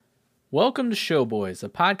Welcome to Showboys, a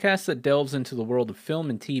podcast that delves into the world of film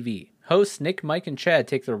and TV. Hosts Nick, Mike, and Chad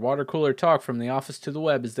take their water cooler talk from the office to the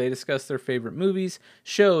web as they discuss their favorite movies,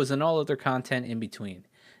 shows, and all other content in between.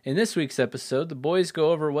 In this week's episode, the boys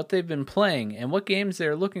go over what they've been playing and what games they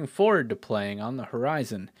are looking forward to playing on the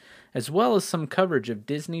horizon, as well as some coverage of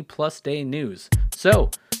Disney Plus Day news.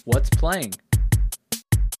 So, what's playing?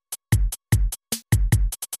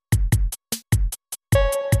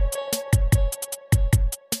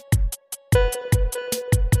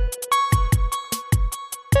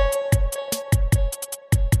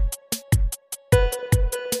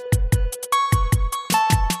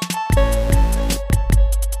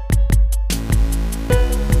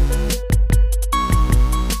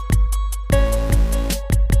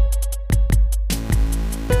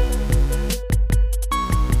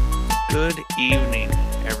 Good evening,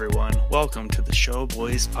 everyone. Welcome to the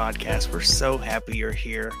Showboys podcast. We're so happy you're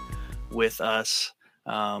here with us.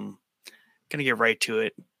 Gonna get right to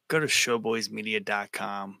it. Go to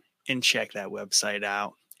showboysmedia.com and check that website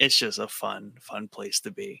out. It's just a fun place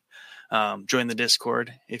to be. Join the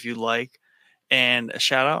Discord if you like. And a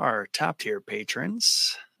shout out our top tier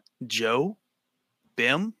patrons, Joe,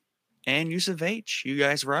 Bim, and Yusuf H. You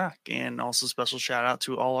guys rock. And also special shout out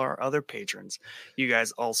to all our other patrons. You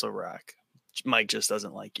guys also rock. Mike just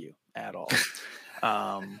doesn't like you at all.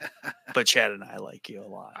 But Chad and I like you a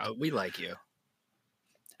lot. We like you.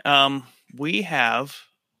 We have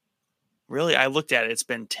really, I looked at it. It's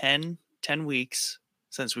been 10 weeks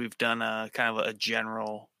since we've done a kind of a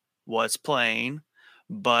general what's playing.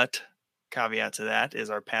 But caveat to that is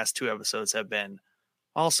our past two episodes have been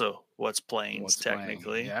also what's playing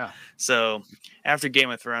technically. Yeah. So after Game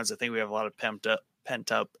of Thrones, I think we have a lot of pent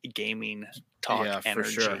up gaming talk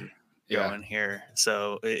energy going here.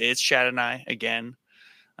 So it's Chad and I again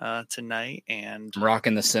tonight, and I'm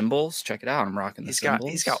rocking the symbols. Check it out. I'm rocking the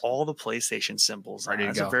symbols. He's got all the PlayStation symbols. Ready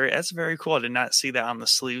to go. That's very cool. I did not see that on the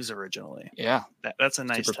sleeves originally. Yeah. That's a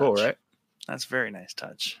nice Super touch. cool, right? That's a very nice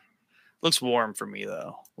touch. Looks warm for me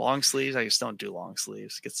though. Long sleeves, I just don't do long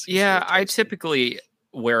sleeves. I typically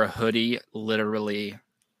wear a hoodie literally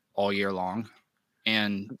all year long.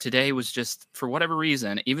 And today was just, for whatever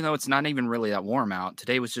reason, even though it's not even really that warm out,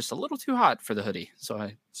 today was just a little too hot for the hoodie. So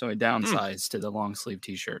I downsized to the long sleeve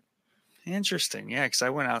t-shirt. Interesting. Yeah, because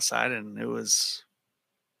I went outside and it was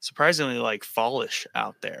surprisingly like fallish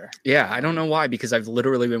out there. Yeah, I don't know why, because I've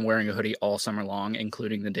literally been wearing a hoodie all summer long,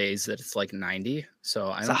 including the days that it's like 90.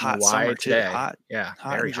 So I don't know why today. Hot, yeah,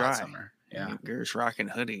 hot very and dry. hot summer. Yeah, you're just rocking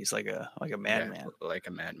hoodies like a madman. Like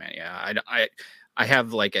a madman. Yeah, I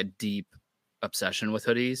have like a deep obsession with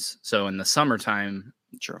hoodies. So in the summertime,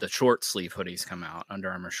 the short sleeve hoodies come out, Under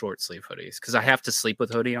Armour short sleeve hoodies, because I have to sleep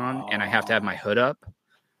with hoodie on and I have to have my hood up,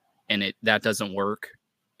 and that doesn't work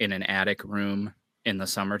in an attic room in the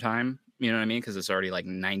summertime. You know what I mean? Because it's already like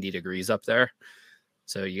 90 degrees up there.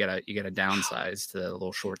 So you gotta downsize to the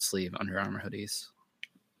little short sleeve Under Armour hoodies.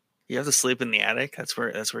 You have to sleep in the attic. That's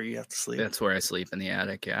where you have to sleep. That's where I sleep, in the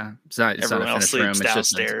attic. Yeah, it's not a finished room.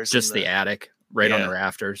 It's just the attic, right on the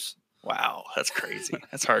rafters. Wow, that's crazy.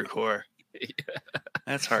 That's hardcore. Yeah.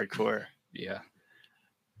 That's hardcore. Yeah.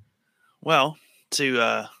 Well,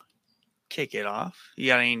 to kick it off, you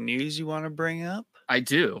got any news you want to bring up? I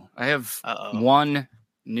do. I have one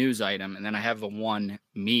news item, and then I have one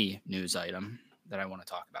me news item that I want to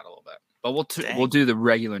talk about a little bit. But we'll do the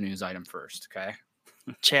regular news item first, okay?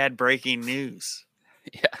 Chad breaking news.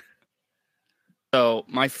 Yeah. So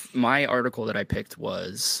my article that I picked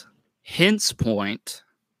was hints point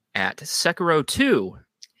at Sekiro 2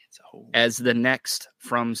 as the next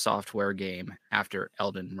From Software game after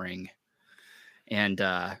Elden Ring. And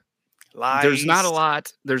there's not a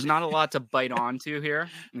lot to bite onto here,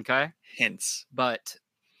 okay? Hints. But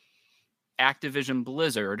Activision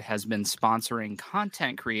Blizzard has been sponsoring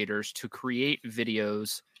content creators to create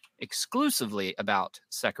videos exclusively about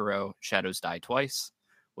Sekiro Shadows Die Twice,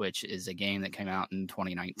 which is a game that came out in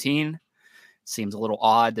 2019. Seems a little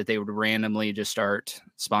odd that they would randomly just start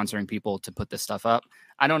sponsoring people to put this stuff up.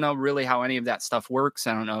 I don't know really how any of that stuff works.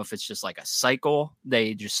 I don't know if it's just like a cycle.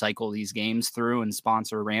 They just cycle these games through and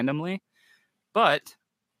sponsor randomly. But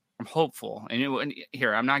I'm hopeful. And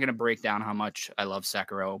here, I'm not going to break down how much I love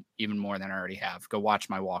Sekiro even more than I already have. Go watch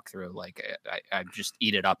my walkthrough. Like I just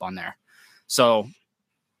eat it up on there. So,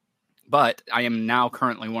 but I am now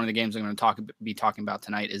currently, one of the games I'm going to be talking about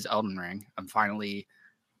tonight is Elden Ring. I'm finally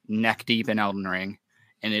neck deep in Elden Ring,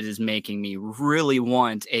 and it is making me really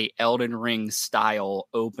want a Elden Ring style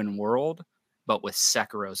open world, but with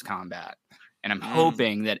Sekiro's combat. And I'm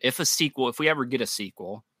hoping that if we ever get a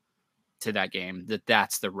sequel to that game,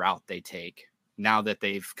 that's the route they take. Now that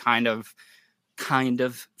they've kind of kind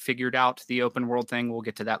of figured out the open world thing. We'll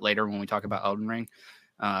get to that later when we talk about Elden Ring.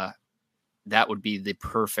 That would be the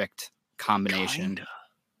perfect combination. Kinda.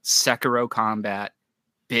 Sekiro combat,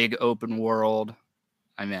 big open world.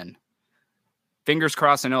 I'm in. Fingers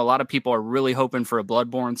crossed. I know a lot of people are really hoping for a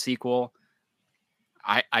Bloodborne sequel.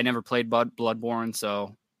 I never played Bloodborne,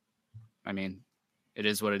 so I mean, it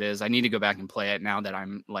is what it is. I need to go back and play it now that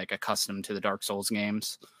I'm like accustomed to the Dark Souls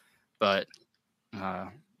games. But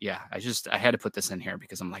yeah, I had to put this in here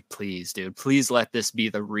because I'm like, please, dude, please let this be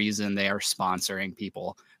the reason they are sponsoring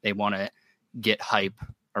people. They want to get hype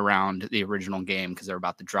around the original game because they're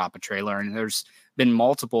about to drop a trailer. And there's been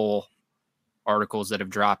multiple articles that have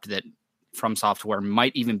dropped that From Software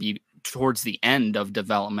might even be towards the end of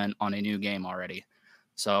development on a new game already.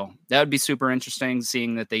 So that would be super interesting,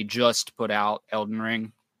 seeing that they just put out Elden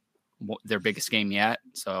Ring, their biggest game yet.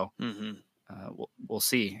 So we'll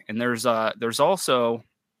see. And there's also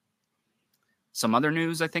some other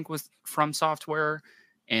news, I think, with From Software,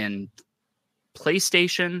 and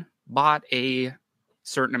PlayStation bought a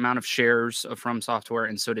certain amount of shares of From Software,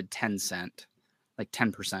 and so did Tencent, like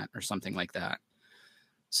 10% or something like that.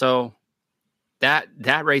 So that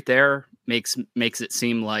right there makes it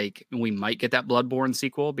seem like we might get that Bloodborne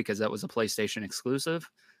sequel because that was a PlayStation exclusive.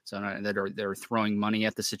 So they're throwing money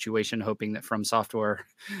at the situation, hoping that From Software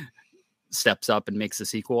steps up and makes a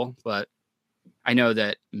sequel. But I know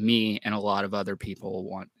that me and a lot of other people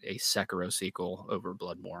want a Sekiro sequel over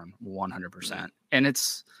Bloodborne 100%. And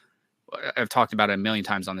I've talked about it a million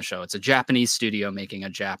times on the show. It's a Japanese studio making a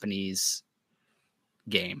Japanese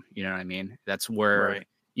game. You know what I mean? That's where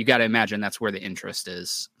you got to imagine that's where the interest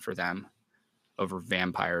is for them over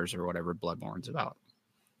vampires or whatever Bloodborne's about.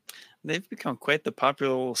 They've become quite the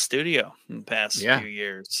popular little studio in the past few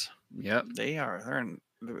years. Yep. They are.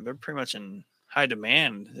 They're pretty much in high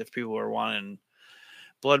demand if people are wanting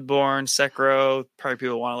Bloodborne, Sekiro. Probably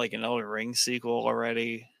people want like an Elden Ring sequel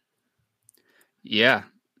already. Yeah.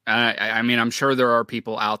 I mean, I'm sure there are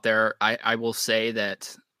people out there. I will say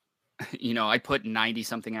that, you know, I put 90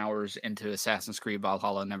 something hours into Assassin's Creed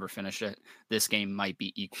Valhalla, never finished it. This game might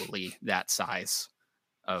be equally that size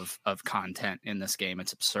of content in this game.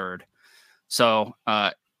 It's absurd. So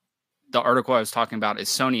the article I was talking about is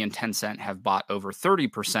Sony and Tencent have bought over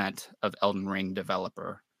 30% of Elden Ring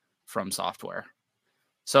developer From Software.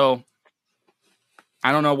 So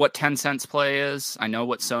I don't know what Tencent's play is. I know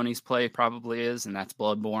what Sony's play probably is, and that's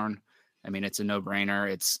Bloodborne. I mean, it's a no-brainer.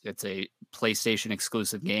 It's a PlayStation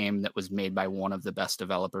exclusive game that was made by one of the best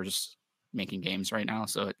developers making games right now.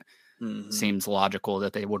 So it seems logical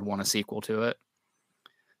that they would want a sequel to it.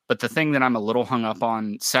 But the thing that I'm a little hung up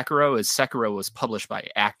on Sekiro is Sekiro was published by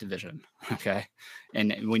Activision. Okay.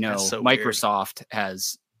 And we know Microsoft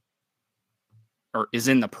is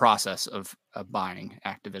in the process of buying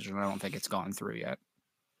Activision. I don't think it's gone through yet.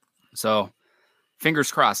 So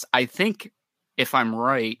fingers crossed. I think if I'm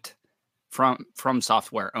right, From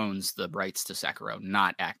Software owns the rights to Sekiro,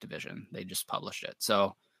 not Activision. They just published it.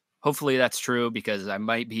 So hopefully that's true, because I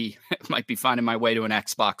might be finding my way to an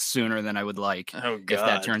Xbox sooner than I would like if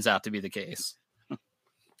that turns out to be the case.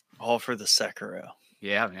 All for the Sekiro.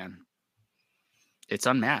 Yeah, man. It's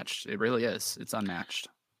unmatched. It really is. It's unmatched.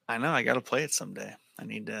 I know. I got to play it someday. I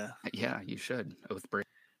need to. Yeah, you should. Oathbreaker.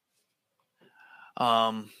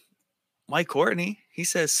 Mike Courtney, he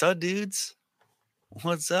says, "Sud dudes."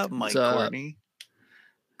 What's up, Mike Courtney?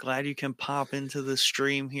 Glad you can pop into the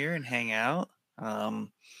stream here and hang out.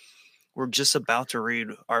 We're just about to read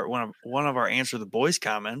one of our Answer the Boys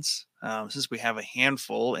comments, since we have a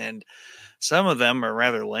handful, and some of them are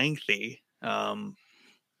rather lengthy. Might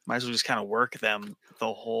as well just kind of work them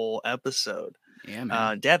the whole episode. Yeah,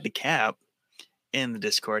 man. Dad the Cap in the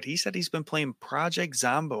Discord, he said he's been playing Project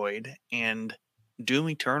Zomboid and Doom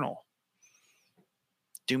Eternal.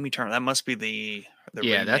 Doom Eternal. That must be the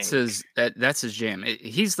remake. That's his jam.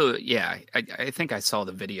 I think I saw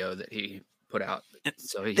the video that he put out.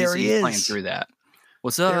 So he's playing through that.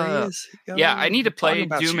 What's up? There he is. Yeah, I need to play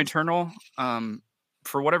Doom Eternal.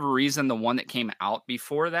 For whatever reason, the one that came out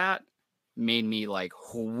before that made me like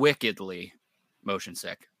wickedly motion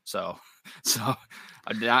sick. So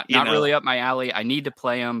not really up my alley. I need to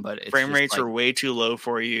play them, but frame rates are way too low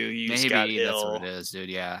for you. You maybe just got that's ill. what it is, dude.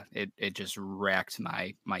 Yeah, it just wrecked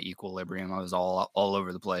my equilibrium. I was all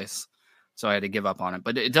over the place, so I had to give up on it.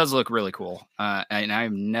 But it does look really cool, and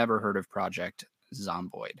I've never heard of Project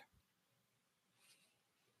Zomboid.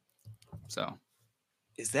 So,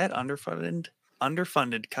 is that underfunded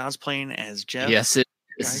cosplaying as Jeff? Yes, it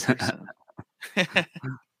is.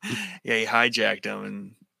 Yeah, he hijacked him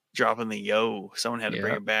and dropping the yo. Someone had to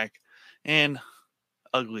bring it back. And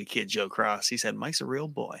ugly kid Joe Cross, he said, "Mike's a real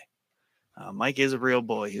boy." Mike is a real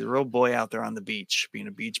boy. He's a real boy out there on the beach, being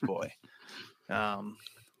a beach boy.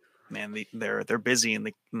 Man, they're busy in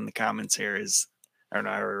the comments here. I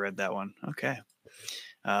already read that one. Okay.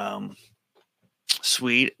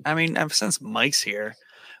 Sweet. I mean, since Mike's here,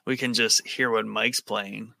 we can just hear what Mike's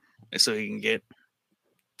playing, so he can get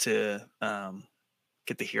to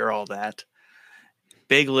hear all that.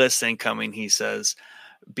 Big list incoming. He says,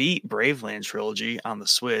 beat Braveland trilogy on the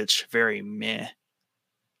Switch. Very meh.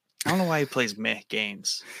 I don't know why he plays meh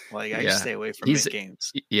games. Like, I just stay away from meh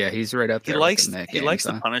games. Yeah, he's right up there. He likes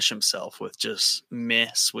to punish himself with just meh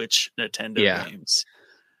Switch Nintendo games.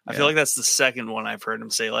 I feel like that's the second one I've heard him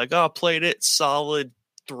say, like, "Oh, I played it solid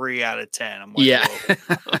 3 out of 10." I'm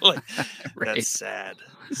like, like, right. That's sad.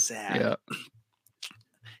 Yeah.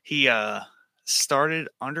 He started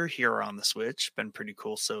Under Hero on the Switch. Been pretty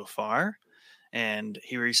cool so far. And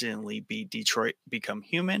he recently beat Detroit Become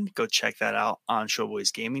Human. Go check that out on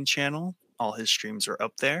Showboys Gaming channel. All his streams are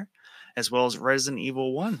up there, as well as Resident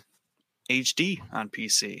Evil 1 HD on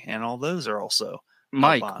PC. And all those are also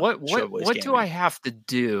Mike, what do I have to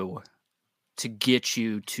do to get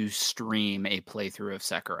you to stream a playthrough of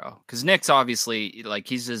Sekiro? Because Nick's obviously like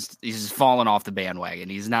he's just fallen off the bandwagon.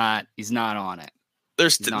 He's not on it.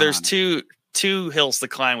 There's two hills to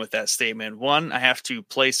climb with that statement. One, I have to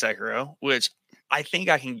play Sekiro, which I think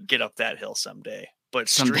I can get up that hill someday. But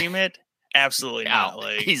stream it, absolutely out. Not.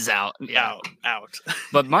 Like, he's out. Yeah. Out.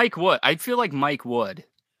 But Mike would. I feel like Mike would.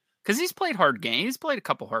 Because he's played hard games. He's played a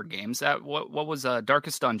couple hard games. That what was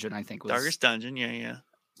Darkest Dungeon, I think. Darkest Dungeon, yeah.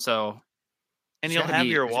 So, and you'll have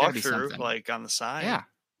your walkthrough like on the side.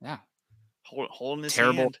 Yeah. Holding his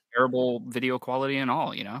hand. Terrible video quality and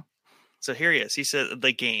all, So here he is. He said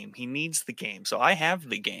the game. He needs the game. So I have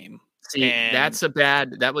the game. See,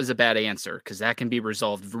 that was a bad answer because that can be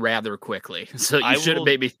resolved rather quickly. So you should have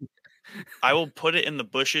maybe. I will put it in the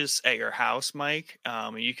bushes at your house, Mike.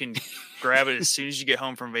 You can grab it as soon as you get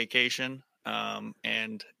home from vacation.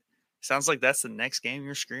 And sounds like that's the next game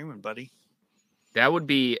you're screaming, buddy. That would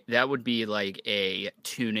be like a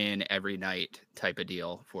tune in every night type of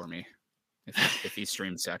deal for me if he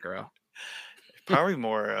streamed Sekiro. Probably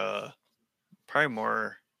more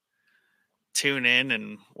tune in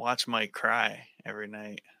and watch Mike cry every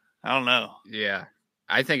night. I don't know. Yeah.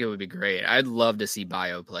 I think it would be great. I'd love to see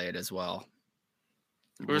Bio play it as well.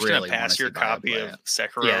 We're just gonna pass your copy of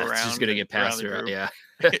Sekiro around. It's just gonna get passed around. Yeah,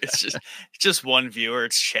 it's just one viewer.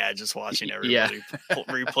 It's Chad just watching everybody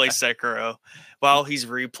replay Sekiro while he's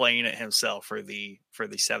replaying it himself for the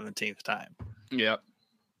 17th time. Yep.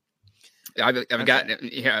 I've gotten.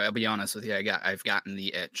 Yeah, I'll be honest with you. I've gotten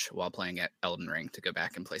the itch while playing at Elden Ring to go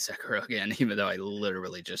back and play Sekiro again, even though I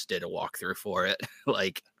literally just did a walkthrough for it.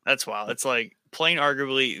 Like, that's wild. It's like playing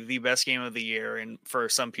arguably the best game of the year, and for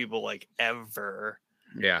some people, like ever.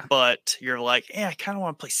 Yeah. But you're like, yeah, I kind of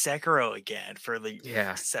want to play Sekiro again for the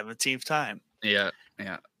 17th time. Yeah.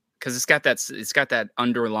 Yeah. Because it's got that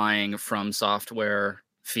underlying From Software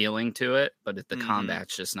feeling to it, but the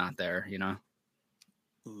combat's just not there,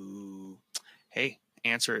 Ooh. Hey,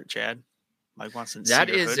 answer it, Chad. Mike wants to see that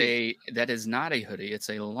your is hoodie. That is not a hoodie. It's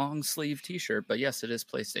a long sleeve t-shirt, but yes, it is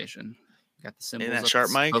PlayStation. Got the symbols. Isn't that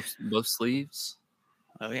sharp, Mike? Both sleeves.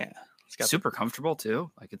 Oh yeah. It's got super comfortable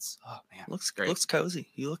too. Like looks great. Looks cozy.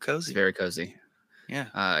 You look cozy. It's very cozy.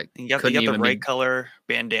 Yeah. You got the right color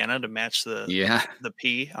bandana to match the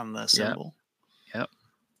P on the symbol. Yep.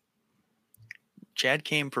 Chad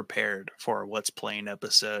came prepared for What's Playing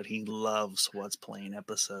episode. He loves What's Playing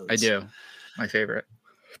episodes. I do. My favorite.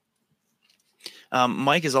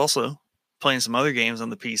 Mike is also playing some other games on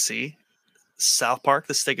the PC. South Park: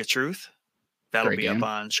 The Stick of Truth. That'll be up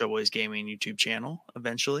on Showboys Gaming YouTube channel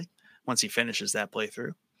eventually, once he finishes that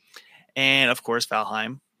playthrough. And of course,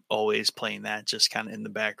 Valheim, always playing that just kind of in the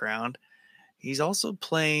background. He's also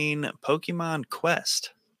playing Pokemon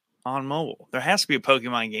Quest on mobile. There has to be a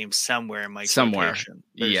Pokemon game somewhere in Mike's location.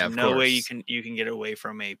 There's no way you can get away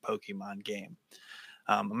from a Pokemon game.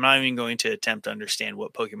 I'm not even going to attempt to understand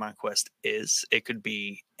what Pokemon Quest is. It could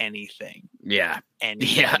be anything. Anything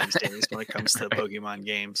these days when it comes to Pokemon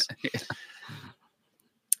games.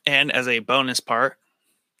 And as a bonus part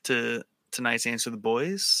to tonight's Answer the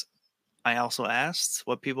Boys, I also asked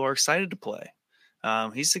what people are excited to play.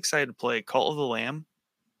 He's excited to play Cult of the Lamb,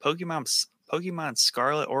 Pokemon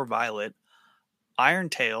Scarlet or Violet, Iron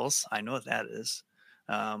Tales, I know what that is,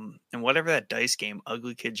 and whatever that dice game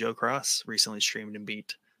Ugly Kid Joe Cross recently streamed and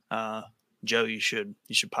beat. Joe, you should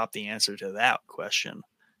pop the answer to that question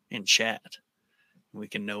in chat. We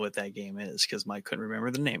can know what that game is because Mike couldn't remember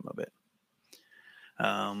the name of it.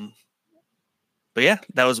 But yeah,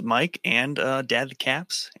 that was Mike and Dad the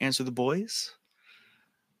Caps Answer the Boys.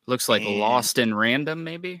 Looks like And- Lost in Random,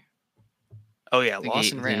 maybe. Oh yeah, think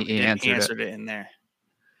Lost he- in Random. he He answered answered it in there.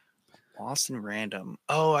 Lost in Random.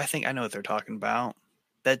 Oh, I think I know what they're talking about.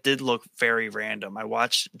 That did look very random. I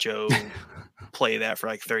watched Joe play that for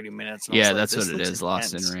like 30 minutes. And I was Yeah, like, that's this what it looks is.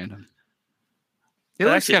 Lost in intense. Random. It But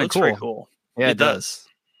looks actually, kind of looks very cool. cool. Yeah, It it does. does.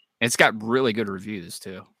 It's got really good reviews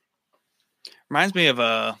too. Reminds me of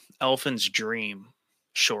a Elephant's Dream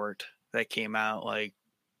short that came out like,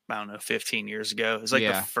 I don't know, 15 years ago. It was like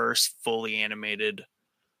Yeah. the first fully animated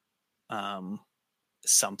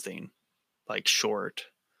something like short.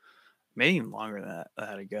 Maybe even longer than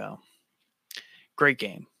that ago. Great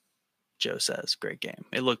game, Joe says. Great game.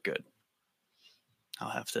 It looked good. I'll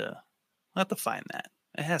have to find that.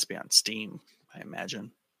 It has to be on Steam, I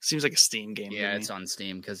imagine. Seems like a Steam game. Yeah, to it's me. on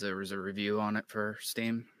Steam because there was a review on it for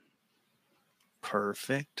Steam.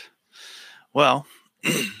 Perfect. Well,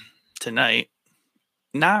 tonight,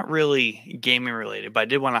 not really gaming related, but I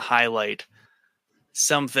did want to highlight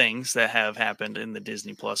some things that have happened in the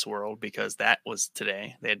Disney Plus world because that was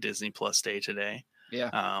today. They had Disney Plus Day today.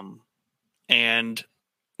 Yeah. And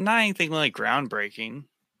not anything like groundbreaking.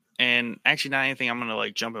 And actually not anything I'm going to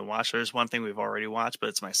like jump and watch. There's one thing we've already watched, but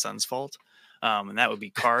it's my son's fault. And that would be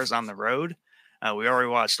Cars on the Road. We already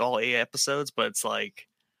watched all 8 episodes, but it's like,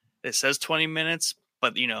 it says 20 minutes,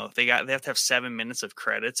 but you know, they have to have 7 minutes of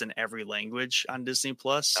credits in every language on Disney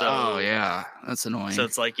Plus. So, oh yeah, that's annoying. so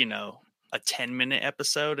it's like, you know, a 10-minute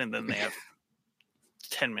episode and then they have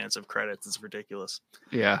 10 minutes of credits. It's ridiculous.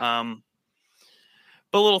 yeah.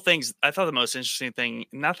 But little things, I thought the most interesting thing,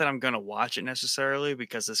 not that I'm going to watch it necessarily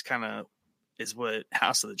because this kind of is what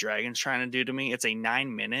House of the Dragon's trying to do to me. It's a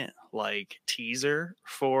 9-minute like teaser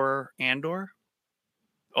for Andor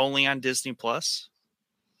only on Disney Plus.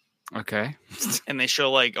 Okay. And they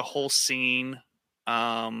show like a whole scene.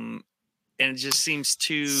 And it just seems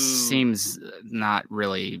too Seems not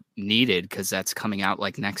really needed because that's coming out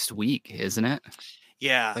like next week, isn't it?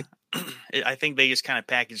 Yeah. Like- I think they just kind of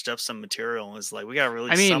packaged up some material and was like, we got to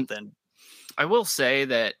release I mean, something. I will say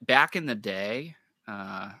that back in the day,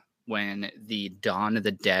 when the Dawn of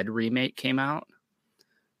the Dead remake came out,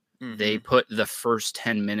 they Mhm. put the first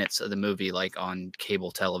 10 minutes of the movie like on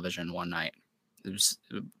cable television one night. It was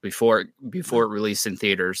before it released in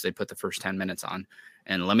theaters. They put the first 10 minutes on,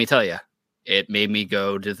 and let me tell you, it made me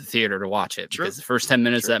go to the theater to watch it True. because the first 10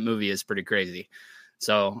 minutes True. of that movie is pretty crazy.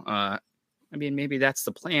 So, I mean, maybe that's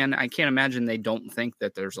the plan. I can't imagine they don't think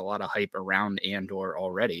that there's a lot of hype around Andor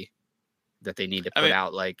already that they need to put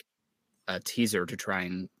out like a teaser to try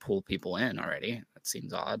and pull people in already. That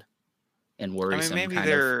seems odd and worrisome. maybe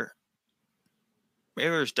they're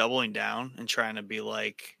just doubling down and trying to be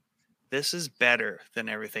like, this is better than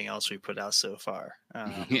everything else we put out so far.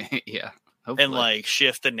 Yeah. Hopefully. And like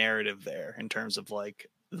shift the narrative there in terms of like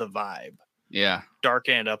the vibe. Yeah.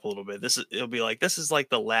 Darken it up a little bit. It'll be like, this is like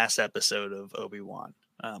the last episode of Obi-Wan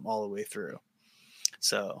all the way through.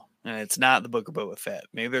 So, and it's not the Book of Boba Fett.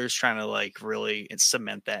 Maybe they're just trying to like really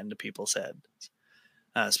cement that into people's heads.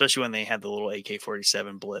 Especially when they had the little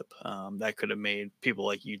AK-47 blip. That could have made people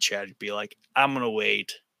like you, Chad, be like, I'm going to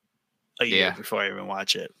wait a year before I even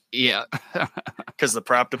watch it. Yeah. Because the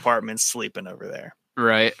prop department's sleeping over there.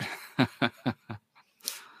 Right.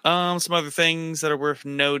 Some other things that are worth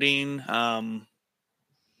noting.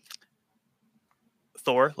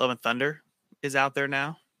 Thor: Love and Thunder is out there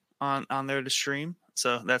now on there to stream,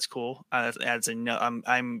 so that's cool. That adds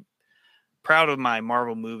I'm proud of my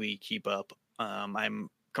Marvel movie keep up.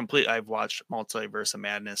 I've watched Multiverse of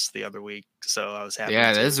Madness the other week, so I was happy.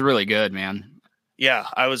 Yeah, this is really good, man. Yeah,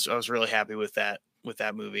 I was really happy with that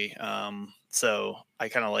movie. So I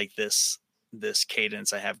kind of like this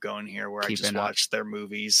cadence I have going here where I just watch their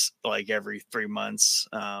movies like every 3 months.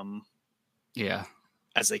 Yeah.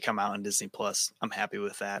 As they come out on Disney Plus. I'm happy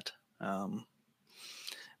with that.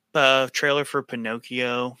 The trailer for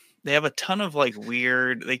Pinocchio. They have a ton of like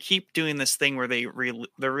weird. They keep doing this thing where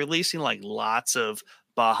they're releasing like lots of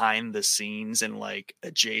behind the scenes and like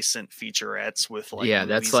adjacent featurettes with like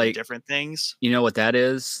that's like different things. You know what that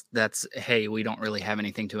is? That's, hey, we don't really have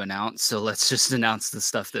anything to announce, so let's just announce the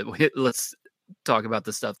stuff that let's talk about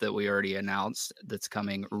the stuff that we already announced that's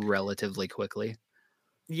coming relatively quickly.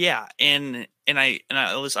 Yeah, and I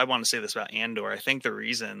want to say this about Andor. I think the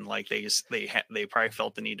reason like they probably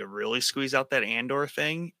felt the need to really squeeze out that Andor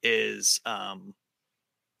thing is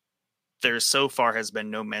there so far has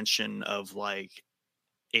been no mention of like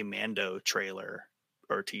a Mando trailer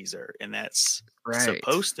or teaser, and that's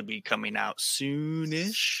supposed to be coming out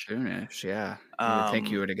soonish. Soonish, yeah. I would think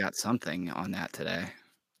you would have got something on that today.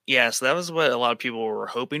 Yeah, so that was what a lot of people were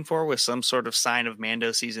hoping for, with some sort of sign of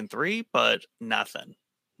Mando season 3, but nothing.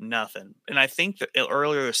 nothing. And I think that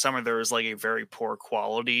earlier this summer there was like a very poor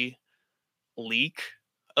quality leak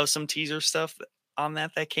of some teaser stuff on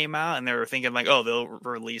that came out, and they were thinking like, oh, they'll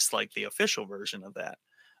release like the official version of that.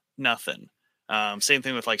 Nothing. Same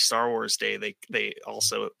thing with like Star Wars Day. They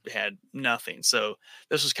also had nothing. So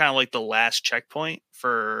this was kind of like the last checkpoint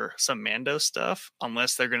for some Mando stuff,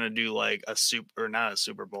 unless they're gonna do like not a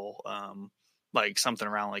Super Bowl, like something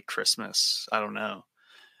around like Christmas. I don't know.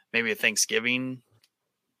 Maybe a Thanksgiving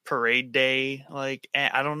parade day. Like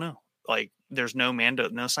I don't know. Like there's no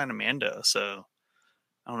sign of Mando. So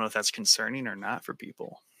I don't know if that's concerning or not for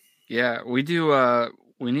people. Yeah, we do.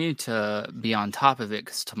 We need to be on top of it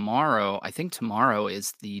because I think tomorrow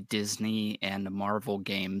is the Disney and Marvel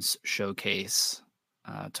Games showcase.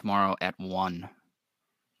 Tomorrow at 1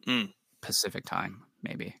 Pacific time,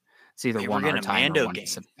 maybe. It's either 1 our time or 1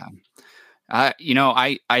 Pacific time.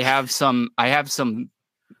 I have some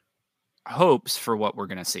hopes for what we're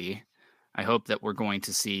gonna see. I hope that we're going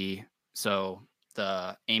to see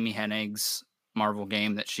the Amy Hennig's Marvel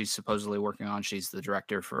game that she's supposedly working on. She's the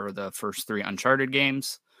director for the first 3 Uncharted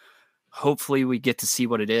games. Hopefully we get to see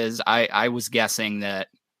what it is. I was guessing that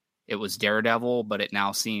it was Daredevil, but it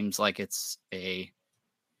now seems like it's an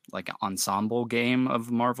ensemble game of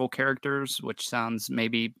Marvel characters, which sounds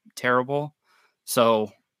maybe terrible. So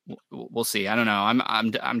we'll see. I don't know.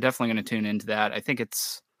 I'm definitely going to tune into that. I think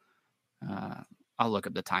it's I'll look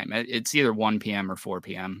up the time. It's either 1 p.m. or 4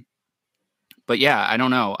 p.m. But yeah, I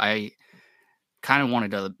don't know. I kind of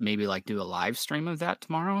wanted to maybe like do a live stream of that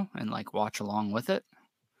tomorrow and like watch along with it.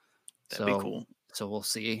 That'd be cool. So we'll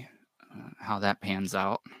see how that pans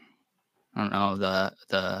out. I don't know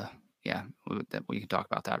that we can talk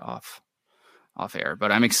about that off air,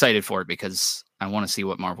 but I'm excited for it because I want to see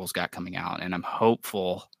what Marvel's got coming out, and I'm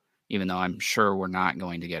hopeful, even though I'm sure we're not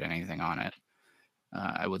going to get anything on it.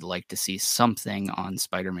 I would like to see something on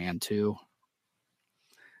Spider-Man 2.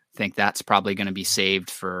 I think that's probably going to be saved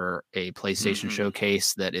for a PlayStation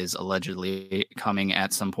showcase that is allegedly coming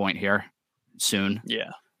at some point here soon.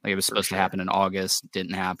 Yeah. Like it was supposed to happen in August,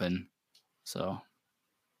 didn't happen. So.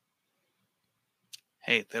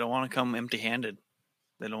 Hey, they don't want to come empty-handed.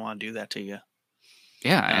 They don't want to do that to you.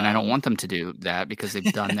 Yeah, and I don't want them to do that because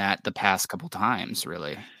they've done that the past couple times,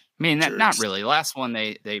 really. I mean, not really. Last one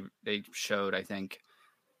they showed, I think,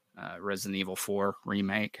 Resident Evil 4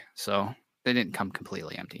 remake. So they didn't come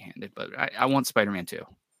completely empty-handed, but I want Spider-Man 2.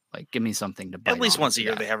 Like, give me something to bite at least on. once a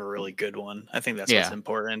year. They have a really good one. I think that's what's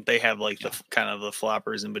important. They have like the kind of the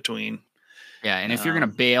floppers in between. Yeah, and if you're gonna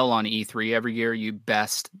bail on E3 every year, you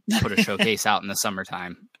best put a showcase out in the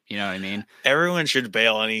summertime. You know what I mean? Everyone should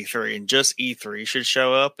bail on E3, and just E3 should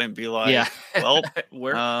show up and be like, "Well,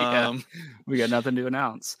 we got nothing to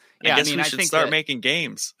announce." Yeah, I guess we should start making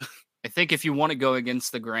games. I think if you want to go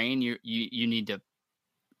against the grain, you need to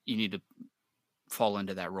fall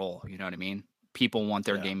into that role. You know what I mean? People want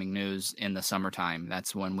their gaming news in the summertime.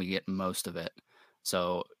 That's when we get most of it.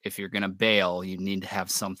 So if you're going to bail, you need to have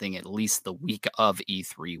something at least the week of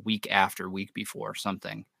E3, week after, week before,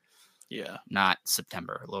 something. Yeah. Not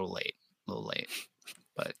September, a little late.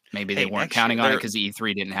 But maybe they weren't counting on it because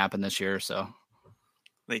E3 didn't happen this year. So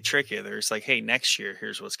they trick you. There's like, hey, next year,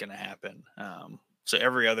 here's what's going to happen. So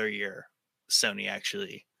every other year, Sony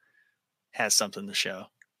actually has something to show.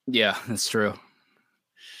 Yeah, that's true.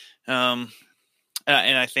 And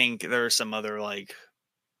I think there are some other like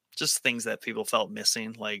just things that people felt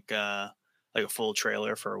missing, like a full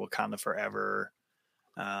trailer for Wakanda Forever,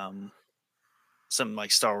 some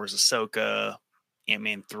like Star Wars Ahsoka,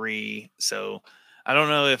 Ant-Man 3. So I don't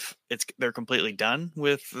know if they're completely done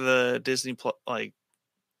with the Disney like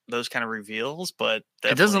those kind of reveals, but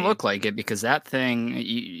it doesn't look like it because that thing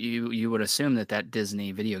you would assume that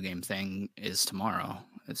Disney video game thing is tomorrow,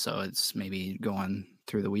 so it's maybe going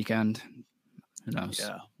through the weekend. Who knows?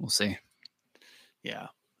 Yeah, we'll see. Yeah,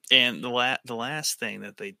 and the last thing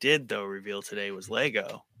that they did though reveal today was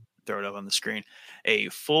Lego. Throw it up on the screen. A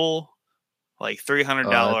full like $300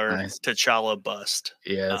 T'Challa bust.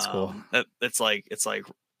 Yeah, that's cool. It's like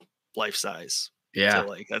life size. Yeah, so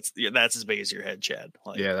like that's as big as your head, Chad.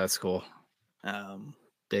 Like, yeah, that's cool.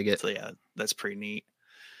 Dig it. So yeah, that's pretty neat.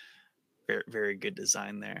 Very, very good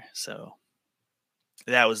design there. So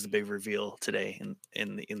that was the big reveal today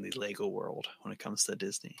in the Lego world when it comes to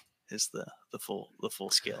Disney is the full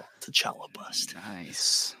scale T'Challa bust.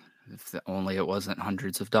 Nice. If only it wasn't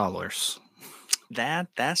hundreds of dollars.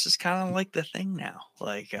 That's just kind of like the thing now.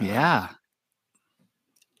 Like in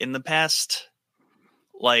the past,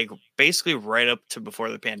 like basically right up to before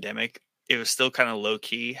the pandemic, it was still kind of low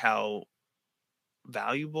key how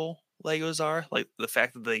valuable Legos are. Like the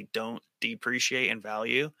fact that they don't depreciate in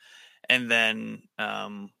value. And then,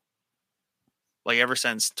 like ever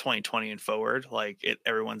since 2020 and forward, like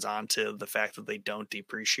everyone's on to the fact that they don't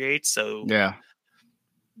depreciate. So Yeah.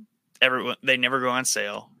 they never go on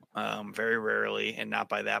sale, very rarely, and not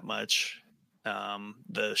by that much.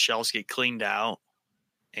 The shelves get cleaned out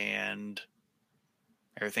and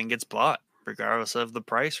everything gets bought regardless of the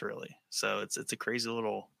price, really. So it's a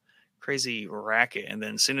crazy racket. And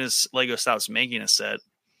then as soon as Lego stops making a set,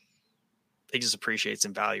 they just appreciates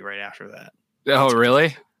in value right after that. Oh,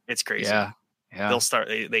 really? It's crazy. Yeah.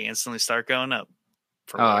 They instantly start going up.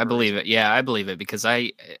 Oh, I believe it. Yeah, I believe it because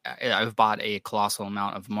I've bought a colossal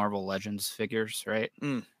amount of Marvel Legends figures, right?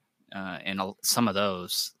 And some of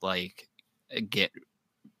those like get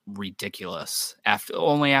ridiculous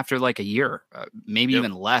after like a year, maybe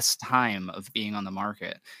even less time of being on the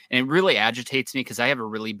market. And it really agitates me because I have a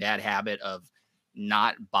really bad habit of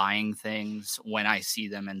not buying things when I see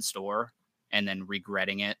them in store and then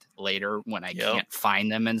regretting it later when I can't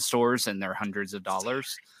find them in stores and they're hundreds of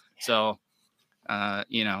dollars. So,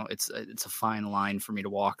 it's a fine line for me to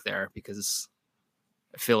walk there because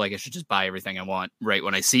I feel like I should just buy everything I want right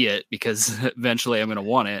when I see it because eventually I'm going to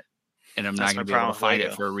want it and I'm not going to be able to find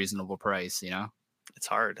it for a reasonable price, It's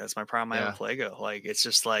hard. That's my problem. I have with Lego. Like, it's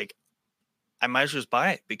just like, I might as well just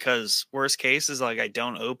buy it because worst case is like I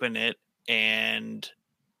don't open it and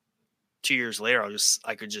 2 years later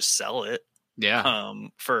I could just sell it. Yeah.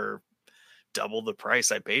 For double the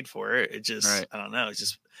price I paid for it. It just, I don't know. It's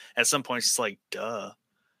just at some point it's just like, duh.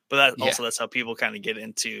 But that's how people kind of get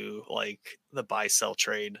into like the buy, sell,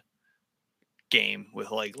 trade game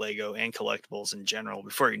with like Lego and collectibles in general.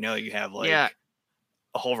 Before you know it, you have like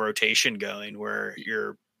a whole rotation going where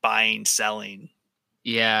you're buying, selling.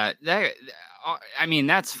 Yeah.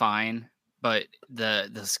 That's fine. But the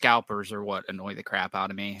scalpers are what annoy the crap out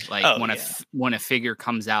of me. Like when a figure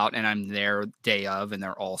comes out and I'm there day of and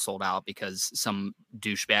they're all sold out because some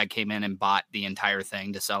douchebag came in and bought the entire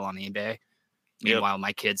thing to sell on eBay. Meanwhile,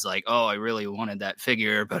 my kid's like, "Oh, I really wanted that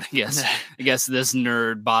figure, but I guess this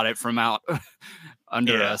nerd bought it from out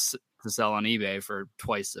under us to sell on eBay for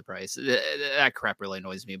twice the price." That crap really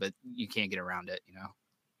annoys me, but you can't get around it,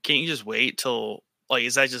 Can't you just wait till like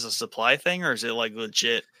is that just a supply thing or is it like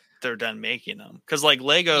legit? They're done making them because like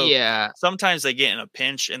Lego sometimes they get in a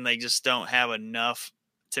pinch and they just don't have enough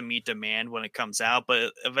to meet demand when it comes out,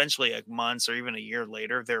 but eventually like months or even a year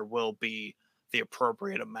later there will be the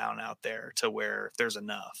appropriate amount out there to where there's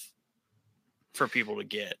enough for people to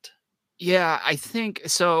get. I think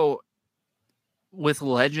so. With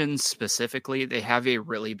Legends specifically, they have a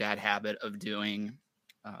really bad habit of doing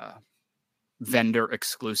vendor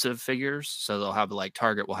exclusive figures. So they'll have like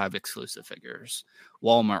Target will have exclusive figures.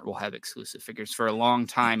 Walmart will have exclusive figures. For a long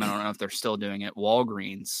time, I don't know if they're still doing it,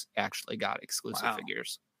 Walgreens actually got exclusive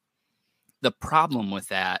figures. The problem with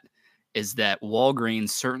that is that Walgreens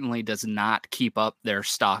certainly does not keep up their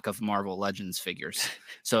stock of Marvel Legends figures.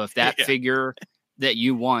 So if that figure that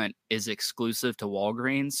you want is exclusive to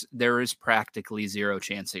Walgreens, there is practically zero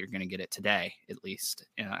chance that you're going to get it today, at least.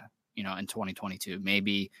 In 2022,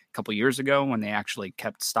 maybe a couple years ago when they actually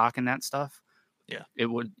kept stock in that stuff,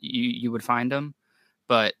 you would find them.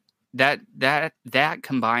 But that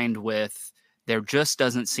combined with there just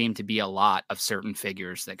doesn't seem to be a lot of certain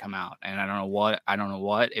figures that come out, and I don't know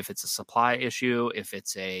what if it's a supply issue, if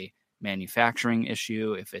it's a manufacturing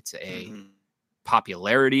issue, if it's a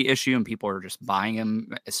popularity issue, and people are just buying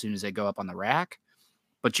them as soon as they go up on the rack.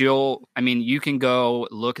 But you can go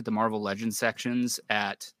look at the Marvel Legends sections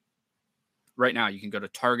at. Right now, you can go to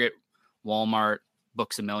Target, Walmart,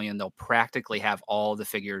 Books A Million. They'll practically have all the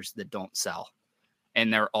figures that don't sell,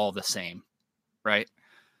 and they're all the same, right?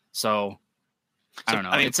 So I don't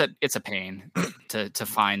know. It's a pain to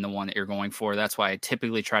find the one that you're going for. That's why I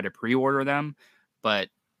typically try to pre-order them, but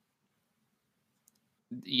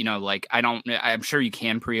I'm sure you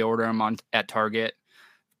can pre-order them at Target.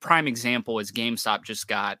 Prime example is GameStop just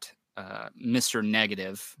got Mr.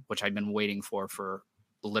 Negative, which I've been waiting for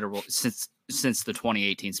literal since the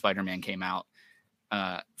 2018 Spider-Man came out.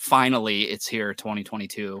 Finally, it's here,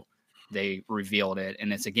 2022. They revealed it,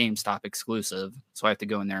 and it's a GameStop exclusive, so I have to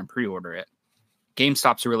go in there and pre-order it.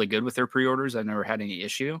 GameStop's really good with their pre-orders. I've never had any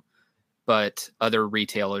issue, but other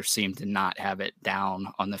retailers seem to not have it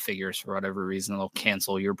down on the figures for whatever reason. They'll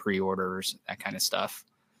cancel your pre-orders, that kind of stuff.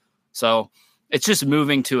 So it's just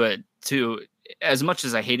moving to as much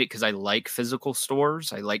as I hate it because I like physical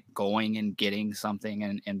stores, I like going and getting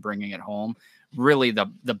something and bringing it home. Really, the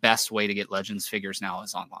best way to get Legends figures now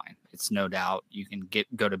is online. It's no doubt. You can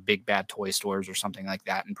go to Big Bad Toy Stores or something like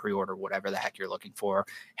that and pre-order whatever the heck you're looking for.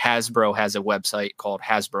 Hasbro has a website called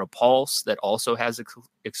Hasbro Pulse that also has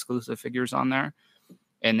exclusive figures on there.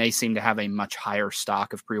 and they seem to have a much higher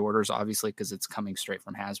stock of pre-orders, obviously, because it's coming straight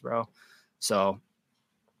from Hasbro. So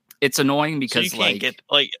it's annoying because so you can't get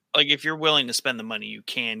like if you're willing to spend the money, you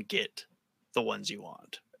can get the ones you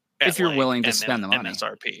want. If you're willing to spend the money.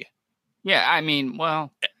 MSRP. Yeah, I mean,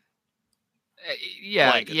 well,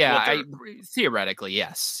 yeah, theoretically,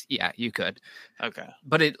 yes. Yeah, you could. Okay.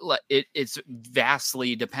 But it's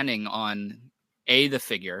vastly depending on the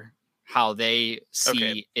figure, how they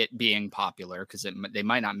see it being popular, because they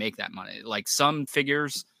might not make that money. Like some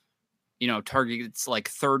figures, Target's like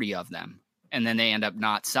 30 of them, and then they end up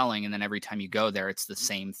not selling, and then every time you go there, it's the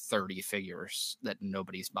same 30 figures that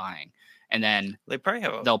nobody's buying. And then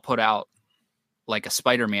they'll put out like a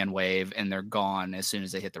Spider-Man wave, and they're gone as soon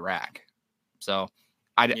as they hit the rack. So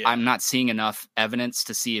I'm not seeing enough evidence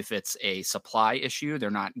to see if it's a supply issue,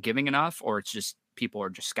 they're not giving enough, or it's just people are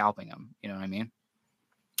just scalping them. You know what I mean?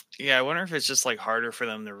 Yeah, I wonder if it's just like harder for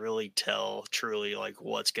them to really tell truly like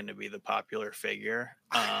what's going to be the popular figure.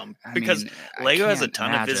 Because Lego has a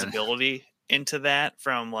ton of visibility into that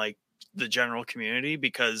from like the general community,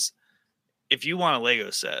 because if you want a Lego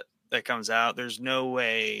set that comes out, there's no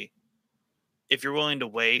way, if you're willing to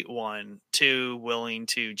wait, willing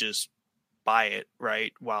to just buy it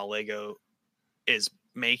right while Lego is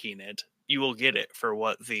making it, you will get it for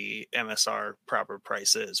what the MSR proper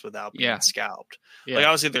price is without being scalped. Yeah. Like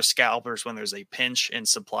obviously there's scalpers when there's a pinch in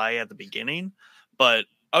supply at the beginning, but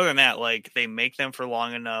other than that, like they make them for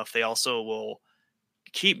long enough. They also will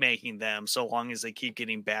keep making them so long as they keep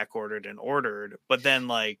getting back ordered and ordered. But then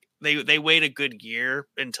like they wait a good year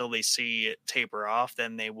until they see it taper off,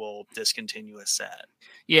 then they will discontinue a set.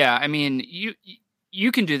 Yeah, I mean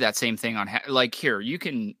you can do that same thing on like here. You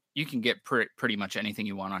can get pretty much anything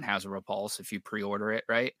you want on Hasbro Pulse if you pre-order it,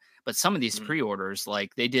 right? But some of these pre-orders,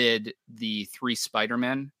 like they did the 3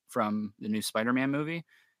 Spider-Men from the new Spider-Man movie,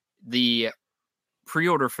 the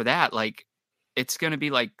pre-order for that, like it's going to be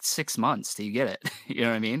like 6 months till you get it. You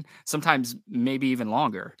know what I mean? Sometimes maybe even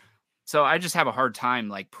longer. So I just have a hard time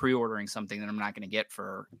like pre-ordering something that I'm not going to get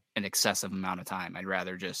for an excessive amount of time. I'd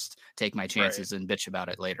rather just take my chances and bitch about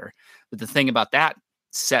it later. But the thing about that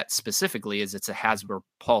set specifically is it's a Hasbro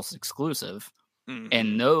Pulse exclusive,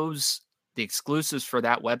 and the exclusives for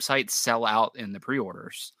that website sell out in the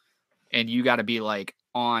pre-orders, and you got to be like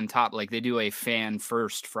on top. Like they do a fan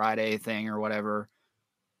first Friday thing or whatever,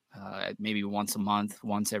 maybe once a month,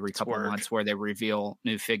 once every couple of months, where they reveal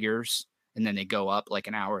new figures, and then they go up like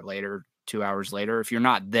an hour later, 2 hours later. If you're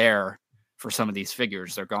not there for some of these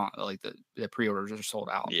figures, they're gone. Like the pre-orders are sold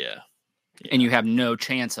out. Yeah. And you have no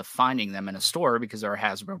chance of finding them in a store because they're a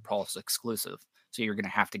Hasbro Pulse exclusive. So you're going to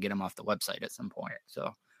have to get them off the website at some point.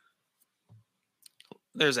 So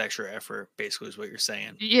there's extra effort, basically, is what you're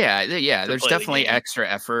saying. Yeah. There's definitely extra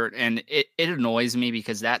effort. And it annoys me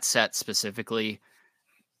because that set specifically,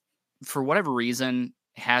 for whatever reason,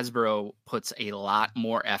 Hasbro puts a lot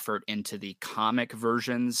more effort into the comic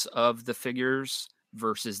versions of the figures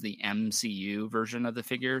versus the MCU version of the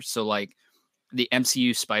figures. So like the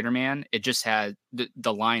MCU Spider-Man, it just had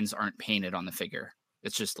the lines aren't painted on the figure.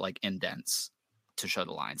 It's just like indents to show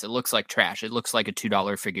the lines. It looks like trash. It looks like a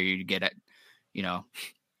 $2 figure you get at,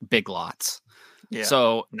 Big Lots. Yeah.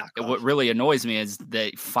 So what really annoys me is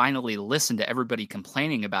they finally listened to everybody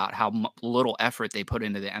complaining about how little effort they put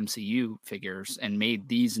into the MCU figures and made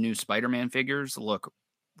these new Spider-Man figures look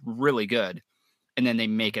really good. And then they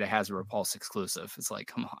make it a Hasbro Pulse exclusive. It's like,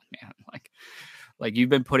 come on, man. Like you've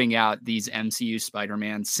been putting out these MCU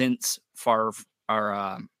Spider-Man since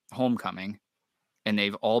Homecoming, and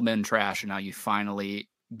they've all been trash. And now you finally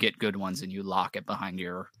get good ones and you lock it behind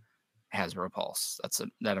your Hasbro Pulse.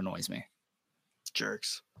 That annoys me.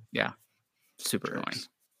 Jerks. Yeah. Super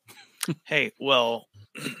annoying. Hey, well,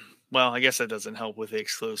 I guess that doesn't help with the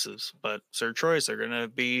exclusives, but Sir Troy's are going to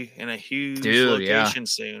be in a huge location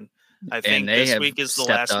soon. I think this week is the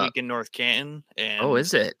last week in North Canton. And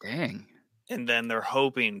is it? Dang. And then they're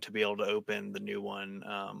hoping to be able to open the new one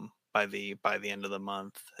by the end of the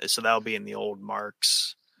month. So that'll be in the old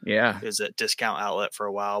Marks. Yeah, is a discount outlet for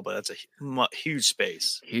a while, but that's a huge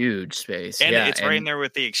space. Huge space, and it's right in there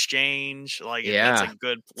with the Exchange. Like, it's a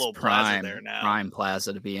good little plaza there now. Prime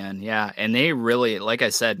plaza to be in. Yeah, and they really, like I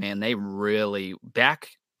said, man, they really back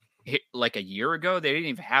like a year ago, they didn't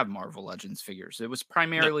even have Marvel Legends figures. It was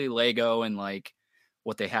primarily Lego and like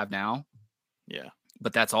what they have now. Yeah.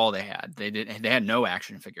 But that's all they had. They had no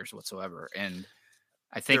action figures whatsoever. And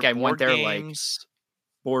I think I went there like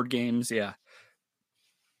board games. Yeah.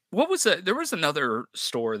 What was it? There was another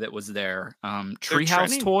store that was there.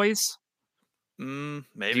 Treehouse Toys.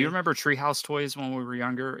 Maybe. Do you remember Treehouse Toys when we were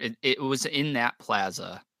younger? It was in that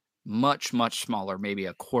plaza. much, much smaller, maybe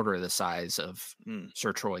a quarter of the size of Mm.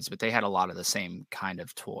 Sir Troy's, but they had a lot of the same kind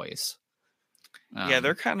of toys. Yeah,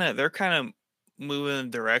 they're kind of moving in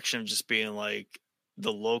the direction of just being like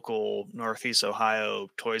the local Northeast Ohio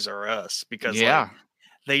Toys R Us, because yeah,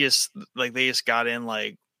 they just got in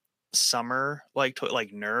like summer like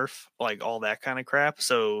Nerf, like all that kind of crap.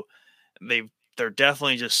 So they're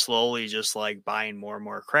definitely just slowly just like buying more and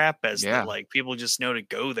more crap as yeah. like people just know to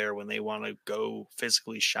go there when they want to go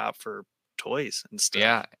physically shop for toys and stuff.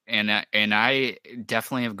 Yeah, and I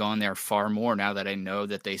definitely have gone there far more now that I know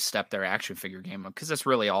that they stepped their action figure game up, because that's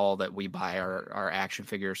really all that we buy our action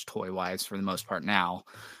figures toy wise for the most part now.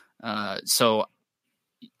 So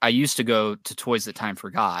I used to go to Toys That Time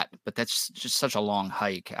Forgot, but that's just such a long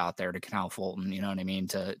hike out there to Canal Fulton. You know what I mean?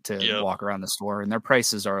 To Yep. walk around the store, and their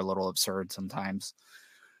prices are a little absurd sometimes.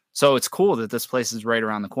 So it's cool that this place is right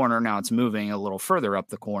around the corner. Now it's moving a little further up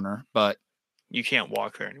the corner, but You can't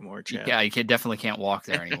walk there anymore, Chad. yeah, definitely can't walk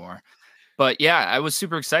there anymore. But yeah, I was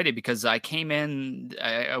super excited because I came in,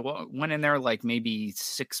 went in there like maybe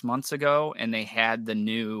 6 months ago, and they had the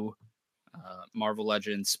new Marvel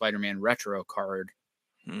Legends Spider-Man retro card,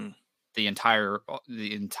 Mm. the entire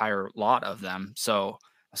lot of them. So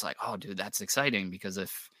I was like, oh, dude, that's exciting, because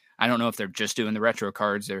I don't know if they're just doing the retro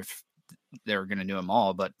cards or if they're going to do them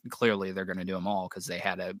all, but clearly they're going to do them all because they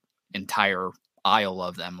had an entire aisle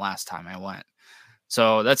of them last time I went.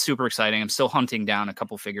 So that's super exciting. I'm still hunting down a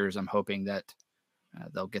couple figures. I'm hoping that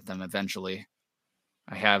they'll get them eventually.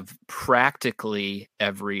 I have practically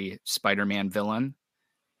every Spider-Man villain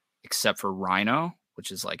except for Rhino, which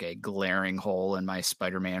is like a glaring hole in my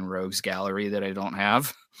Spider-Man Rogues gallery that I don't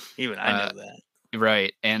have. Even I know that.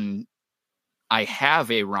 Right. And I have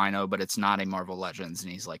a Rhino, but it's not a Marvel Legends,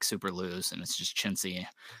 and he's like super loose and it's just chintzy.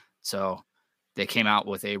 So they came out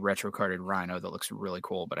with a retro carded Rhino that looks really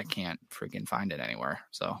cool, but I can't freaking find it anywhere.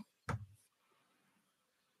 So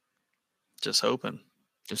Just hoping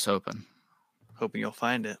you'll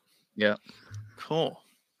find it. Yeah. Cool.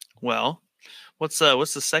 Well, what's the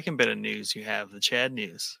second bit of news you have? The Chad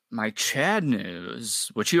news. My Chad news,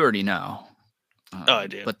 which you already know. Oh, I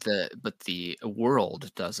do. But the world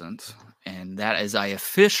doesn't. And that is, I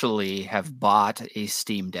officially have bought a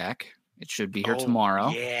Steam Deck. It should be here tomorrow.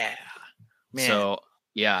 Yeah. Man. So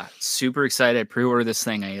yeah, super excited. I pre-ordered this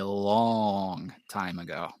thing a long time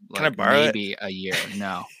ago. Can I borrow maybe a year?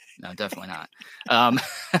 No, definitely not.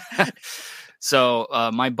 So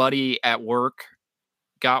my buddy at work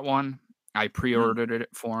got one. I pre-ordered it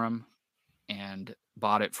for him and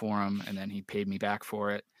bought it for him, and then he paid me back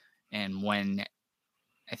for it. And when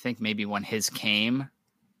his came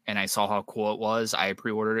and I saw how cool it was, I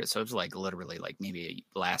pre-ordered it. So it was like literally like maybe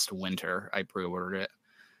last winter I pre-ordered it.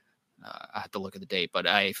 I have to look at the date, but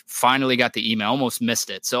I finally got the email. Almost missed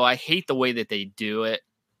it. So I hate the way that they do it.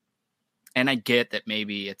 And I get that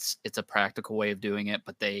maybe it's a practical way of doing it,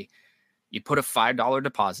 but you put a $5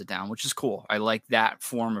 deposit down, which is cool. I like that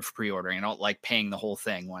form of pre-ordering. I don't like paying the whole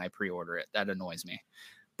thing when I pre-order it. That annoys me.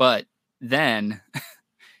 But then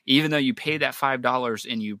even though you pay that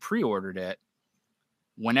 $5 and you pre-ordered it,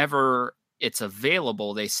 whenever it's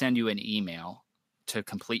available, they send you an email to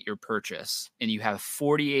complete your purchase, and you have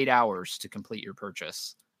 48 hours to complete your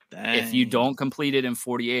purchase. Dang. If you don't complete it in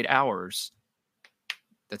 48 hours,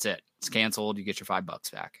 that's it. It's canceled. You get your $5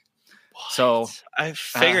 back. What? So I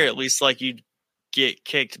figure at least like you'd get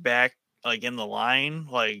kicked back like in the line,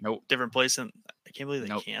 like different place. And I can't believe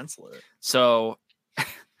they cancel it. So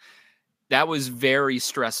that was very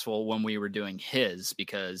stressful when we were doing his,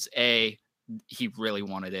 because he really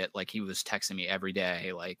wanted it. Like, he was texting me every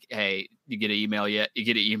day, like, hey, you get an email yet? You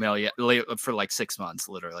get an email yet? For like 6 months,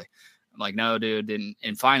 literally. I'm like, no, dude.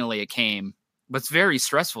 And finally it came. But it's very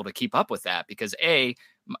stressful to keep up with that, because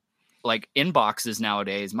like inboxes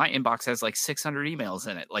nowadays, my inbox has like 600 emails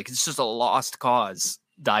in it. Like, it's just a lost cause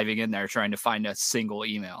diving in there trying to find a single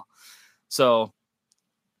email. So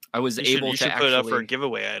I was able to put it up for a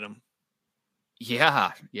giveaway item.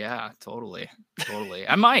 Yeah, totally.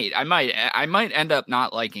 I might end up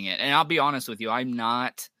not liking it. And I'll be honest with you, I'm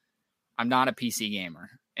not a PC gamer.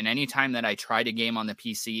 And anytime that I try to game on the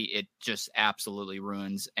PC, it just absolutely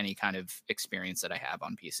ruins any kind of experience that I have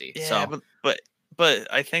on PC. Yeah, so, but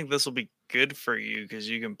I think this will be good for you, because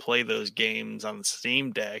you can play those games on the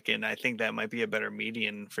Steam Deck, and I think that might be a better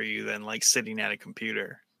median for you than like sitting at a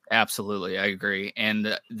computer. Absolutely, I agree.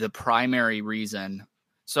 And the primary reason.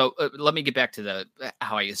 So let me get back to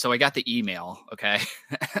I got the email. Okay.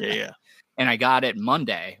 Yeah. And I got it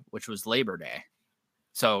Monday, which was Labor Day.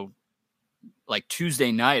 So like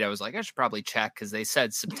Tuesday night, I was like, I should probably check, because they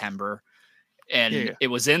said September. And it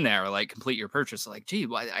was in there, like, complete your purchase. Like, gee,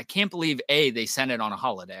 I can't believe A, they sent it on a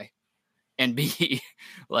holiday, and B,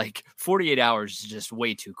 like 48 hours is just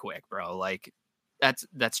way too quick, bro. Like, that's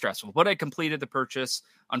stressful. But I completed the purchase.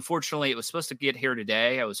 Unfortunately, it was supposed to get here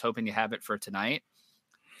today. I was hoping to have it for tonight.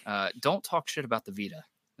 Don't talk shit about the Vita.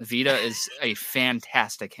 The Vita is a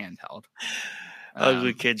fantastic handheld.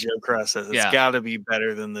 Ugly Kid Joe Cross says it's got to be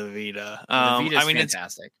better than the Vita. The Vita is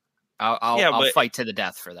fantastic. I'll fight to the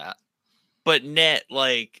death for that. But net,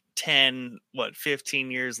 like 15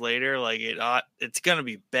 years later, like it's gonna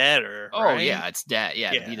be better. Oh right? yeah, it's dead.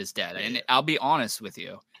 Yeah, the Vita's dead. And I'll be honest with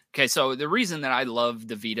you. Okay, so the reason that I love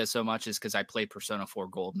the Vita so much is because I played Persona 4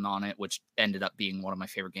 Golden on it, which ended up being one of my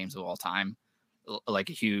favorite games of all time, like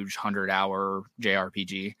a huge 100-hour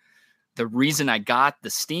JRPG. The reason I got the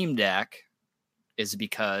Steam Deck is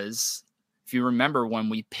because if you remember when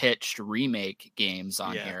we pitched remake games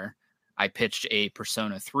on here, I pitched a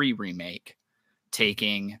Persona 3 remake,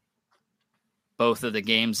 taking both of the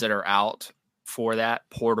games that are out for that,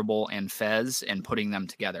 Portable and Fez, and putting them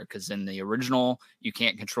together. Because in the original, you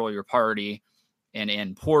can't control your party. And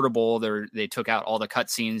in Portable, they took out all the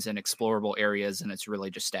cutscenes and explorable areas, and it's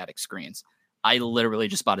really just static screens. I literally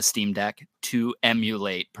just bought a Steam Deck to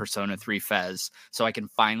emulate Persona 3 Fez, so I can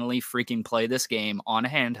finally freaking play this game on a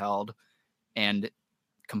handheld and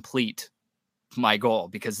complete my goal,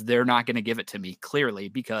 because they're not going to give it to me, clearly,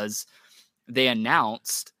 because they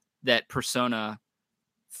announced that Persona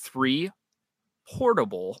 3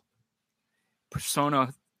 Portable,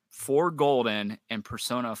 Persona 4 Golden, and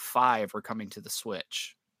Persona 5 are coming to the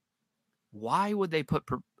Switch. Why would they put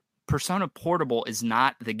Persona Portable is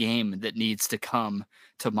not the game that needs to come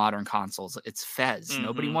to modern consoles. It's Fez. Mm-hmm.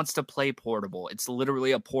 Nobody wants to play Portable. It's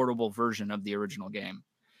literally a portable version of the original game.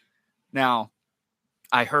 Now,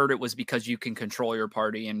 I heard it was because you can control your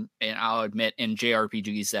party, and I'll admit, in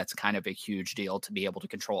JRPGs, that's kind of a huge deal to be able to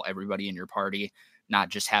control everybody in your party, not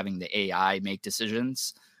just having the AI make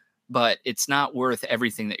decisions. But it's not worth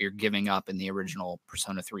everything that you're giving up in the original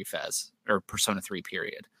Persona 3 Fez, or Persona 3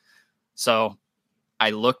 period. So I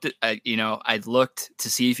looked to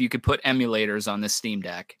see if you could put emulators on this Steam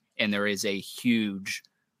Deck, and there is a huge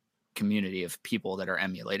community of people that are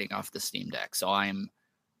emulating off the Steam Deck. So I'm,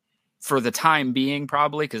 for the time being,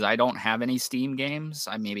 probably, because I don't have any Steam games,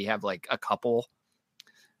 I maybe have like a couple.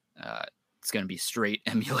 It's going to be straight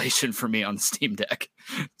emulation for me on the Steam Deck.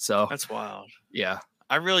 So that's wild. Yeah.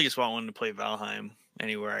 I really just want one to play Valheim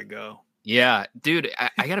anywhere I go. Yeah, dude,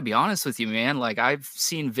 I got to be honest with you, man. Like, I've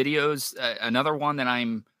seen videos. Another one that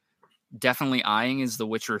I'm definitely eyeing is The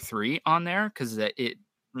Witcher 3 on there, because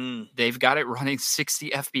they've got it running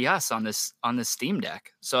 60 FPS on this Steam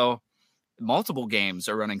Deck. So multiple games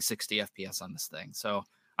are running 60 FPS on this thing. So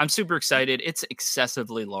I'm super excited. It's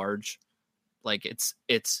excessively large. Like, it's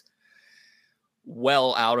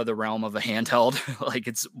well out of the realm of a handheld. Like,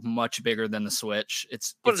 it's much bigger than the Switch.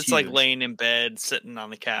 It's like laying in bed, sitting on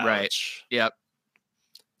the couch. Right. Yep.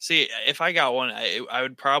 See, if I got one, I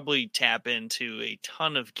would probably tap into a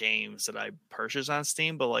ton of games that I purchased on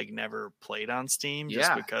Steam, but like never played on Steam,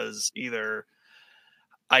 just because either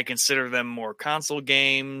I consider them more console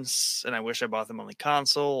games and I wish I bought them on the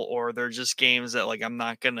console, or they're just games that like I'm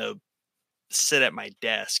not gonna sit at my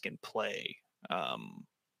desk and play.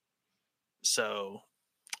 So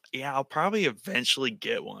yeah, I'll probably eventually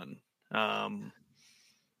get one.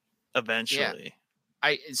 Eventually.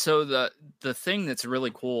 Yeah. So the thing that's really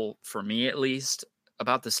cool for me, at least,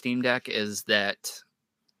 about the Steam Deck is that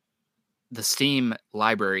the Steam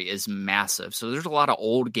library is massive. So there's a lot of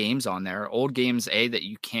old games on there. Old games, that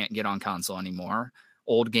you can't get on console anymore.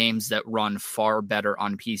 Old games that run far better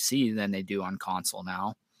on PC than they do on console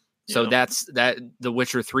now. So that's The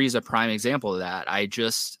Witcher 3 is a prime example of that. I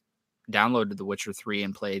just downloaded The Witcher 3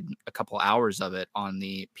 and played a couple hours of it on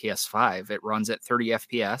the PS5. It runs at 30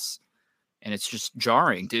 FPS, and it's just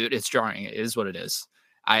jarring, dude. It's jarring. It is what it is.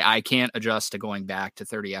 I can't adjust to going back to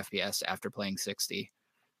 30 FPS after playing 60.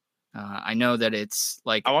 I know that it's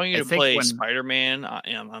like, I want you to play Spider-Man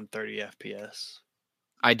on 30 FPS.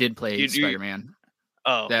 I did play Spider-Man.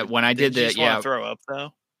 Oh, that when I did that, want to throw up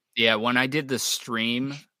though. Yeah, when I did the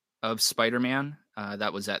stream of Spider-Man,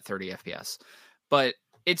 that was at 30 FPS. But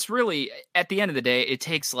it's really, at the end of the day, it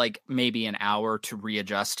takes like maybe an hour to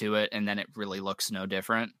readjust to it, and then it really looks no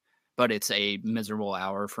different. But it's a miserable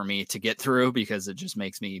hour for me to get through because it just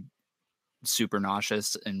makes me super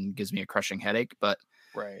nauseous and gives me a crushing headache. But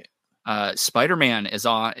right, Spider-Man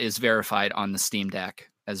is verified on the Steam Deck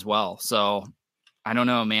as well. So I don't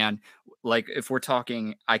know, man. Like, if we're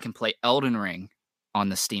talking, I can play Elden Ring on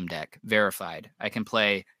the Steam Deck, verified. I can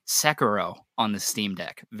play Sekiro on the Steam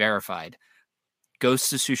Deck, verified.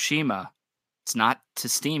 Ghost of Tsushima, It's not to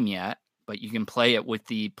Steam yet, but you can play it with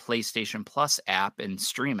the PlayStation Plus app and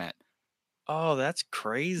stream it. Oh, that's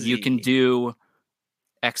crazy. You can do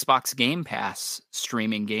Xbox Game Pass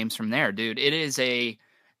streaming games from there, dude. It is a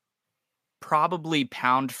probably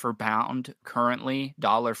pound for pound currently,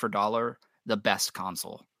 dollar for dollar, the best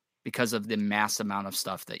console because of the mass amount of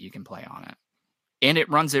stuff that you can play on it. And it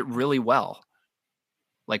runs it really well.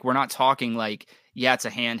 Like, we're not talking like, yeah, it's a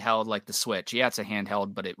handheld like the Switch. Yeah, it's a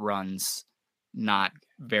handheld, but it runs not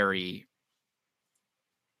very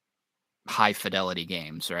high fidelity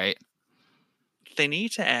games, right? They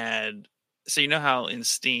need to add. So you know how in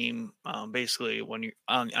Steam, basically when you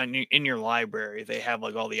in your library, they have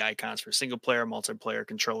like all the icons for single player, multiplayer,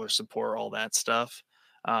 controller support, all that stuff.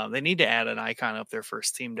 They need to add an icon up there for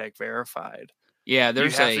Steam Deck Verified. Yeah,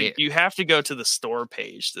 you have to go to the store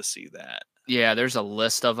page to see that. Yeah, there's a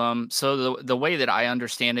list of them. So the way that I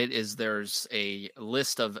understand it is there's a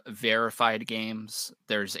list of verified games.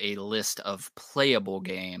 There's a list of playable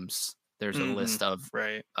games. There's a list of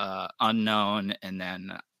unknown and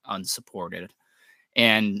then unsupported.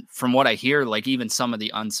 And from what I hear, like even some of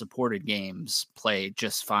the unsupported games play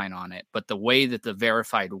just fine on it. But the way that the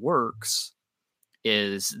verified works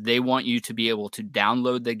is they want you to be able to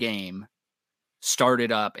download the game, start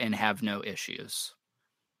it up, and have no issues.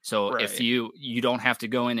 So if you don't have to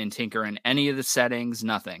go in and tinker in any of the settings,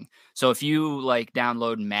 nothing. So if you like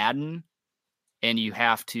download Madden and you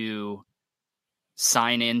have to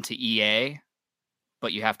sign into EA,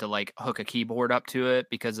 but you have to like hook a keyboard up to it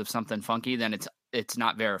because of something funky, then it's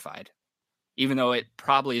not verified, even though it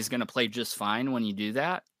probably is going to play just fine when you do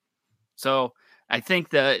that. So I think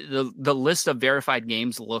the list of verified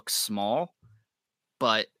games looks small,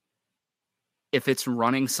 but if it's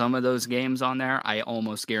running some of those games on there, I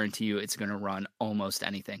almost guarantee you it's going to run almost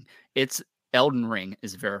anything. It's Elden Ring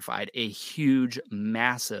is verified. A huge,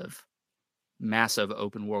 massive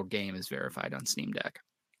open world game is verified on Steam Deck.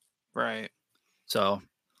 Right. So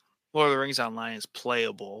Lord of the Rings Online is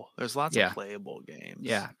playable. There's lots of playable games.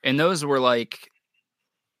 Yeah. And those were like,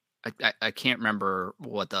 I can't remember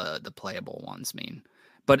what the playable ones mean,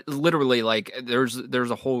 but literally like there's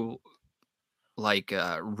a whole like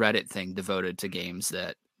Reddit thing devoted to games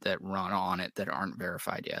that run on it that aren't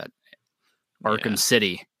verified yet. Arkham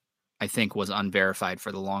City, I think, was unverified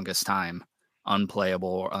for the longest time, unplayable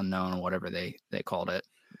or unknown, whatever they called it,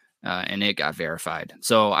 and it got verified.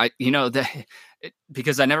 So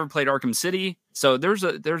because I never played Arkham City, so there's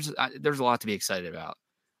a lot to be excited about.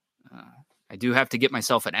 I do have to get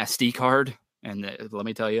myself an SD card, and let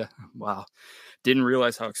me tell you, wow, didn't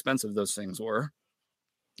realize how expensive those things were.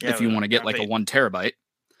 Yeah, if you want to get like a 1 terabyte.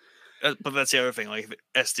 But that's the other thing. Like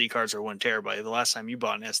SD cards are 1 terabyte. The last time you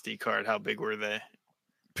bought an SD card, how big were they?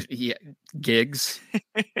 Yeah, gigs.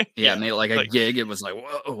 Yeah, and like a gig, it was like,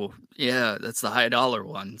 whoa, yeah, that's the high dollar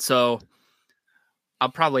one. So I'll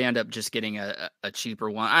probably end up just getting a cheaper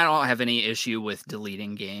one. I don't have any issue with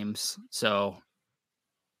deleting games, so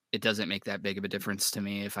it doesn't make that big of a difference to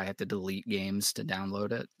me if I have to delete games to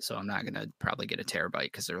download it. So I'm not gonna probably get a terabyte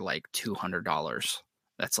because they're like $200.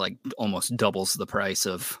 That's like almost doubles the price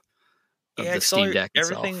of the Steam Deck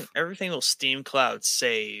itself. Everything will Steam Cloud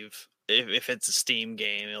save. If it's a Steam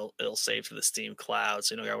game, it'll save to the Steam Cloud,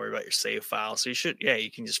 so you don't gotta worry about your save file. So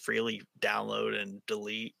you can just freely download and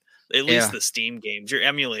delete at least the Steam games. Your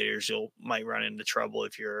emulators, might run into trouble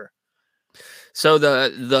if you're. So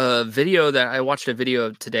the video that I watched a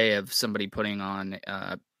video today of somebody putting on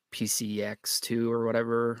PCX2 or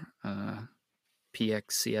whatever,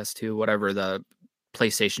 PXCS2, whatever the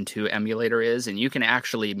PlayStation 2 emulator is, and you can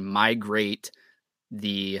actually migrate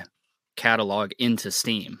the catalog into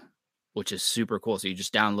Steam, which is super cool. So you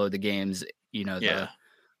just download the games,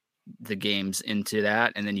 the games into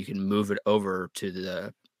that, and then you can move it over to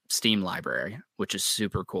the Steam library, which is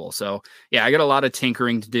super cool. So yeah, I got a lot of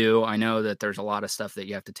tinkering to do. I know that there's a lot of stuff that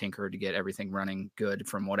you have to tinker to get everything running good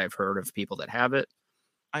from what I've heard of people that have it.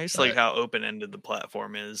 I just like how open-ended the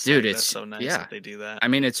platform is. Dude, that's so nice that they do that. I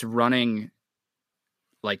mean, it's running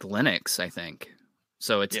like Linux, I think.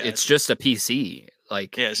 So it's just a PC.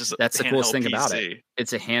 Like, it's just that's the coolest thing about it.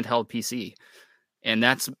 It's a handheld PC. And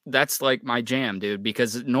that's like my jam, dude,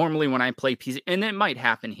 because normally when I play PC, and it might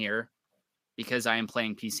happen here because I am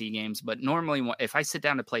playing PC games, but normally if I sit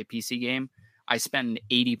down to play a PC game, I spend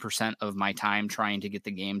 80% of my time trying to get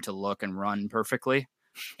the game to look and run perfectly.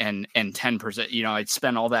 And 10%, I'd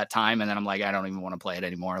spend all that time and then I'm like, I don't even want to play it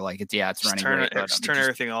anymore. Like it's running great. Just turn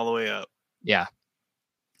everything all the way up. Yeah.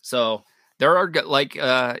 So there are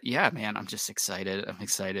man, I'm just excited. I'm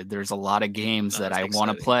excited. There's a lot of games that I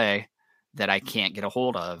want to play that I can't get a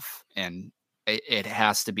hold of. And it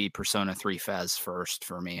has to be Persona 3 Fez first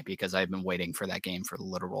for me, because I've been waiting for that game for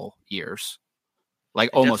literal years, like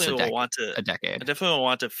almost a decade. I definitely will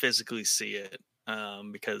want to physically see it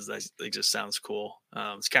because it just sounds cool.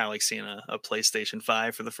 It's kind of like seeing a PlayStation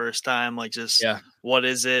 5 for the first time. Like, just what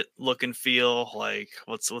is it, look and feel like?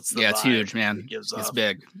 What's the vibe it's huge, man. it gives it's off?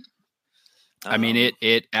 Big. I mean,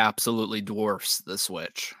 it absolutely dwarfs the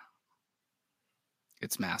Switch.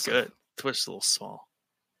 It's massive. Good. Twitch is a little small.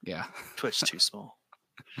 Yeah. Twitch too small.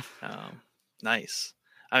 Nice.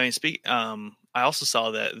 I mean, I also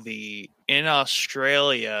saw that in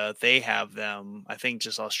Australia they have them. I think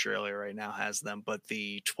just Australia right now has them, but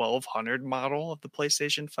the 1200 model of the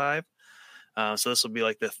PlayStation 5. So this will be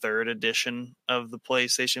like the 3rd edition of the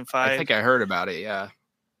PlayStation 5. I think I heard about it. Yeah.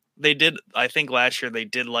 They did. I think last year they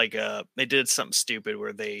did something stupid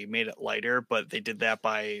where they made it lighter, but they did that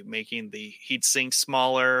by making the heatsink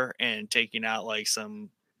smaller and taking out like some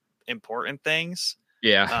important things.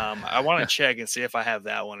 Yeah. I want to check and see if I have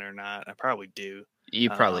that one or not. I probably do.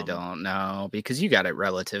 You probably don't know, because you got it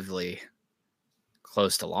relatively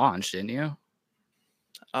close to launch, didn't you?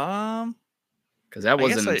 Because that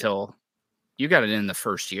wasn't until you got it in the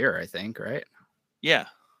first year, I think, right? Yeah.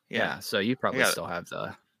 So you probably still have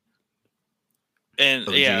the. And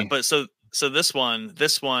OG. Yeah, but so this one,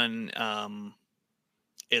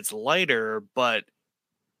 it's lighter, but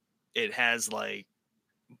it has like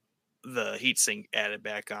the heatsink added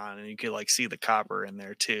back on, and you can like see the copper in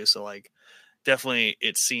there too. So like, definitely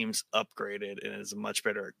it seems upgraded and is much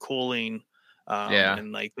better at cooling.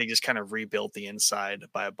 And like they just kind of rebuilt the inside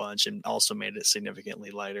by a bunch and also made it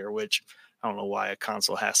significantly lighter, which I don't know why a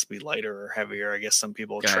console has to be lighter or heavier. I guess some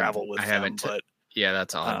people travel with them, but yeah,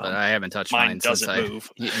 that's odd. But I haven't touched mine doesn't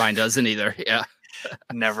move. Mine doesn't either. Yeah.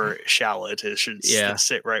 Never shall it. It should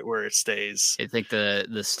sit right where it stays. I think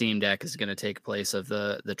the Steam Deck is going to take place of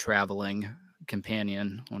the traveling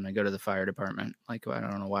companion when I go to the fire department. Like, I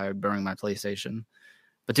don't know why I bring my PlayStation,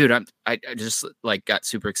 but dude, I just like got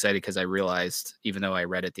super excited because I realized, even though I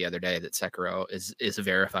read it the other day, that Sekiro is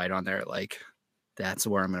verified on there. Like, that's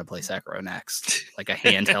where I'm going to play Sekiro next. Like a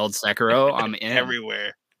handheld Sekiro. I'm in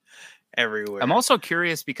everywhere. I'm also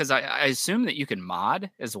curious because I assume that you can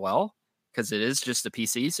mod as well, because it is just a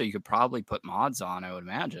PC, so you could probably put mods on, I would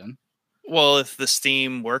imagine. Well, if the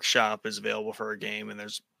Steam Workshop is available for a game and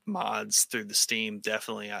there's mods through the Steam,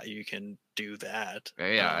 definitely you can do that.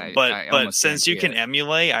 Yeah, but since you can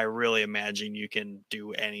emulate, I really imagine you can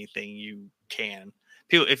do anything you can.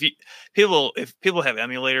 If people have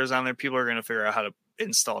emulators on there, people are going to figure out how to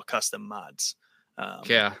install custom mods.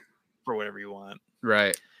 For whatever you want.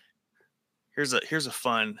 Right. Here's a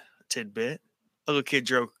fun tidbit. Little Kid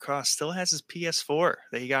Drove Across still has his PS4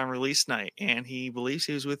 that he got on release night, and he believes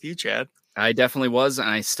he was with you, Chad. I definitely was, and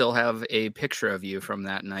I still have a picture of you from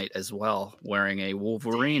that night as well, wearing a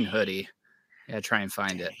Wolverine hoodie. Yeah, try and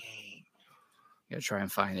find it. Yeah, try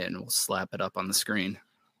and find it, and we'll slap it up on the screen.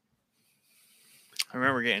 I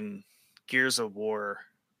remember getting Gears of War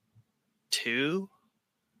 2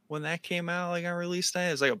 when that came out, like on release night.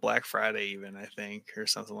 It was like a Black Friday even, I think, or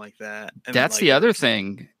something like that. And that's the other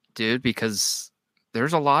thing, dude, because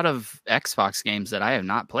there's a lot of Xbox games that I have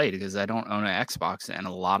not played because I don't own an Xbox, and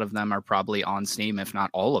a lot of them are probably on Steam, if not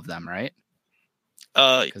all of them, right?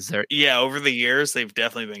 Because over the years they've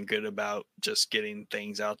definitely been good about just getting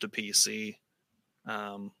things out to PC.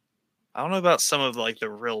 I don't know about some of like the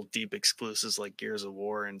real deep exclusives like Gears of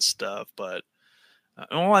War and stuff, but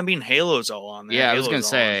I mean Halo's all on there. Yeah, I was gonna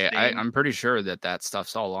say I'm pretty sure that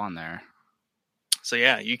stuff's all on there. So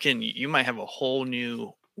yeah, you might have a whole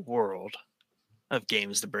new world of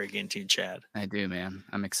games to break into, Chad. I do, man.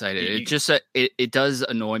 I'm excited. It does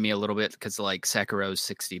annoy me a little bit because like Sekiro's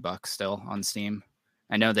 $60 still on Steam.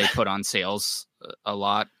 I know they put on sales a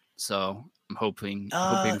lot, so I'm hoping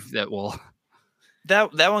that will.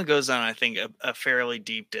 That one goes on, I think, a fairly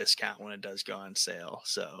deep discount when it does go on sale.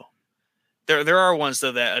 So there are ones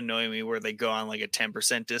though that annoy me where they go on like a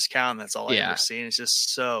 10% discount. And that's all I ever see, and it's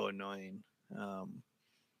just so annoying.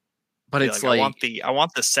 But it's like I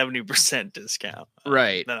want the 70% discount,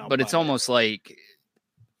 right? But it's almost like,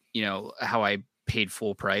 you know, how I paid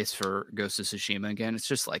full price for Ghost of Tsushima again. It's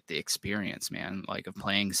just like the experience, man. Like of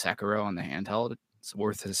playing Sekiro on the handheld, it's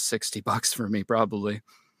worth his $60 for me probably.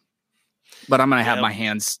 But I'm gonna have my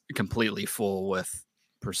hands completely full with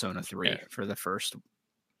Persona 3 for the first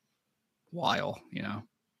while, you know.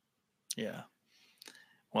 Yeah.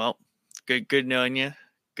 Well, good knowing you.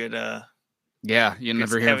 Good. Yeah, you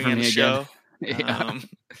never hear from me again.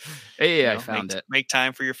 I found it. Make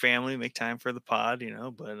time for your family. Make time for the pod. You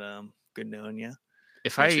know, but good knowing you.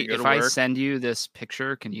 If I send you this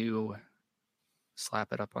picture, can you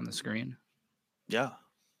slap it up on the screen? Yeah,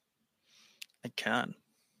 I can.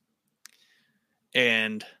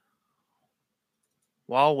 And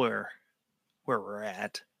while we're where we're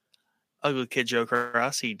at, Ugly Kid Joe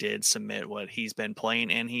Cross, he did submit what he's been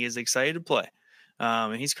playing, and he is excited to play.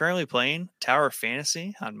 And he's currently playing Tower of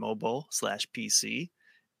Fantasy on mobile/PC,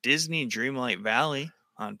 Disney Dreamlight Valley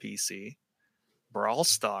on PC, Brawl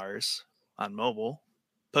Stars on mobile,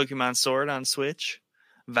 Pokemon Sword on Switch,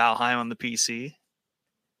 Valheim on the PC,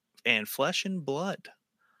 and Flesh and Blood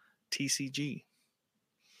TCG.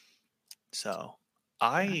 So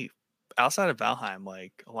outside of Valheim,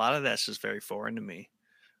 like a lot of that's just very foreign to me.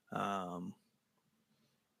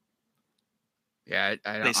 Yeah,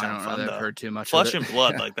 I They don't sound know fun that though. I've heard too much Flesh of and it.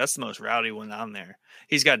 Blood, like that's the most rowdy one on there.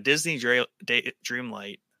 He's got Disney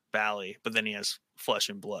Dreamlight Valley, but then he has Flesh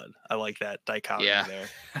and Blood. I like that dichotomy Yeah. there.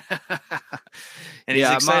 And he's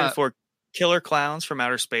excited for Killer Clowns from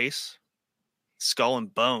Outer Space, Skull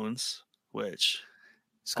and Bones, which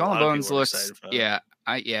Skull and Bones looks. excited about.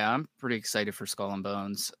 I'm pretty excited for Skull and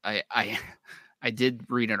Bones. I did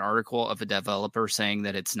read an article of a developer saying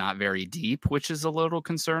that it's not very deep, which is a little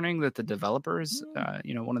concerning that the developers,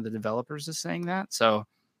 one of the developers is saying that. So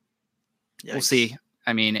Yikes. we'll see.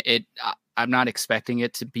 I mean, I'm not expecting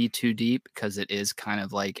it to be too deep because it is kind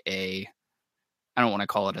of like I don't want to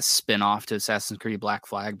call it a spin-off to Assassin's Creed Black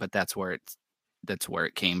Flag, but that's where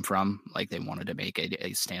it came from. Like they wanted to make a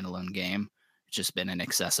standalone game. It's just been an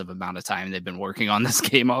excessive amount of time they've been working on this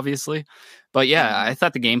game, obviously. But yeah, I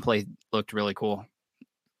thought the gameplay looked really cool.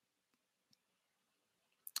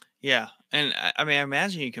 Yeah, and I mean, I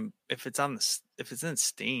imagine you can if it's in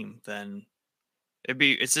Steam, then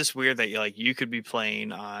it's just weird that you could be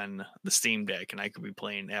playing on the Steam Deck and I could be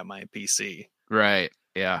playing at my PC. Right.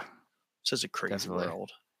 Yeah. Such a crazy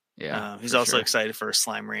world. Yeah. He's also excited for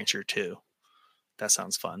Slime Rancher 2. That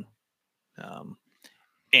sounds fun.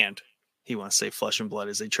 And he wants to say Flesh and Blood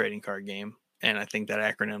is a trading card game. And I think that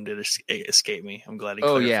acronym did escape me. I'm glad he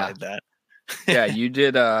clarified that. Yeah, you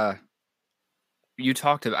did. I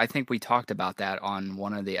think we talked about that on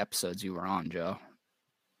one of the episodes you were on, Joe.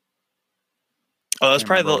 Oh, that was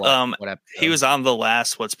probably what he was on the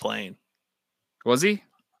last What's Playing. Was he?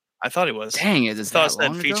 I thought he was. Dang, I thought it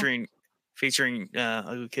said featuring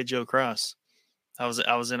Ugly Kid Joe Cross. I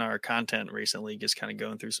was in our content recently, just kind of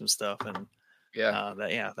going through some stuff, and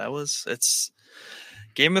it's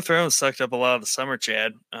Game of Thrones sucked up a lot of the summer,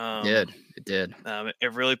 Chad. It did.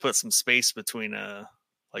 It really put some space between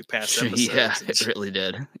past episodes. Yeah, it really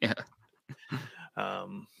did. Yeah.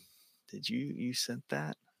 Did you sent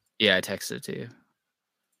that? Yeah, I texted it to you.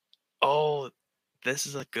 Oh, this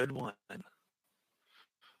is a good one.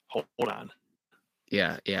 Hold on.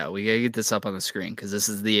 Yeah, we gotta get this up on the screen because this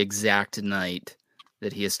is the exact night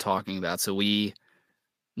that he is talking about. So we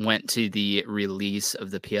went to the release of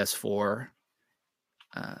the PS4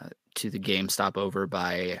 to the GameStop over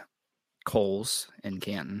by Kohl's in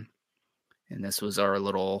Canton, and this was our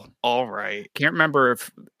little. All right. Can't remember if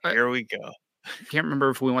here we go. Can't remember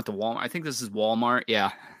if we went to Walmart. I think this is Walmart. Yeah.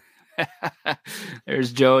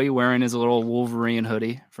 There's Joey wearing his little Wolverine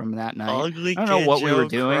hoodie from that night. Ugly I don't know what Joe we were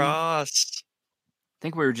doing. Cross. I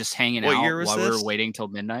think we were just hanging out while we were waiting till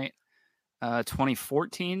midnight.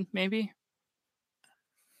 2014, maybe.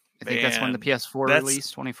 I think that's when the PS4 released.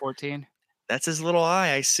 2014. That's his little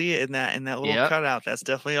eye. I see it in that little cutout. That's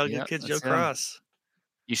definitely Ugly Kid Joe Cross.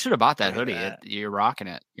 You should have bought that hoodie. You're rocking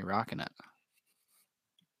it.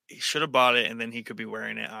 He should have bought it, and then he could be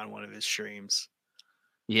wearing it on one of his streams.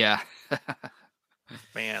 Yeah.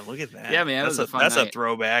 Man, look at that. Yeah, man. That's a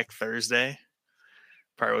throwback Thursday.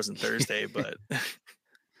 Probably wasn't Thursday, but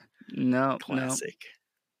no. Classic.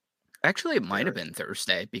 Actually, it might have been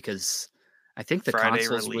Thursday because I think the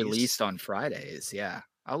console's released on Fridays. Yeah.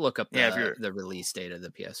 I'll look up the release date of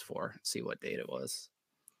the PS4, see what date it was.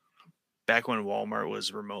 Back when Walmart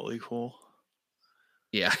was remotely cool.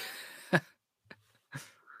 Yeah.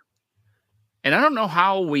 And I don't know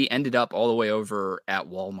how we ended up all the way over at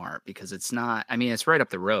Walmart because it's not, I mean, it's right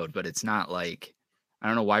up the road, but it's not like, I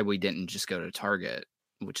don't know why we didn't just go to Target,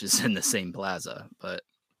 which is in the same plaza, but.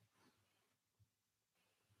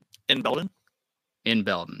 In Belden? In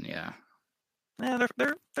Belden, yeah. Yeah,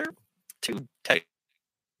 they're two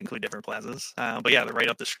technically different plazas. But yeah, they're right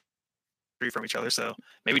up the street from each other. So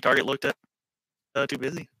maybe Target looked at too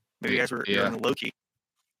busy. Maybe you guys were in the low key.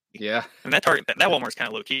 Yeah. And that Target, that Walmart's kind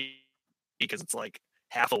of low key because it's like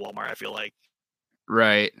half a Walmart, I feel like.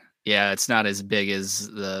 Right. Yeah, it's not as big as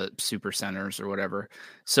the super centers or whatever.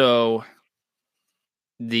 So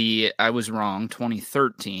I was wrong.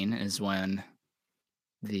 2013 is when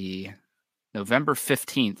the November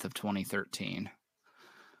 15th of 2013.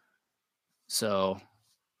 So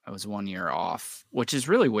I was 1 year off, which is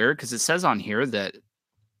really weird because it says on here that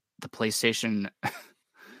the PlayStation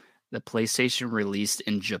released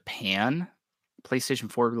in Japan.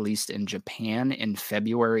 PlayStation 4 released in Japan in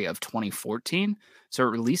February of 2014. So it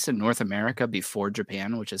released in North America before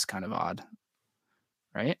Japan, which is kind of odd,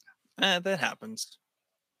 right? That happens.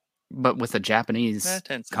 But with a Japanese That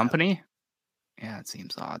tends to company? happen. Yeah, it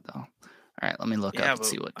seems odd, though. All right, let me look Yeah, up and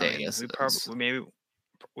see what day it is.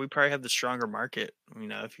 We probably have the stronger market.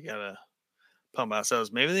 If you gotta pump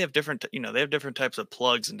ourselves, maybe they have different. They have different types of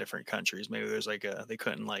plugs in different countries. Maybe there's they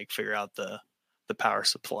couldn't figure out the power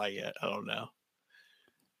supply yet. I don't know.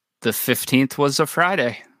 The 15th was a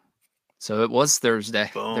Friday, so it was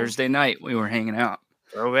Thursday. Boom. Thursday night, we were hanging out.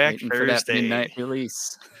 Throwback waiting Thursday. For that midnight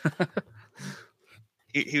release.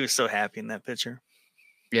 he was so happy in that picture.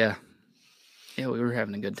 Yeah. Yeah, we were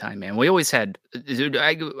having a good time, man. We always had, dude,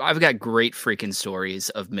 I've got great freaking stories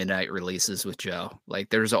of midnight releases with Joe. Like,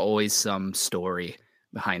 there's always some story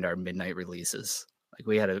behind our midnight releases. Like,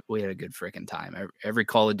 we had a good freaking time. Every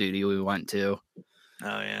Call of Duty we went to.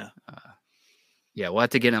 Oh yeah. Yeah, we'll have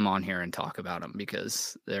to get him on here and talk about them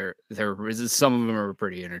because some of them are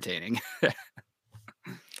pretty entertaining.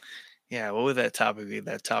 Yeah, what would that topic be?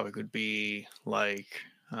 That topic would be like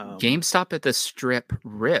GameStop at the Strip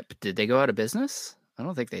RIP. Did they go out of business? I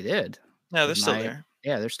don't think they did. No, they're still there.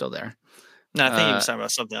 Yeah, they're still there. No, I think he was talking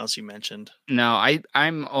about something else you mentioned. No,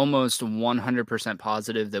 I'm almost 100%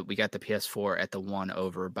 positive that we got the PS4 at the one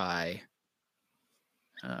over by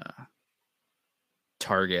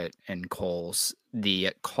Target and Kohl's, the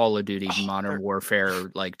Call of Duty Modern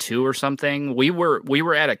Warfare 2 or something. We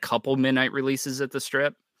were at a couple midnight releases at the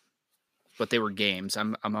Strip, but they were games.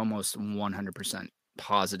 I'm almost 100%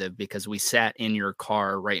 positive because we sat in your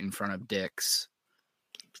car right in front of Dick's,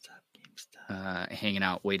 hanging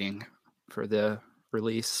out waiting for the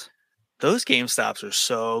release. Those GameStops are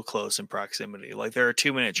so close in proximity. They're a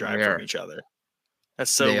 2-minute drive from each other. That's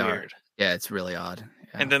so weird. Yeah, it's really odd.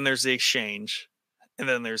 Yeah. And then there's the exchange. And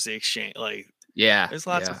then there's the exchange. There's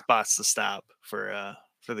lots of spots to stop for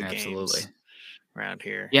the games around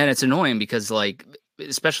here. Yeah, and it's annoying because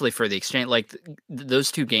especially for the exchange,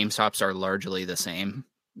 those two GameStops are largely the same,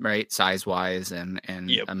 right? Size wise and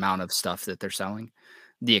amount of stuff that they're selling.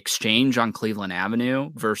 The exchange on Cleveland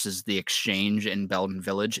Avenue versus the exchange in Belden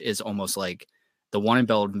Village is almost like the one in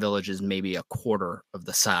Belden Village is maybe a quarter of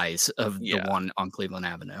the size of the one on Cleveland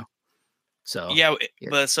Avenue. So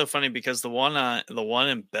but it's so funny because the one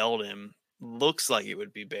in Belden looks like it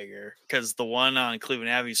would be bigger because the one on Cleveland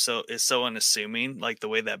Avenue is so unassuming, the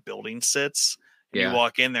way that building sits. You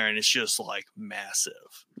walk in there and it's just massive.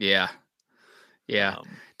 Yeah. Yeah.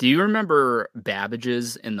 Do you remember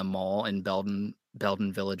Babbage's in the mall in Belden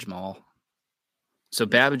Village Mall? So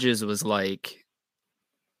Babbage's was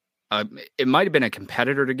it might have been a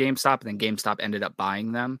competitor to GameStop, and then GameStop ended up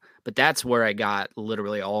buying them. But that's where I got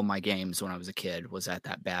literally all my games when I was a kid, was at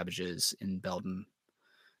that Babbage's in Belden.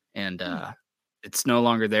 And it's no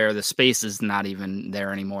longer there. The space is not even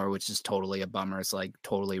there anymore, which is totally a bummer. It's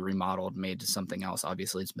totally remodeled, made to something else.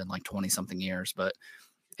 Obviously, it's been 20 something years, but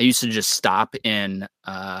I used to just stop in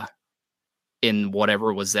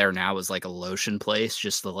whatever was there now was a lotion place,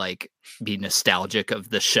 just to be nostalgic of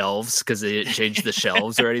the shelves because they didn't change the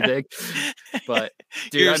shelves or anything. But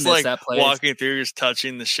dude, you're I miss that place. Walking through, just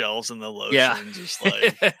touching the shelves and the lotion, just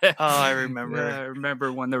oh, I remember. Yeah, I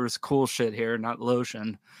remember when there was cool shit here, not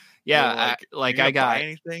lotion. Yeah, I got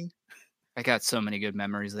anything. I got so many good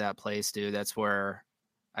memories of that place, dude. That's where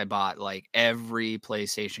I bought every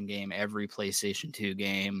PlayStation game, every PlayStation 2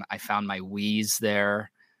 game. I found my Wii's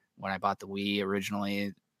there. When I bought the Wii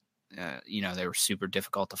originally, they were super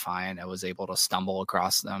difficult to find. I was able to stumble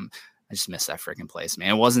across them. I just miss that freaking place,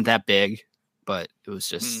 man. It wasn't that big, but it was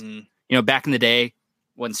just, back in the day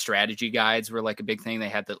when strategy guides were a big thing, they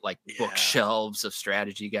had the bookshelves of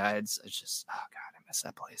strategy guides. It's just, oh God, I miss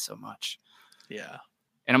that place so much. Yeah.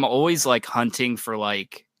 And I'm always hunting for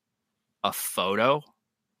a photo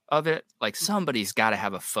of it. Somebody's got to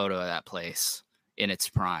have a photo of that place in its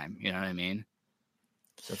prime. You know what I mean?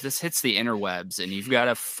 So if this hits the interwebs and you've got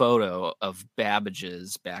a photo of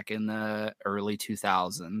Babbage's back in the early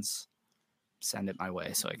 2000s, send it my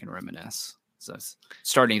way so I can reminisce. So it's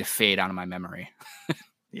starting to fade out of my memory.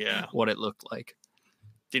 Yeah. What it looked like.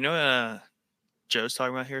 Do you know what Joe's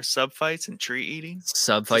talking about here? Sub fights and tree eating?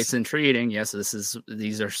 Sub fights and tree eating. Yes,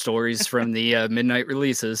 these are stories from the midnight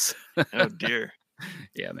releases. Oh, dear.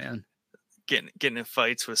 Yeah, man. Getting in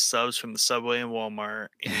fights with subs from the Subway and Walmart,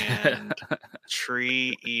 and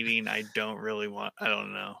tree eating. I don't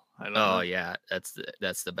know. Yeah, that's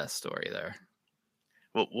the best story there.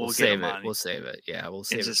 We'll We'll get save him it. on. We'll save it. Yeah, we'll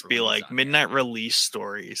save And it. just for be when he's like on midnight here. release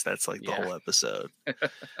stories. That's like the Yeah. whole episode.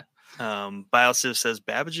 Biosiv says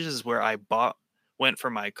Babbage's is where I went for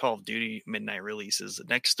my Call of Duty midnight releases,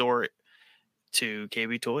 next door to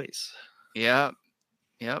KB Toys. Yep.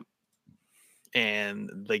 And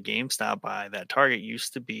the GameStop by that Target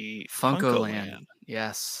used to be Funko Land. Land.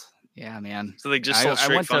 Yes. Yeah, man. So they just sold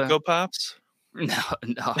straight Funko Pops?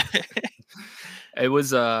 No. It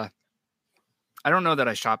was I don't know that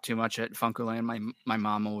I shopped too much at Funko Land. My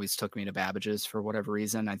mom always took me to Babbage's for whatever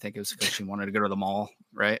reason. I think it was because she wanted to go to the mall,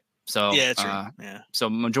 right? So yeah, true. Yeah. So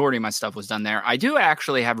majority of my stuff was done there. I do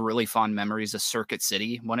actually have really fond memories of Circuit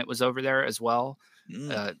City when it was over there as well.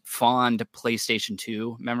 Fond PlayStation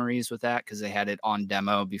 2 memories with that because they had it on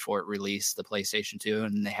demo before it released the PlayStation 2,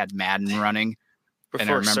 and they had Madden running. Before and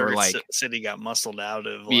I remember Circuit City got muscled out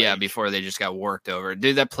of before they just got worked over.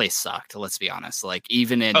 Dude, that place sucked. Let's be honest. Like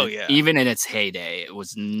even in its heyday, it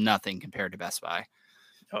was nothing compared to Best Buy.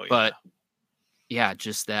 Oh yeah. But yeah,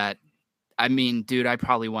 just that. I mean, dude, I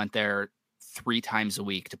probably went there 3 times a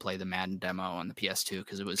week to play the Madden demo on the PS2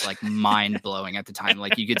 because it was like mind blowing at the time.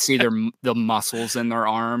 Like you could see the muscles in their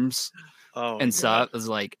arms and stuff. It was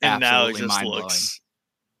like absolutely mind blowing.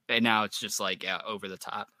 And now it's just like over the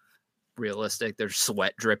top, realistic. There's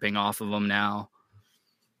sweat dripping off of them now.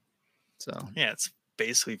 So yeah, it's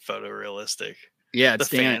basically photorealistic. Yeah,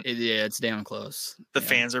 it's damn close. The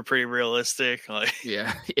fans are pretty realistic. Like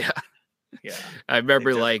yeah. I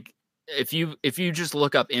remember like. If you just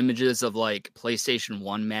look up images of like PlayStation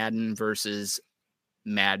 1 Madden versus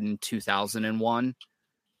Madden 2001,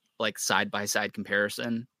 like side by side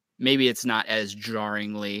comparison, maybe it's not as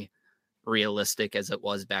jarringly realistic as it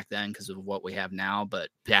was back then because of what we have now. But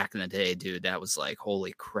back in the day, dude, that was like,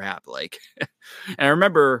 holy crap. Like, and I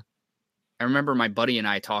remember my buddy and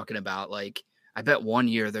I talking about like, I bet one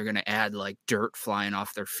year they're going to add like dirt flying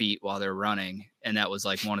off their feet while they're running. And that was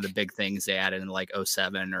like one of the big things they added in like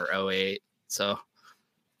 07 or 08. So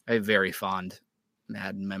I have very fond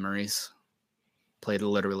Madden memories. Played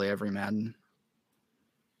literally every Madden.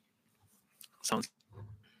 Sounds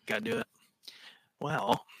gotta do it.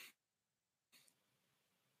 Well,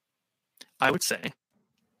 I would say,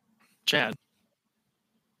 Chad,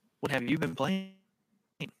 what have you been playing?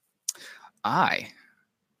 I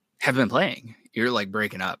have been playing. You're like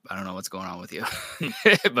breaking up. I don't know what's going on with you,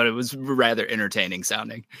 but it was rather entertaining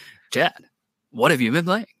sounding. Chad, what have you been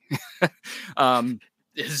playing?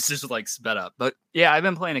 It's just like sped up, but yeah, I've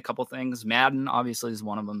been playing a couple things. Madden obviously is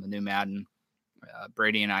one of them, the new Madden.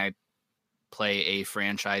 Brady and I play a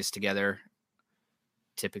franchise together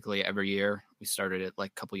typically every year. We started it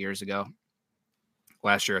like a couple years ago.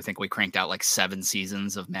 Last year, I think we cranked out like 7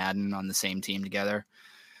 seasons of Madden on the same team together.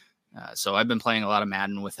 So I've been playing a lot of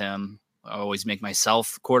Madden with him. I always make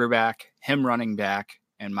myself quarterback, him running back,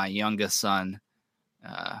 and my youngest son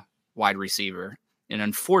wide receiver. And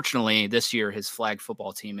unfortunately, this year his flag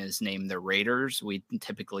football team is named the Raiders. We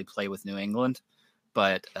typically play with New England,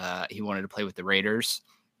 but he wanted to play with the Raiders,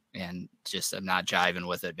 and just I'm not jiving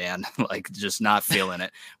with it, man. Like just not feeling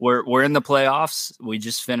it. We're in the playoffs. We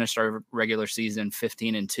just finished our regular season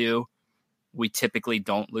 15-2. We typically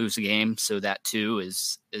don't lose a game, so that too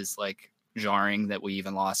is like jarring that we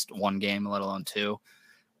even lost 1 game, let alone 2.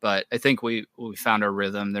 But I think we found our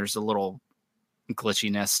rhythm. There's a little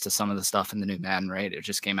glitchiness to some of the stuff in the new Madden, right? It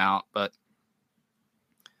just came out, but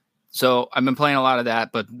so I've been playing a lot of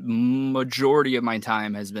that, but majority of my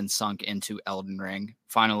time has been sunk into Elden Ring.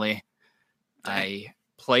 Finally, I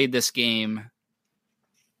played this game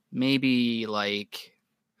maybe like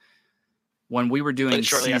when we were doing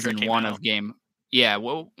season 1 of Game. Yeah,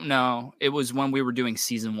 well, no, it was when we were doing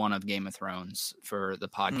season 1 of Game of Thrones for the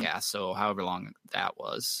podcast. So however long that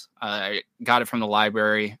was, I got it from the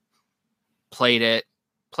library, played a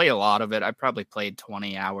lot of it. I probably played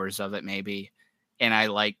 20 hours of it maybe. And I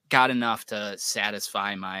like got enough to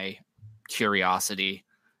satisfy my curiosity,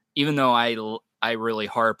 even though I really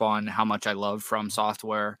harp on how much I love From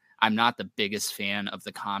Software. I'm not the biggest fan of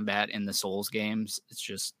the combat in the Souls games. It's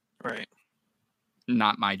just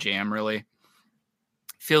not my jam, really.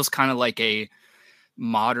 Feels kind of like a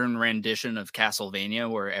modern rendition of Castlevania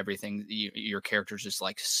where everything, your character's just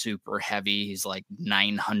like super heavy. He's like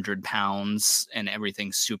 900 pounds and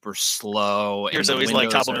everything's super slow. There's always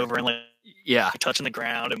like toppling over and like touching the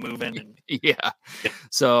ground and moving. And,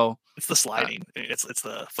 So it's the sliding. It's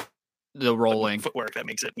the rolling footwork that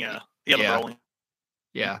makes it. The rolling.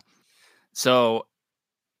 Yeah. So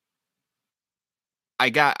I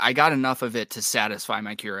got enough of it to satisfy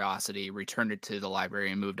my curiosity, returned it to the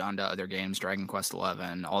library and moved on to other games, Dragon Quest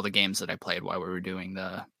XI, all the games that I played while we were doing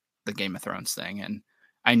the Game of Thrones thing. And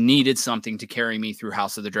I needed something to carry me through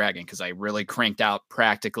House of the Dragon because I really cranked out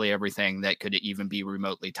practically everything that could even be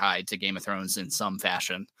remotely tied to Game of Thrones in some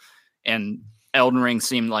fashion. And Elden Ring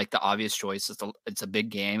seemed like the obvious choice. It's a big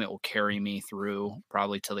game. It will carry me through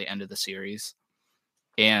probably till the end of the series.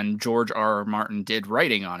 And George R. Martin did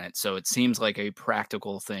writing on it, so it seems like a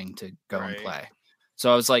practical thing to go and play.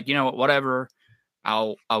 So I was like, you know what, whatever.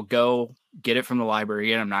 I'll go get it from the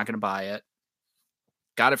library again. I'm not going to buy it.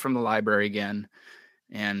 Got it from the library again.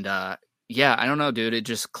 And yeah, I don't know, dude. It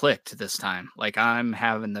just clicked this time. Like I'm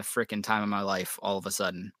having the freaking time of my life all of a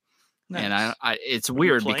sudden. Nice. And I it's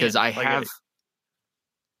weird because I have.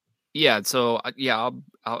 Yeah, so yeah,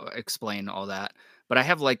 I'll explain all that. But I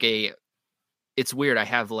have like it's weird. I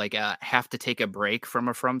have like have to take a break from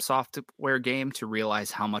a From Software game to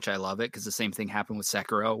realize how much I love it. Because the same thing happened with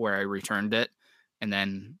Sekiro, where I returned it and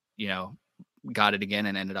then got it again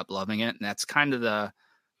and ended up loving it. And that's kind of the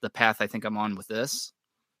path I think I'm on with this.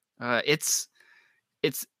 It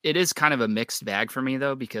is kind of a mixed bag for me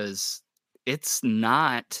though, because it's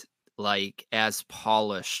not like as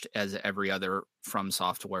polished as every other From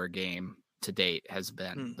Software game to date has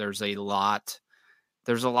been. There's a lot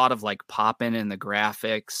of like popping in the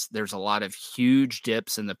graphics. There's a lot of huge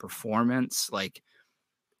dips in the performance. Like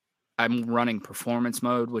I'm running performance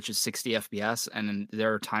mode, which is 60 FPS. And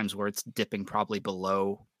there are times where it's dipping probably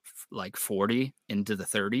below like 40 into the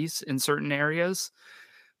 30s in certain areas.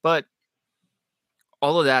 But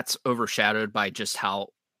all of that's overshadowed by just how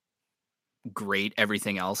great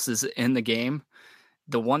everything else is in the game.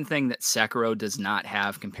 The one thing that Sekiro does not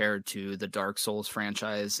have compared to the Dark Souls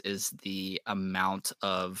franchise is the amount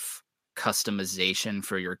of customization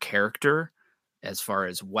for your character as far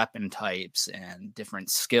as weapon types and different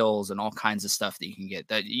skills and all kinds of stuff that you can get.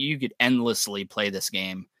 That you could endlessly play this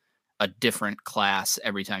game a different class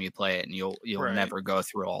every time you play it, and you'll never go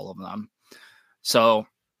through all of them. So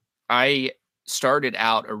I started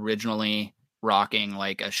out originally rocking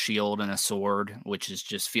like a shield and a sword, which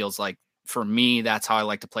just feels like, for me, that's how I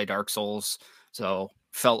like to play Dark Souls. So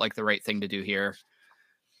felt like the right thing to do here.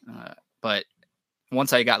 But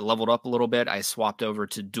once I got leveled up a little bit, I swapped over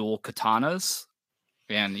to dual katanas.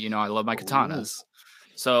 And, I love my katanas. Ooh.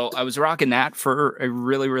 So I was rocking that for a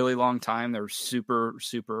really, really long time. They're super,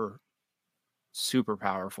 super, super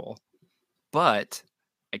powerful. But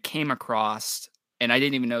I came across, and I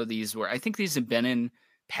didn't even know these were, I think these have been in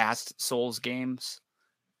past Souls games,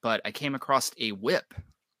 but I came across a whip.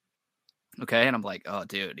 Okay. And I'm like, oh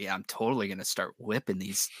dude, yeah, I'm totally going to start whipping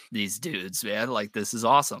these dudes, man. Like, this is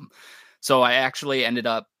awesome. So I actually ended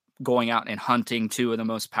up going out and hunting two of the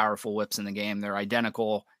most powerful whips in the game. They're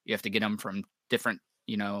identical. You have to get them from different,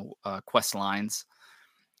 quest lines.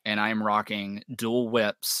 And I am rocking dual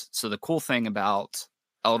whips. So the cool thing about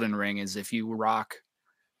Elden Ring is if you rock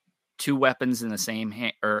two weapons in the same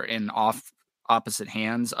hand or in opposite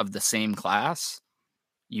hands of the same class,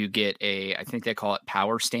 you get I think they call it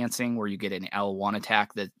power stancing, where you get an L1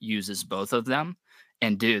 attack that uses both of them.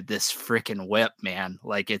 And dude, this freaking whip, man,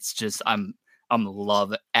 like it's just, I'm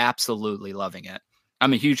absolutely loving it.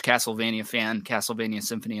 I'm a huge Castlevania fan. Castlevania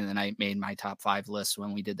Symphony of the Night made my top 5 list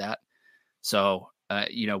when we did that. So,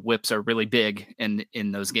 whips are really big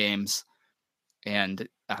in those games. And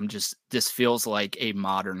this feels like a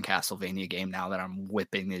modern Castlevania game now that I'm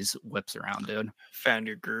whipping these whips around, dude. Found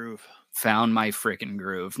your groove. Found my freaking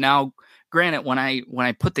groove. Now, granted, when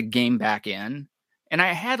I put the game back in, and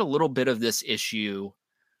I had a little bit of this issue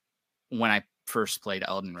when I first played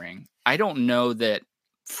Elden Ring. I don't know that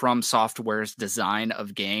From Software's design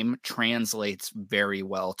of game translates very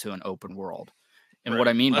well to an open world. And what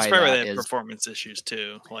I mean by that is performance issues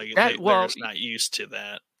too. Like they're just not used to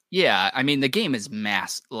that. Yeah, I mean the game is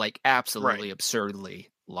absolutely absurdly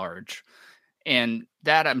large, and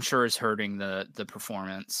that I'm sure is hurting the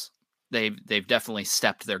performance. They've definitely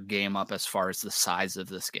stepped their game up as far as the size of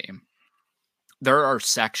this game. There are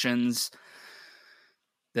sections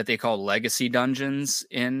that they call legacy dungeons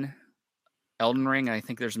in Elden Ring. I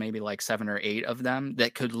think there's maybe like 7 or 8 of them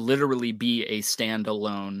that could literally be a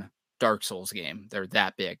standalone Dark Souls game. They're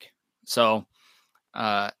that big. So,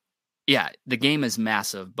 yeah, the game is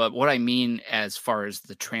massive. But what I mean as far as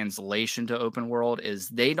the translation to open world is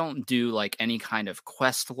they don't do like any kind of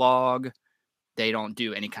quest log. They don't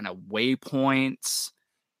do any kind of waypoints.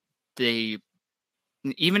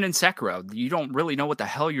 Even in Sekiro, you don't really know what the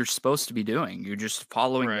hell you're supposed to be doing. You're just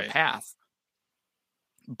following the path.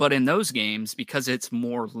 But in those games, because it's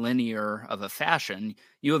more linear of a fashion,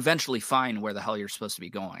 you eventually find where the hell you're supposed to be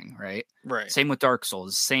going, right? Right. Same with Dark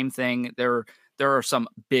Souls. Same thing. There are some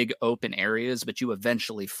big open areas, but you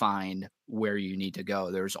eventually find where you need to go.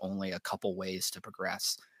 There's only a couple ways to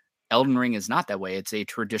progress. Elden Ring is not that way. It's a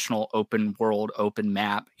traditional open world, open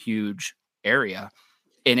map, huge area.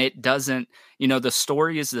 And it doesn't, the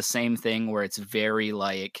story is the same thing where it's very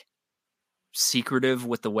like secretive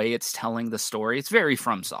with the way it's telling the story. It's very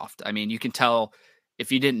FromSoft. I mean, you can tell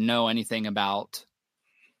if you didn't know anything about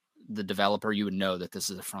the developer, you would know that this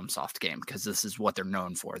is a FromSoft game because this is what they're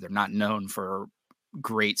known for. They're not known for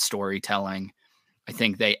great storytelling. I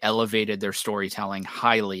think they elevated their storytelling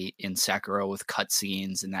highly in Sekiro with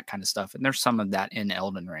cutscenes and that kind of stuff. And there's some of that in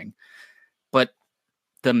Elden Ring. But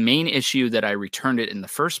the main issue that I returned it in the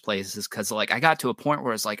first place is because like I got to a point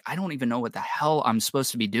where it's like, I don't even know what the hell I'm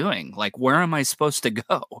supposed to be doing. Like, where am I supposed to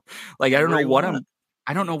go? Like, I don't know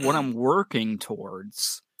what I'm working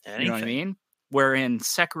towards. Anything. You know what I mean? Where in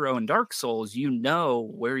Sekiro and Dark Souls, you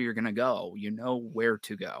know where you're going to go. You know where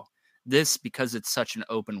to go. This, because it's such an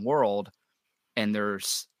open world and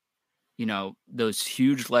there's, those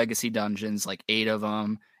huge legacy dungeons, like 8 of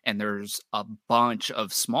them, and there's a bunch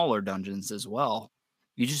of smaller dungeons as well.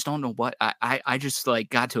 You just don't know what I just like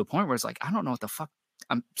got to a point where it's like, I don't know what the fuck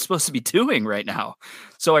I'm supposed to be doing right now.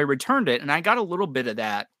 So I returned it and I got a little bit of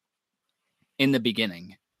that in the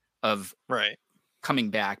beginning of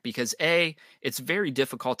coming back because it's very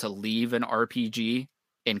difficult to leave an RPG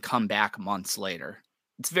and come back months later.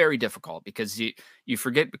 It's very difficult because you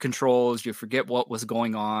forget the controls, you forget what was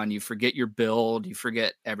going on, you forget your build, you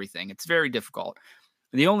forget everything. It's very difficult.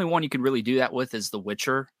 The only one you can really do that with is The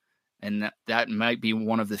Witcher. And that might be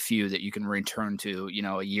one of the few that you can return to,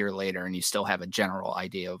 a year later and you still have a general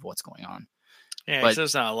idea of what's going on. Yeah, because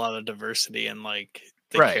there's not a lot of diversity in like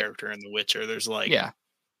the character in The Witcher. There's like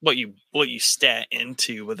what you stat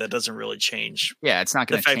into, but that doesn't really change. Yeah, it's not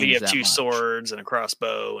going to change. The fact that you have 2 much. swords and a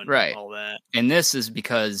crossbow and all that. And this is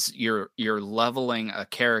because you're leveling a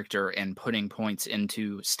character and putting points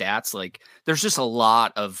into stats. Like there's just a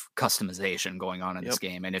lot of customization going on in this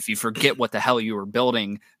game. And if you forget what the hell you were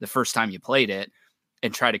building the first time you played it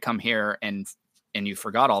and try to come here and you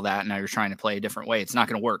forgot all that and now you're trying to play a different way, it's not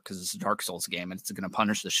going to work because it's a Dark Souls game and it's going to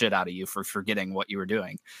punish the shit out of you for forgetting what you were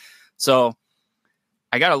doing. So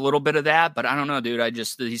I got a little bit of that, but I don't know, dude.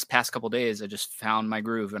 These past couple days, I just found my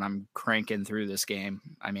groove and I'm cranking through this game.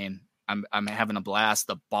 I mean, I'm having a blast.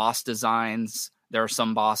 The boss designs, there are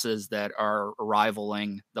some bosses that are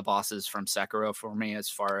rivaling the bosses from Sekiro for me as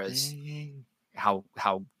far as how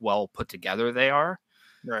well put together they are.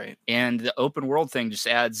 Right. And the open world thing just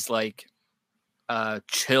adds like a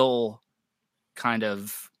chill kind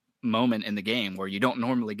of moment in the game where you don't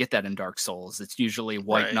normally get that in Dark Souls. It's usually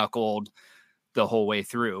white knuckled the whole way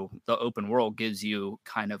through. The open world gives you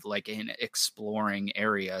kind of like an exploring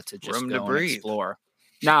area to just go and explore.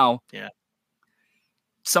 Now,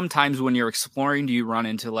 sometimes when you're exploring, do you run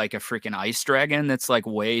into like a freaking ice dragon that's like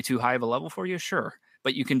way too high of a level for you? Sure.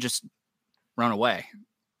 But you can just run away.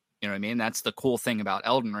 You know what I mean? That's the cool thing about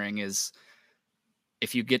Elden Ring is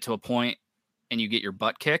if you get to a point and you get your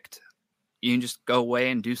butt kicked, you can just go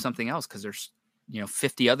away and do something else because there's,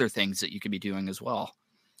 50 other things that you could be doing as well.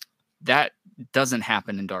 That doesn't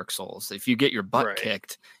happen in Dark Souls. If you get your butt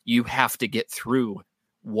kicked, you have to get through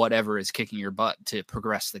whatever is kicking your butt to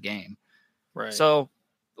progress the game. Right. So,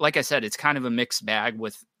 like I said, it's kind of a mixed bag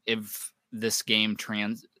with if this game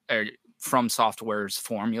From Software's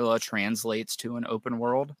formula translates to an open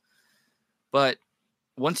world. But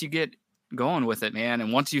once you get going with it, man,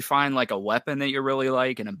 and once you find like a weapon that you really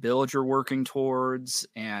like and a build you're working towards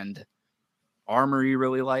and armor you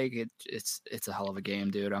really like, it's a hell of a game,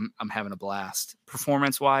 dude. I'm having a blast.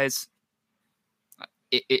 Performance wise,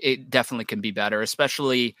 it definitely can be better,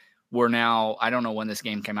 especially we're now, I don't know when this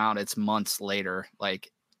game came out, it's months later. Like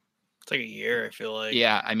it's like a year, I feel like.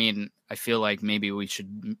 Yeah, I mean, I feel like maybe we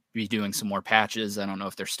should be doing some more patches. I don't know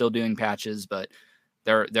if they're still doing patches, but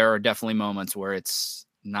there are definitely moments where it's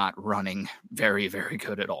not running very, very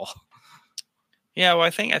good at all. Yeah, well, I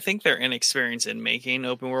think their inexperience in making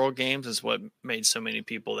open world games is what made so many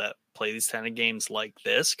people that play these kind of games like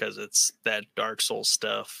this, because it's that Dark Souls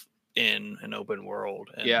stuff in an open world.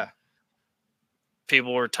 And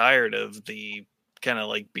people were tired of the kind of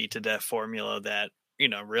like beat to death formula that,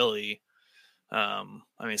 really, I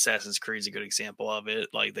mean, Assassin's Creed's a good example of it.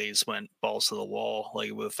 Like they just went balls to the wall,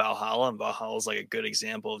 like with Valhalla, and Valhalla is like a good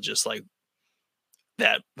example of just like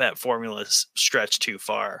that formula is stretched too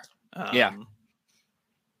far.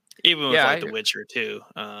 Even with like The Witcher 2,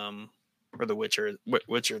 or The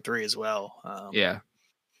Witcher 3 as well.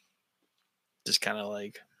 Just kind of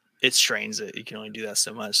like it strains it. You can only do that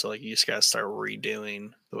so much. So like you just gotta start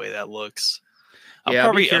redoing the way that looks. I'll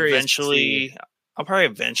probably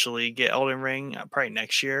eventually get Elden Ring. Probably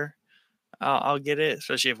next year. I'll get it,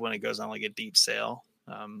 especially when it goes on like a deep sale.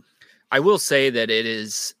 I will say that it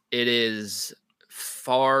is it is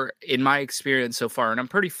far, in my experience so far, and I'm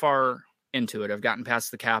pretty far into it. I've gotten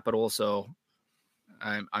past the capital, so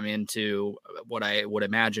I'm into what I would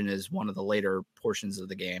imagine is one of the later portions of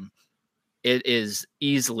the game. It is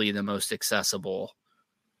easily the most accessible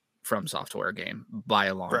From Software game by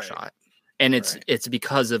a long shot. And it's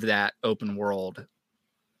because of that open world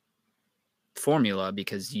formula,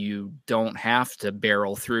 because you don't have to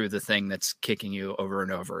barrel through the thing that's kicking you over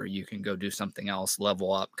and over. You can go do something else,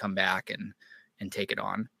 level up, come back and take it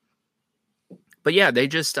on. But yeah, they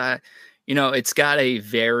just it's got a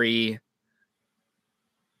very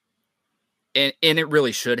and it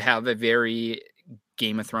really should have a very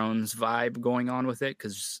Game of Thrones vibe going on with it,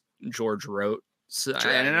 because George wrote. So,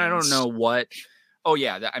 and I don't know what. Oh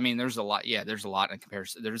yeah, there's a lot. Yeah, there's a lot in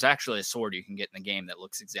comparison. There's actually a sword you can get in the game that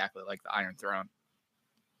looks exactly like the Iron Throne.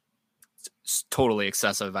 It's totally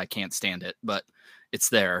excessive. I can't stand it, but it's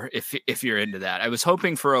there if you're into that. I was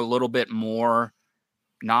hoping for a little bit more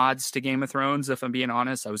nods to Game of Thrones. If I'm being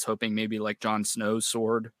honest, I was hoping maybe like Jon Snow's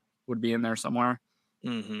sword would be in there somewhere.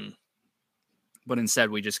 Mm-hmm. But instead,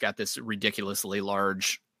 we just got this ridiculously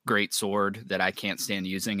large, great sword that I can't stand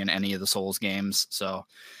using in any of the Souls games. So,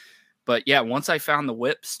 but yeah, once I found the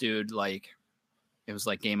whips, dude, like it was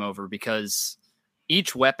like game over, because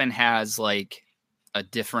each weapon has like a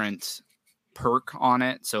different perk on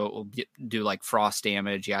it. So it will do like frost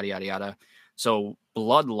damage, yada, yada, yada. So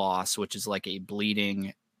blood loss, which is like a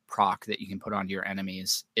bleeding proc that you can put onto your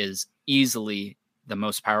enemies, is easily the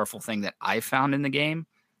most powerful thing that I found in the game.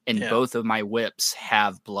 And both of my whips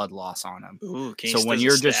have blood loss on them. Ooh, so when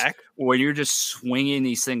you're just swinging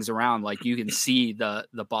these things around, like you can see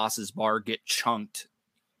the boss's bar get chunked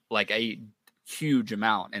like a huge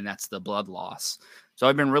amount, and that's the blood loss. So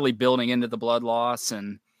I've been really building into the blood loss,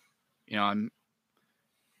 and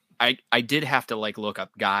I did have to like look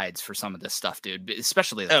up guides for some of this stuff, dude,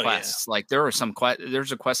 especially the quests. Yeah. Like there's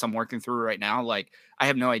a quest I'm working through right now. Like I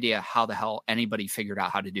have no idea how the hell anybody figured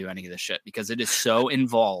out how to do any of this shit, because it is so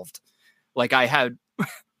involved. Like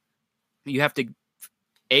you have to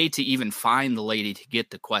even find the lady to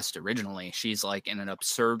get the quest originally. She's like in an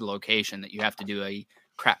absurd location that you have to do a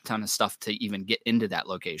crap ton of stuff to even get into that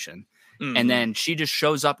location. Mm-hmm. And then she just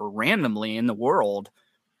shows up randomly in the world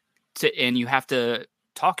and you have to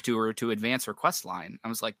talk to her to advance her quest line. I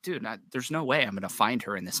was like, dude, there's no way I'm going to find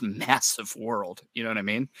her in this massive world. You know what I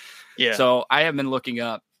mean? Yeah. So I have been looking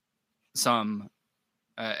up some,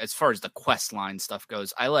 as far as the quest line stuff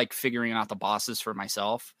goes, I like figuring out the bosses for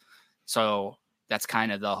myself. So that's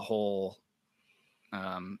kind of the whole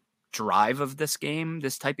drive of this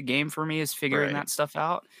type of game for me, is figuring that stuff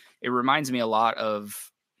out. It reminds me a lot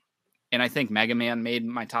of, and I think Mega Man made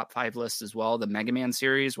my top 5 list as well. The Mega Man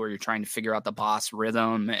series, where you're trying to figure out the boss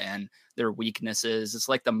rhythm and their weaknesses. It's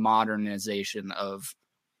like the modernization of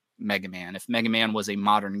Mega Man. If Mega Man was a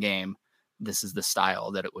modern game, this is the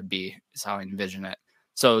style that it would be, is how I envision it.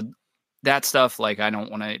 So that stuff, like, I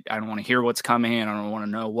don't want to hear what's coming. I don't want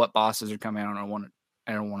to know what bosses are coming. I don't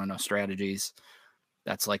want to know strategies.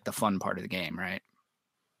 That's like the fun part of the game, right?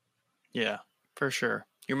 Yeah, for sure.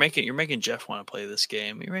 You're making Jeff want to play this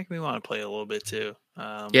game. You're making me want to play a little bit too.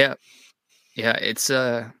 Yeah, it's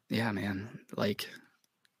man. Like,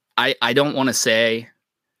 I don't want to say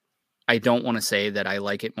that I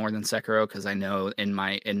like it more than Sekiro, because I know in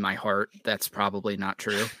my heart that's probably not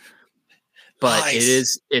true. But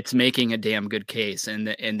nice. It's making a damn good case,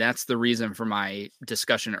 and that's the reason for my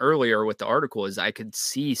discussion earlier with the article, is I could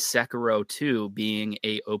see Sekiro 2 being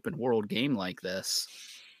a open world game like this.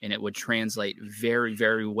 And it would translate very,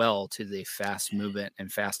 very well to the fast movement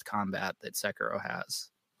and fast combat that Sekiro has.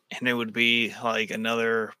 And it would be like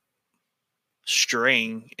another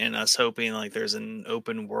string in us hoping like there's an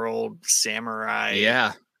open world samurai,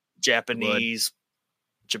 Japanese,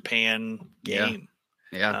 Japan game.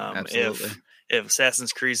 Yeah, absolutely. If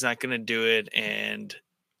Assassin's Creed's not going to do it, and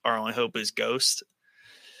our only hope is Ghost,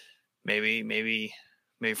 maybe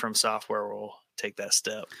From Software will take that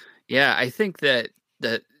step. Yeah, I think that.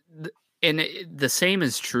 And the same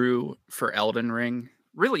is true for Elden Ring.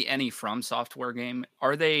 Really, any From Software game.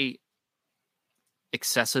 Are they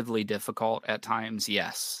excessively difficult at times?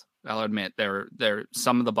 Yes, I'll admit they're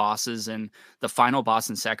some of the bosses, and the final boss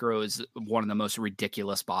in Sekiro is one of the most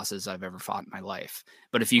ridiculous bosses I've ever fought in my life.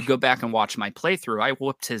 But if you go back and watch my playthrough, I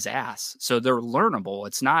whooped his ass. So they're learnable.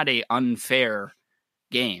 It's not a unfair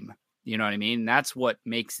game. You know what I mean? That's what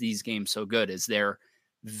makes these games so good, is they're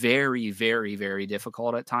very, very, very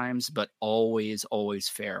difficult at times, but always, always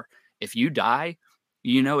fair. If you die,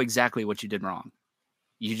 you know exactly what you did wrong.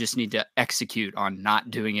 You just need to execute on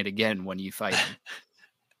not doing it again when you fight him.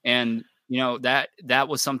 And, that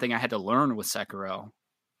was something I had to learn with Sekiro.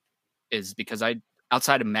 is because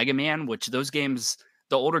outside of Mega Man, which those games,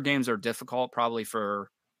 the older games are difficult probably for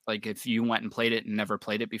like if you went and played it and never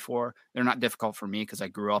played it before, they're not difficult for me because I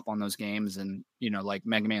grew up on those games. And, like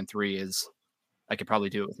Mega Man 3 is, I could probably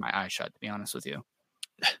do it with my eyes shut, to be honest with you.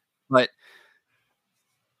 But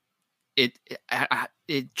it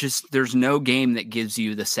just, there's no game that gives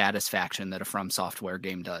you the satisfaction that a From Software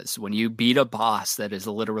game does. When you beat a boss that has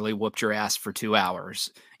literally whooped your ass for 2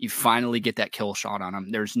 hours, you finally get that kill shot on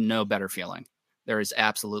them. There's no better feeling. There is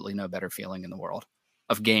absolutely no better feeling in the world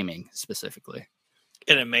of gaming specifically.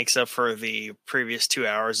 And it makes up for the previous 2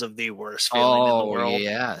 hours of the worst feeling in the world.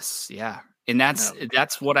 Yes. Yeah. And that's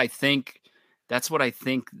what I think. That's what I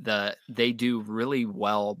think they do really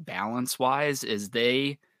well balance wise is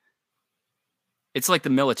it's like the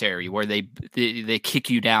military where they kick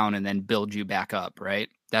you down and then build you back up. Right.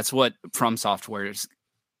 That's what From Software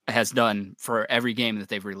has done for every game that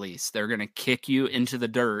they've released. They're going to kick you into the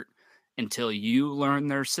dirt until you learn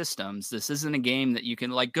their systems. This isn't a game that you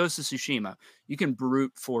can, like Ghost of Tsushima, you can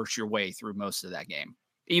brute force your way through most of that game,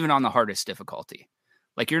 even on the hardest difficulty.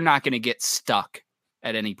 Like you're not going to get stuck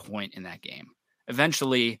at any point in that game.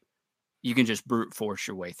 Eventually, you can just brute force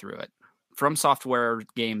your way through it. From Software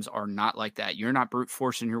games are not like that. You're not brute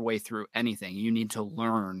forcing your way through anything. You need to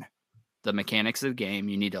learn the mechanics of the game.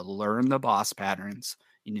 You need to learn the boss patterns.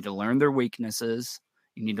 You need to learn their weaknesses.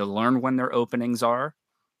 You need to learn when their openings are.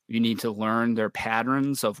 You need to learn their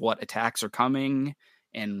patterns of what attacks are coming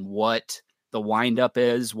and what the windup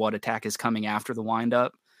is, what attack is coming after the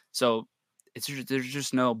windup. So there's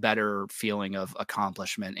just no better feeling of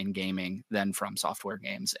accomplishment in gaming than From Software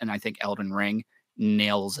games. And I think Elden Ring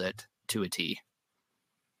nails it to a T.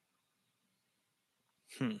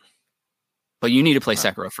 But you need to play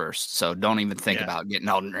Sekiro first, so don't even think about getting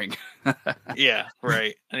Elden Ring. Yeah,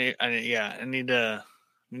 right. I need to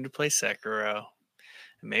play Sekiro.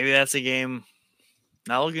 Maybe that's a game.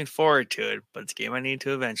 Not looking forward to it, but it's a game I need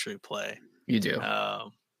to eventually play. You do.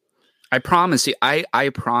 I promise you. I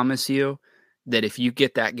promise you that if you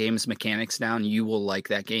get that game's mechanics down, you will like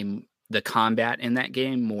that game, the combat in that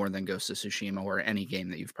game, more than Ghost of Tsushima or any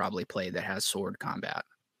game that you've probably played that has sword combat.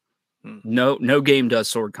 No game does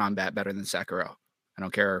sword combat better than Sekiro. I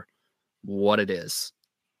don't care what it is.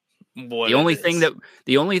 The only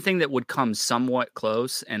thing that would come somewhat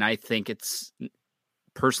close, and I think it's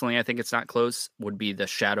not close, would be the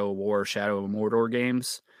Shadow of War, Shadow of Mordor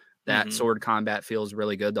games. That sword combat feels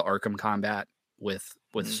really good. The Arkham combat with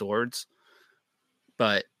swords,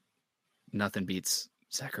 but nothing beats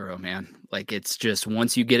Sekiro, man. Like it's just,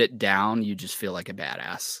 once you get it down, you just feel like a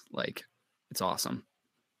badass. Like it's awesome.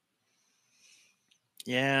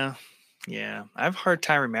 Yeah. I have a hard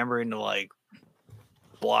time remembering to like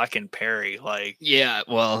block and parry, like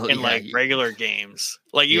in regular games.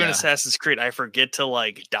 Like even Assassin's Creed, I forget to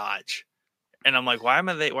like dodge. And I'm like, why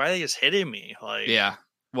are they just hitting me? Like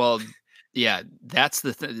that's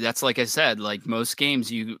that's like I said, like most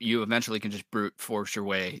games you eventually can just brute force your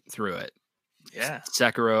way through it. Yeah.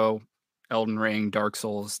 Sekiro, Elden Ring, Dark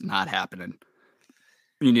Souls, not happening.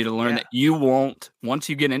 You need to learn that you won't, once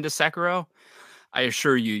you get into Sekiro, I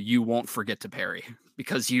assure you won't forget to parry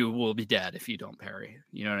because you will be dead if you don't parry.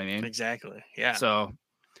 You know what I mean? Exactly. Yeah. So,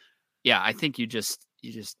 I think you just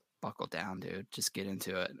buckle down, dude. Just get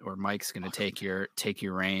into it, or Mike's gonna take your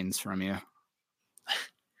reins from you.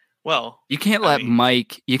 Well, you can't let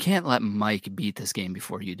Mike beat this game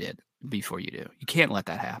before you do. You can't let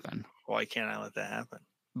that happen. Why can't I let that happen?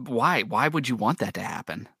 Why would you want that to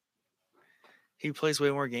happen? He plays way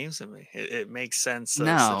more games than me. It makes sense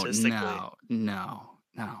statistically. No.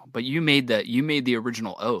 But you made the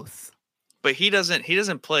original oath. But he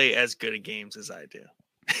doesn't play as good at games as I do.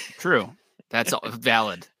 True. That's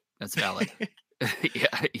valid. That's valid.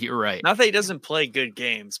 Yeah, you're right. Not that he doesn't play good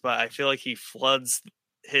games, but I feel like he floods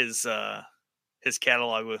his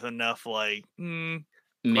catalog with enough like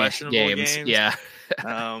questionable games. Yeah.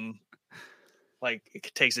 Like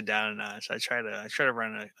it takes it down a notch. I try to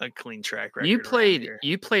run a clean track record.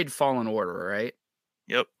 You played Fallen Order, right?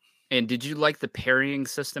 Yep. And did you like the parrying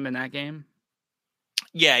system in that game?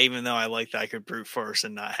 Yeah, even though I like that I could brute force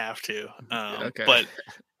and not have to. Okay.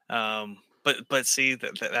 But see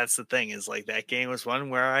that's the thing is like that game was one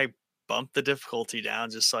where I bumped the difficulty down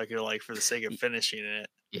just so I could like for the sake of finishing it.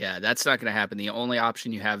 Yeah, that's not going to happen. The only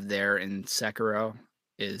option you have there in Sekiro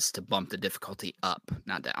is to bump the difficulty up,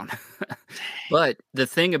 not down. But the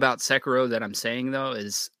thing about Sekiro that I'm saying though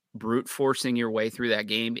is brute forcing your way through that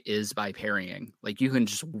game is by parrying. Like you can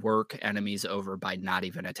just work enemies over by not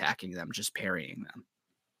even attacking them, just parrying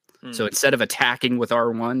them. So instead of attacking with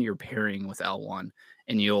R1, you're parrying with L1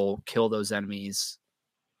 and you'll kill those enemies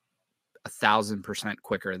 1,000%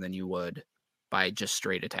 quicker than you would by just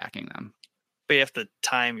straight attacking them. But you have to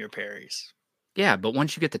time your parries. Yeah, but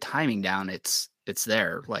once you get the timing down, it's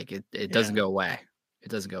there. Like it doesn't go away. It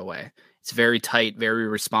doesn't go away. It's very tight, very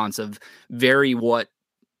responsive, very what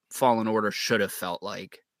Fallen Order should have felt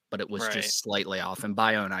like, but it was just slightly off. And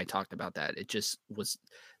Bio and I talked about that. It just was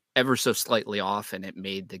ever so slightly off, and it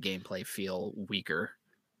made the gameplay feel weaker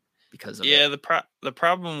because of it. The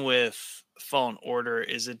problem with Fallen Order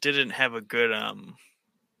is it didn't have a good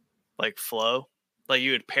like flow. Like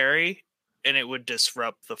you would parry and it would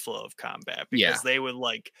disrupt the flow of combat because they would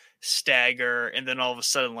like stagger, and then all of a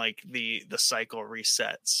sudden like the cycle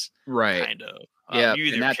resets. Right. Kind of. You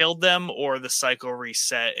either killed them or the cycle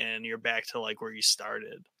reset and you're back to like where you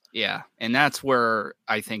started. Yeah. And that's where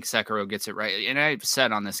I think Sekiro gets it right. And I've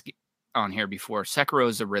said on here before, Sekiro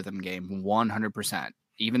is a rhythm game 100%.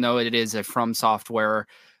 Even though it is a From Software,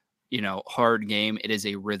 hard game, it is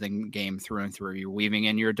a rhythm game through and through. You're weaving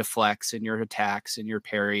in your deflects and your attacks and your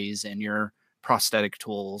parries and your prosthetic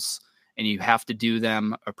tools, and you have to do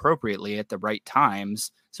them appropriately at the right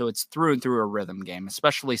times. So it's through and through a rhythm game,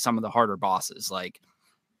 especially some of the harder bosses.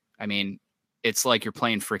 It's like you're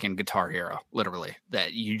playing freaking Guitar Hero, literally,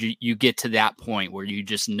 that you get to that point where you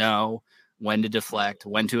just know when to deflect,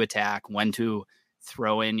 when to attack, when to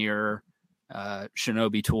throw in your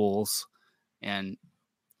shinobi tools. And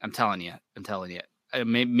I'm telling you,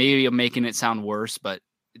 maybe I'm making it sound worse, but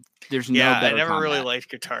there's no better I never combat. really liked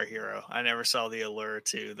Guitar Hero. I never saw the allure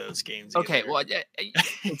to those games. Okay, either. well,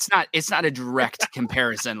 it's not a direct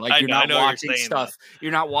comparison. Like you're not watching stuff.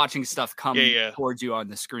 You're not watching stuff come towards you on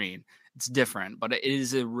the screen. It's different, but it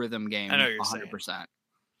is a rhythm game. I know you're 100%. Saying.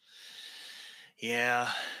 Yeah.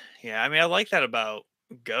 I mean, I like that about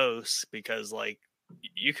Ghosts because like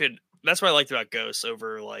you could. That's what I liked about Ghosts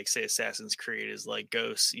over like say Assassin's Creed is like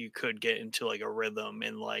Ghosts. You could get into like a rhythm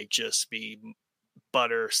and like just be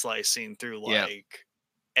butter slicing through like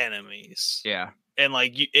enemies. Yeah. And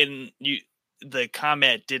like the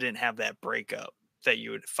combat didn't have that breakup that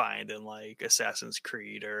you would find in like Assassin's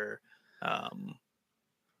Creed or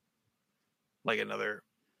like another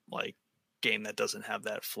like game that doesn't have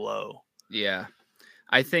that flow. Yeah.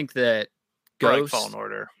 I think that Ghost Fallen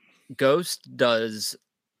Order. Ghost does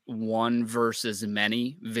one versus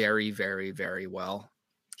many very, very, very well.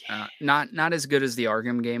 Not as good as the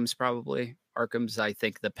Arkham games, probably. Arkham's, I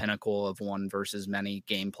think, the pinnacle of one versus many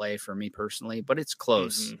gameplay for me personally, but it's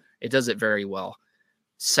close. Mm-hmm. It does it very well.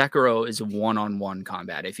 Sekiro is one-on-one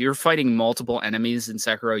combat. If you're fighting multiple enemies in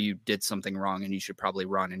Sekiro, you did something wrong, and you should probably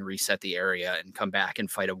run and reset the area and come back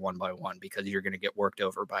and fight it one by one because you're going to get worked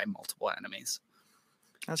over by multiple enemies.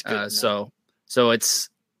 That's good. So it's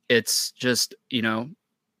just,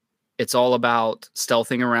 it's all about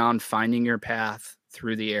stealthing around, finding your path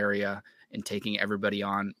through the area, and taking everybody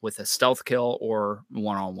on with a stealth kill or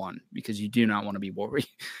one-on-one, because you do not want to be worried.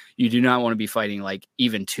 You do not want to be fighting like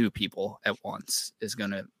even two people at once is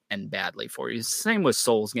going to end badly for you. Same with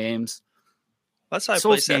Souls games. That's how I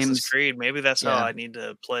play Assassin's Creed. Maybe that's how I need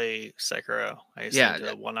to play Sekiro. I just need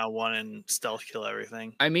to one-on-one and stealth kill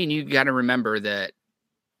everything. I mean, you got to remember that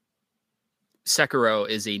Sekiro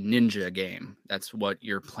is a ninja game. That's what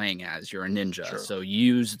you're playing as. You're a ninja. Sure. So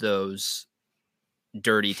use those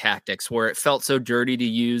dirty tactics where it felt so dirty to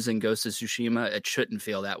use in Ghost of Tsushima. It shouldn't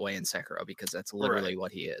feel that way in Sekiro because that's literally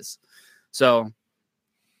what he is. So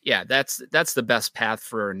yeah, that's the best path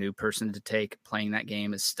for a new person to take playing that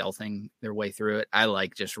game, is stealthing their way through it. I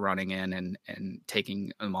like just running in and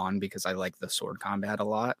taking them on because I like the sword combat a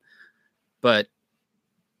lot. But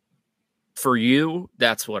for you,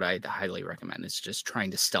 that's what I'd highly recommend. It's just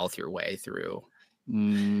trying to stealth your way through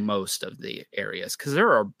most of the areas, because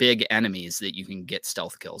there are big enemies that you can get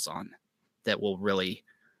stealth kills on that will really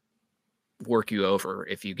work you over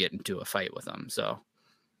if you get into a fight with them. So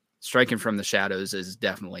striking from the shadows is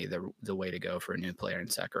definitely the way to go for a new player in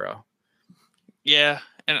Sekiro. Yeah,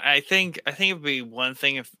 and I think it would be one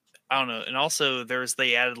thing if, I don't know, and also there's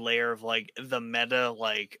the added layer of like the meta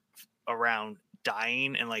like around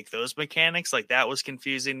dying and like those mechanics, like that was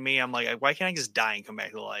confusing me. I'm like, why can't I just die and come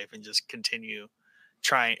back to life and just continue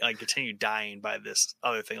dying by this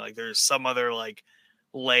other thing? Like there's some other like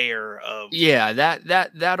layer of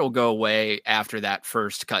that'll go away after that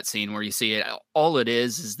first cutscene where you see it. All it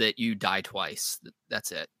is that you die twice.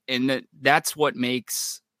 That's it. And that's what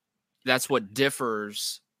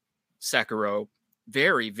differs Sekiro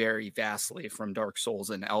very, very vastly from Dark Souls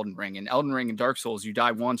and Elden Ring. In Elden Ring and Dark Souls, you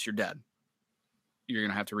die once, you're dead. You're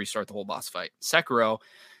going to have to restart the whole boss fight. Sekiro,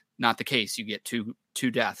 not the case. You get two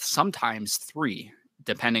deaths, sometimes three,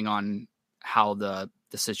 depending on how the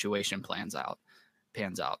situation pans out.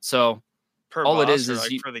 So Per all it boss or is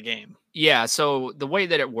like for the game? yeah. So the way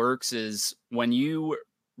that it works is when you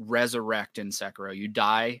resurrect in Sekiro, you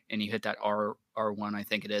die and you hit that R1, I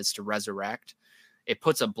think it is, to resurrect. It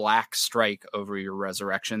puts a black strike over your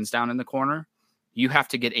resurrections down in the corner. You have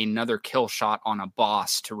to get another kill shot on a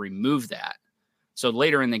boss to remove that. So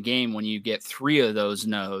later in the game, when you get 3 of those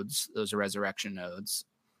nodes, those resurrection nodes,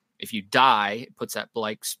 if you die, it puts that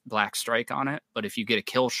black strike on it. But if you get a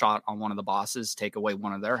kill shot on one of the bosses, take away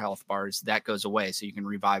one of their health bars, that goes away. So you can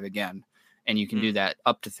revive again. And you can do that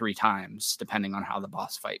up to 3 times, depending on how the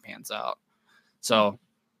boss fight pans out. So,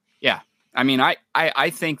 yeah. I mean, I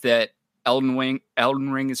think that Elden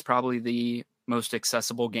Ring is probably the most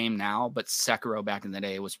accessible game now, but Sekiro back in the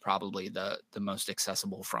day was probably the most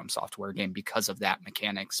accessible From Software game because of that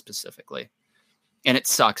mechanic specifically. And it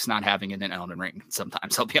sucks not having it in Elden Ring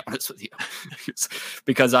sometimes, I'll be honest with you.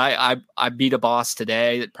 Because I beat a boss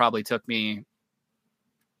today that probably took me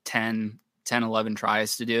 10, 11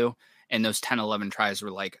 tries to do. And those 10, 11 tries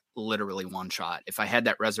were like literally one shot. If I had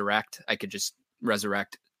that resurrect, I could just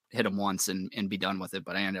resurrect, hit him once and be done with it.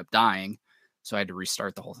 But I ended up dying. So I had to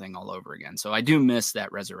restart the whole thing all over again. So I do miss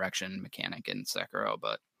that resurrection mechanic in Sekiro,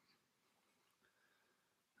 but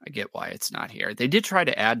I get why it's not here. They did try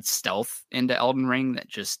to add stealth into Elden Ring that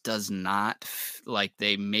just does not, like,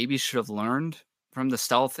 they maybe should have learned from the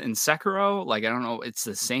stealth in Sekiro. Like, I don't know. It's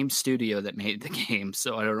the same studio that made the game.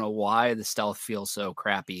 So I don't know why the stealth feels so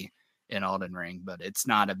crappy in Elden Ring, but it's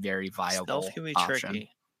not a very viable Stealth can be option.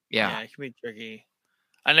 tricky. Yeah, it can be tricky.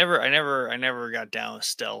 I never got down with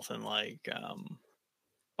stealth in like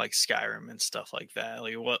Skyrim and stuff like that.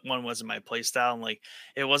 Like one wasn't my play style, and like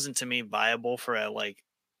it wasn't to me viable for a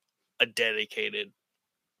dedicated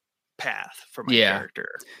path for my character.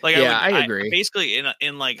 Like I agree. Basically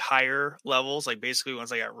in like higher levels, like basically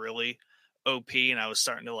once I got really OP and I was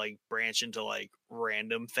starting to like branch into like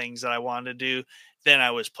random things that I wanted to do, then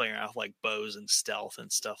I was playing around with like bows and stealth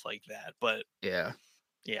and stuff like that. But yeah,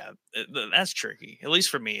 that's tricky. At least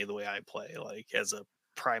for me, the way I play, like as a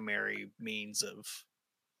primary means of.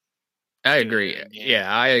 I agree.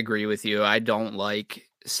 Yeah, I agree with you. I don't like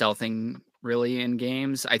stealthing really in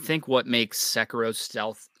games. I think what makes Sekiro's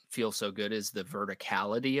stealth feel so good is the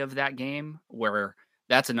verticality of that game, where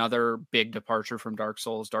that's another big departure from Dark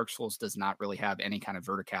Souls. Dark Souls does not really have any kind of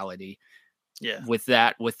verticality. Yeah. With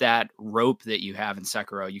that rope that you have in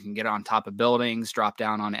Sekiro, you can get on top of buildings, drop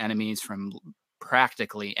down on enemies from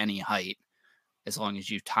practically any height, as long as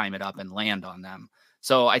you time it up and land on them.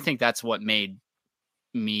 So I think that's what made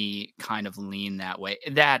me kind of lean that way.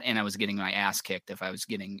 That, and I was getting my ass kicked if I was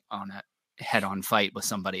getting on a head-on fight with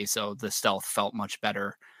somebody. So the stealth felt much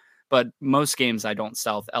better. But most games I don't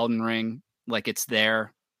stealth. Elden Ring, like, it's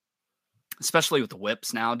there. Especially with the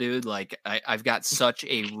whips now, dude. Like, I've got such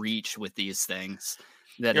a reach with these things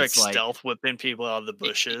that You're it's like stealth whipping people out of the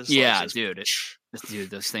bushes. Yeah, like dude. Dude,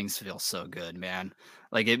 those things feel so good, man.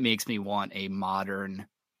 Like, it makes me want a modern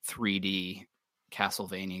 3D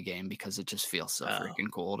Castlevania game because it just feels so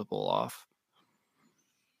freaking cool to pull off.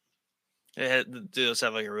 Do those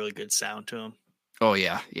have like a really good sound to them? Oh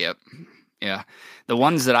yeah, yep, yeah. The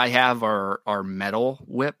ones that I have are metal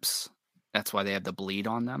whips. That's why they have the bleed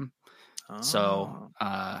on them. So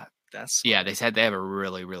that's they have a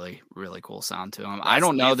really, really, really cool sound to them. I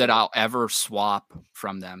don't know that I'll ever swap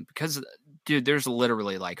from them because, dude, there's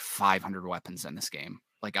literally like 500 weapons in this game.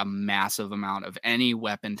 Like a massive amount of any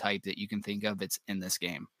weapon type that you can think of, it's in this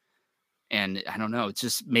game. And I don't know, it's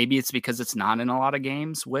just, maybe it's because it's not in a lot of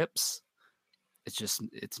games, whips.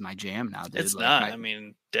 It's my jam now, dude. It's like not. I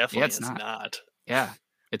mean, definitely it's not. Yeah,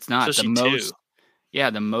 it's not. Especially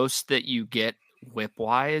the most that you get whip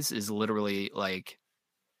wise is literally like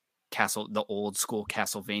the old school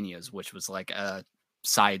Castlevanias, which was like a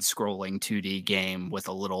side-scrolling 2D game with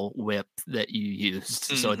a little whip that you used.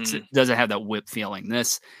 Mm-hmm. So it doesn't have that whip feeling.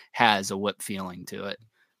 This has a whip feeling to it.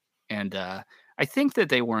 And I think that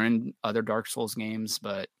they were in other Dark Souls games,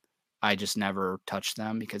 but I just never touched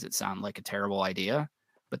them because it sounded like a terrible idea.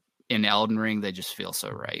 But in Elden Ring, they just feel so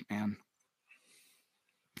right, man.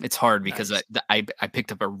 It's hard because I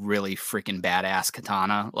picked up a really freaking badass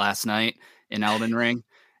katana last night in Elden Ring,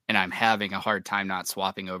 and I'm having a hard time not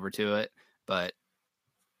swapping over to it. But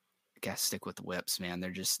gotta stick with the whips, man.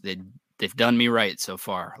 They've done me right so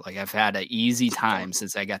far. Like, I've had an easy time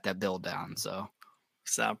since I got that build down. So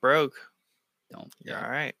it's not broke. You're all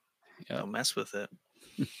right. Yep. Don't mess with it.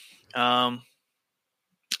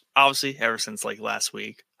 Obviously, ever since like last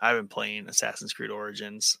week, I've been playing Assassin's Creed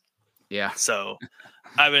Origins. Yeah. So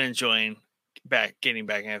I've been enjoying getting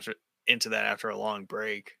back into that after a long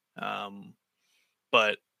break.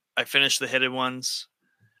 But I finished the hidden ones.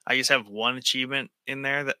 I just have one achievement in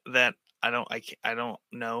there that I don't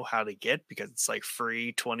know how to get, because it's like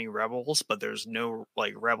free 20 rebels, but there's no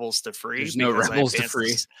like rebels to free. There's no because rebels to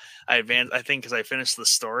free. I think because I finished the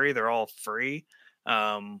story, they're all free.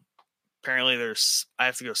 Apparently I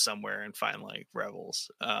have to go somewhere and find like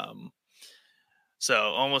rebels. So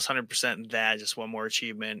almost 100% that, just one more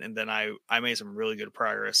achievement, and then I made some really good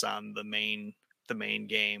progress on the main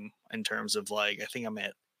game in terms of like, I think I'm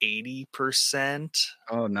at 80%.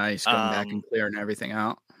 Oh, nice. Going back and clearing everything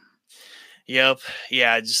out. Yep.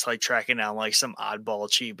 Yeah, just like tracking down like some oddball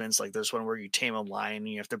achievements. Like there's one where you tame a lion and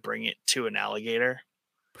you have to bring it to an alligator.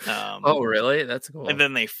 Oh, really? That's cool. And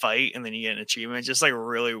then they fight, and then you get an achievement. Just like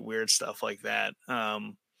really weird stuff like that.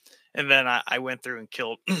 And then I went through and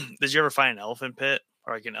killed. Did you ever find an elephant pit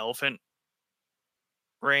or like an elephant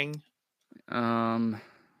ring?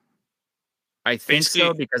 I think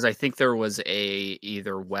so, because I think there was a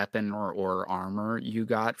either weapon or armor you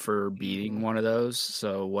got for beating one of those.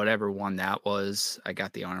 So whatever one that was, I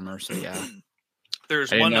got the armor. So yeah,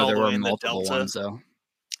 there's one all the way in the multiple Delta. ones though.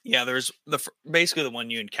 Yeah, there's basically the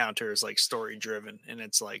one you encounter is like story driven, and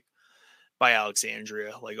it's like by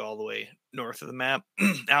Alexandria, like all the way north of the map.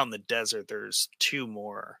 Out in the desert, there's 2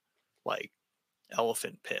 more like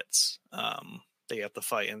elephant pits that you have to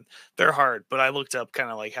fight, and they're hard, but I looked up kind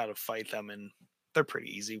of like how to fight them, and they're pretty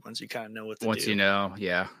easy once you kind of know what to do. Once you know,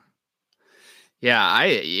 yeah.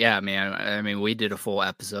 Yeah, man. I mean, we did a full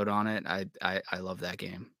episode on it. I love that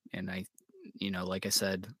game, and like I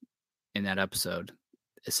said in that episode,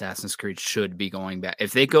 Assassin's Creed should be going back.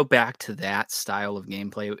 If they go back to that style of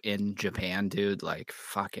gameplay in Japan, dude, like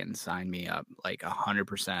fucking sign me up, like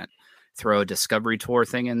 100%. Throw a Discovery Tour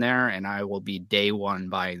thing in there, and I will be day one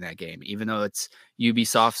buying that game, even though it's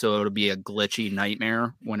Ubisoft, so it'll be a glitchy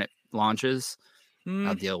nightmare when it launches.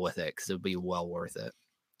 I'll deal with it because it'll be well worth it.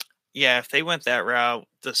 Yeah, if they went that route,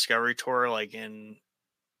 Discovery Tour, like in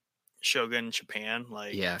Shogun Japan,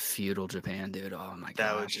 like feudal Japan, dude. Oh my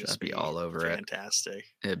that gosh, would just be all over fantastic.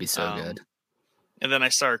 It. It'd be so good. And then I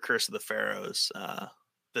started Curse of the Pharaohs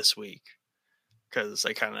this week because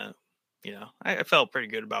I kind of, I felt pretty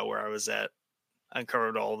good about where I was at. I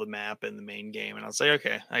covered all the map in the main game, and I was like,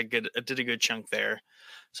 okay, I did a good chunk there,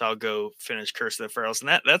 so I'll go finish Curse of the Pharaohs,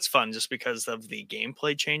 and that's fun just because of the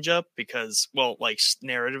gameplay change up. Because, well, like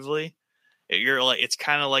narratively, it's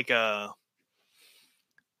kind of like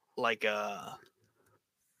a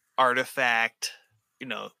artifact.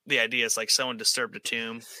 The idea is like someone disturbed a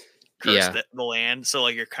tomb, cursed the land, so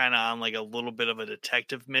like you're kind of on like a little bit of a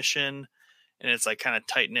detective mission. And it's like kind of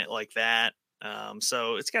tighten it like that.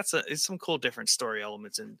 So it's got some cool different story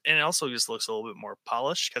elements, and it also just looks a little bit more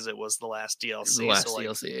polished because it was the last DLC.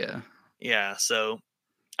 DLC, yeah. Yeah, so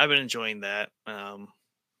I've been enjoying that.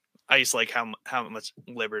 I just like how much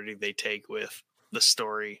liberty they take with the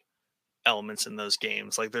story elements in those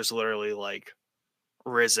games. Like there's literally like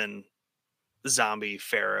risen zombie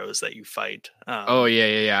pharaohs that you fight. Oh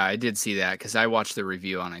yeah. I did see that because I watched the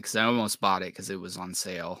review on it because I almost bought it because it was on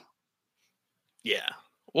sale. Yeah.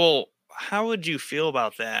 Well, how would you feel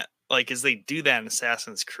about that? Like, as they do that in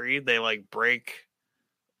Assassin's Creed, they like break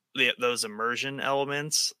those immersion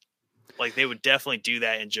elements. Like, they would definitely do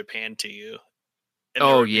that in Japan to you. And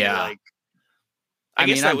I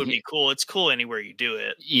guess that would be cool. It's cool anywhere you do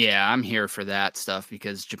it. Yeah, I'm here for that stuff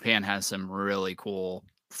because Japan has some really cool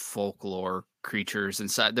folklore creatures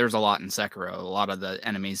inside. There's a lot in Sekiro. A lot of the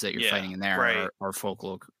enemies that you're fighting in there are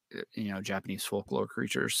folklore. Japanese folklore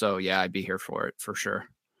creatures. So yeah, I'd be here for it for sure.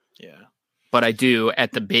 Yeah. But I do,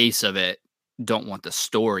 at the base of it, don't want the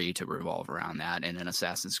story to revolve around that in an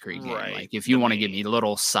Assassin's Creed game. Like if you want to give me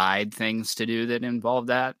little side things to do that involve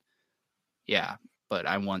that, yeah. But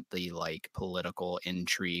I want the like political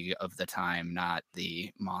intrigue of the time, not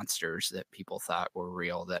the monsters that people thought were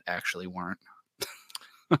real that actually weren't.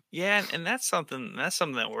 Yeah, and that's something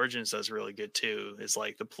that Origins does really good too, is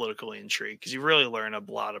like the political intrigue, because you really learn a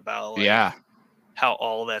lot about how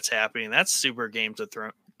all that's happening. That's super Game of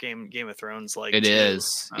Thrones like it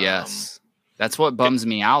is. Yes. That's what bums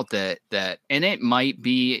me out that and it might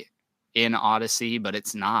be in Odyssey, but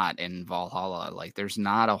it's not in Valhalla. Like there's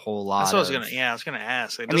not a whole lot. That's what I was gonna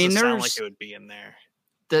ask. It doesn't sound like it would be in there.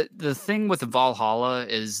 The thing with Valhalla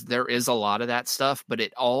is there is a lot of that stuff, but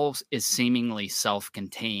it all is seemingly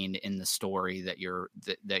self-contained in the story that you're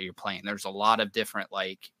playing. There's a lot of different,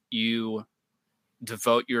 like, you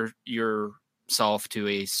devote yourself to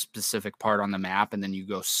a specific part on the map, and then you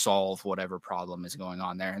go solve whatever problem is going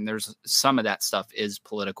on there. And there's some of that stuff is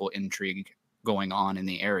political intrigue going on in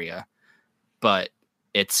the area, but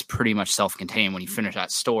it's pretty much self-contained. When you finish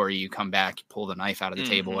that story, you come back, you pull the knife out of the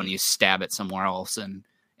table, and you stab it somewhere else and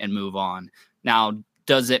move on. Now,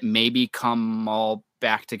 does it maybe come all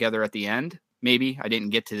back together at the end. Maybe I didn't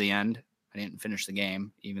get to the end. I didn't finish the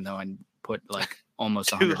game, even though I put like almost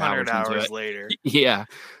 200 100 hours into hours it. later. Yeah.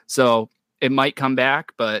 So it might come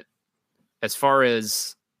back, but as far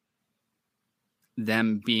as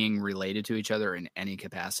them being related to each other in any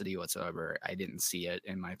capacity whatsoever, I didn't see it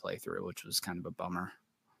in my playthrough, which was kind of a bummer.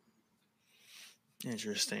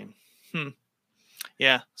 Interesting.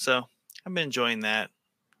 Yeah, so I've been enjoying that.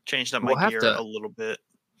 Changed up my We'll have gear to- a little bit.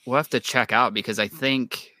 We'll have to check out because I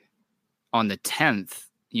think on the 10th,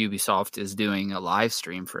 Ubisoft is doing a live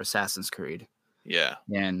stream for Assassin's Creed. Yeah.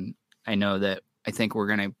 And I know that I think we're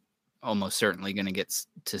going to almost certainly going to get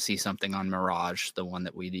to see something on Mirage, the one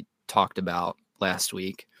that we talked about last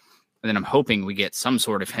week. And then I'm hoping we get some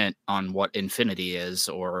sort of hint on what Infinity is,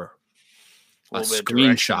 or a little bit of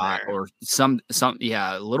direction screenshot, there. or some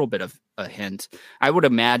a little bit of a hint. I would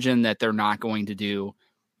imagine that they're not going to do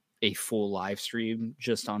a full live stream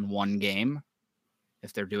just on one game.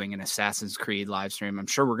 If they're doing an Assassin's Creed live stream, I'm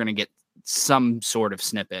sure we're going to get some sort of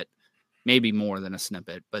snippet, maybe more than a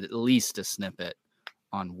snippet, but at least a snippet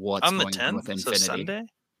on what's on the going on with 10th, so Infinity. Sunday?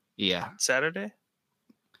 Yeah, Saturday?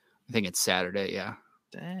 I think it's Saturday. Yeah.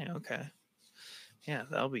 Dang, okay. Yeah,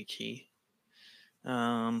 that'll be key.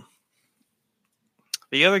 The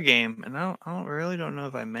other game, and I don't know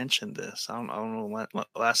if I mentioned this. I don't know when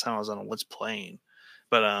last time I was on a What's Playing,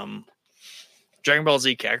 but Dragon Ball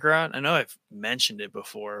Z Kakarot. I know I've mentioned it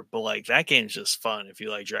before, but like that game's just fun if you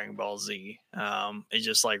like Dragon Ball Z. It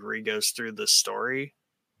just like re-goes through the story,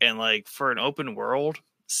 and like for an open world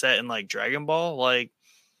set in like Dragon Ball, like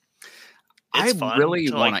it's fun really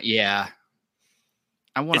to, want like, to. Yeah,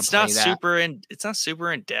 I want to it's play not that. it's not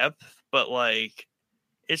super in depth, but like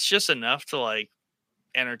it's just enough to like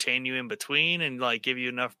entertain you in between and like give you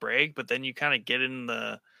enough break. But then you kind of get in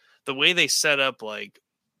the way they set up like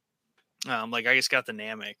I just got the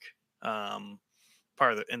Namek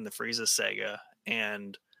part of in the Frieza Saga,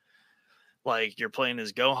 and like you're playing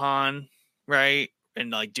as Gohan, right?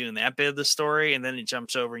 And like doing that bit of the story, and then it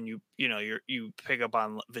jumps over and you pick up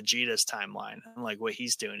on Vegeta's timeline and like what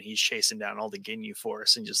he's doing. He's chasing down all the Ginyu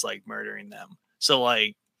Force and just like murdering them. So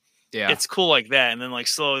like it's cool like that. And then like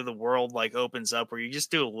slowly the world like opens up where you just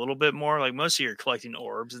do a little bit more. Like most of you're collecting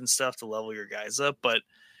orbs and stuff to level your guys up, but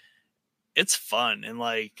it's fun. And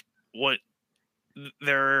like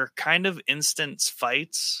they're kind of instant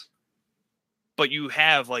fights, but you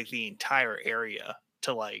have like the entire area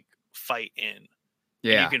to like fight in.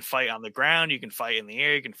 Yeah. And you can fight on the ground, you can fight in the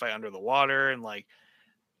air, you can fight under the water, and like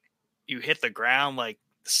you hit the ground, like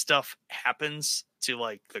stuff happens to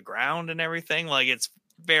like the ground and everything. Like it's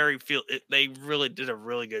they really did a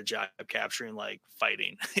really good job of capturing like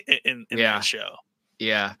fighting in that show.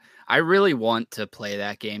 Yeah, I really want to play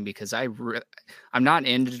that game because I'm not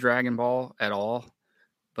into Dragon Ball at all,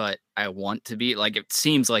 but I want to be. Like, it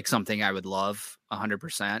seems like something I would love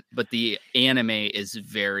 100%, but the anime is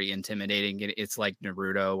very intimidating. It's like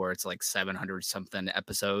Naruto, where it's like 700 something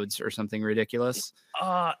episodes or something ridiculous.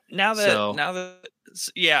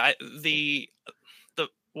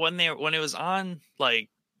 When it was on like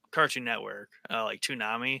Cartoon Network, like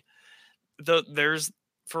Toonami, there's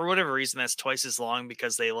for whatever reason that's twice as long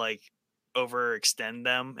because they like overextend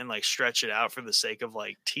them and like stretch it out for the sake of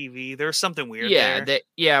like TV. There's something weird there.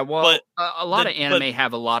 A lot of anime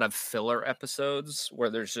have a lot of filler episodes where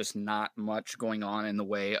there's just not much going on in the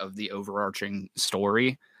way of the overarching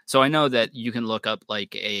story. So I know that you can look up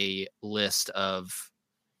like a list of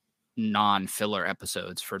non-filler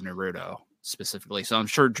episodes for Naruto specifically. So I'm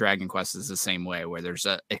sure Dragon Quest is the same way, where there's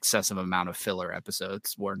an excessive amount of filler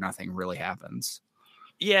episodes where nothing really happens.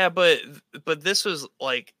 Yeah, but this was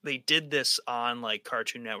like they did this on like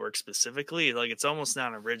Cartoon Network specifically. Like it's almost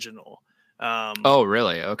not original. Oh,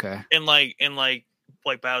 really? Okay. And like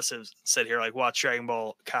Baus said here, like watch Dragon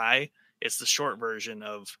Ball Kai. It's the short version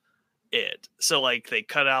of it. So like they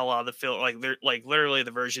cut out a lot of the filler. Like they're like literally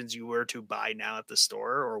the versions you were to buy now at the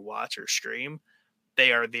store or watch or stream.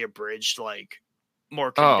 They are the abridged, like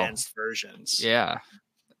more condensed versions. Yeah.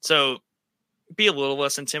 So be a little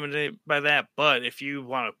less intimidated by that. But if you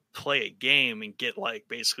want to play a game and get like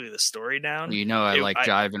basically the story down, I like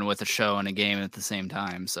jiving with a show and a game at the same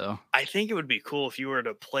time. So I think it would be cool if you were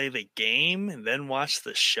to play the game and then watch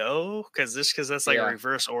the show, because that's like a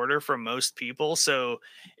reverse order from most people. So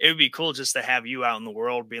it would be cool just to have you out in the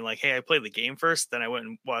world being like, hey, I played the game first, then I went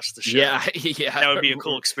and watched the show. Yeah. That would be a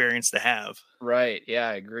cool experience to have. Right. Yeah,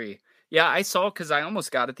 I agree. Yeah, I saw, because I almost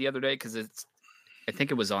got it the other day because I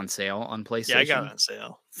think it was on sale on PlayStation. Yeah, I got it on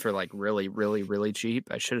sale for like really, really, really cheap.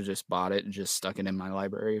 I should have just bought it and just stuck it in my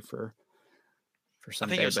library for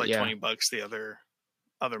something. I think it was like $20 the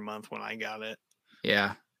other month when I got it.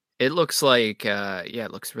 Yeah, It looks like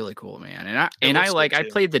it looks really cool, man. And I looks good, I too.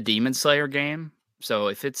 played the Demon Slayer game, so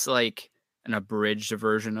if it's like an abridged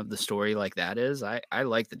version of the story like that is, I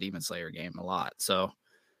like the Demon Slayer game a lot. So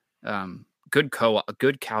good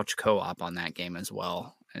good couch co-op on that game as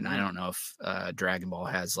well. And I don't know if Dragon Ball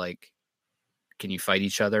has like, can you fight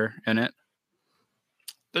each other in it?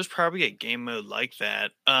 There's probably a game mode like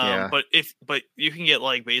that. Yeah. But you can get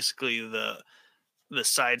like basically the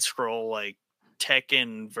side scroll like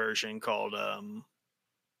Tekken version called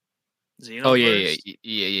Xenoverse. Oh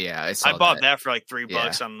yeah. I saw bought that for like $3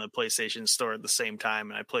 Yeah. on the PlayStation Store at the same time,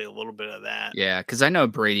 and I played a little bit of that. Yeah, because I know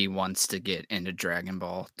Brady wants to get into Dragon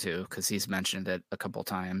Ball too, because he's mentioned it a couple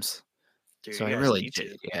times. Dude, So you I guys really need do.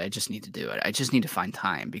 to. Yeah, I just need to do it. I just need to find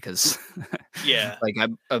time because Yeah. like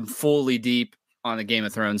I'm fully deep on the Game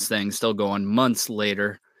of Thrones thing, still going months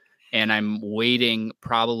later, and I'm waiting.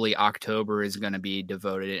 Probably October is going to be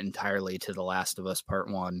devoted entirely to The Last of Us Part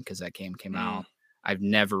 1 because that game came out. I've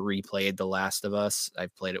never replayed The Last of Us.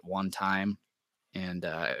 I've played it one time, and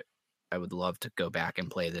I would love to go back and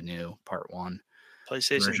play the new Part 1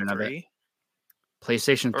 PlayStation version of it. 3?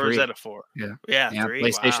 PlayStation 3. Or is that a 4? Yeah, 3.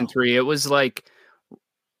 PlayStation Wow. 3. It was like,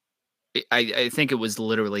 I think it was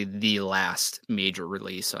literally the last major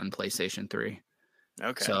release on PlayStation 3.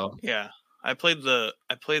 Okay. So yeah, I played the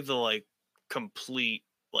like complete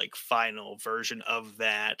like final version of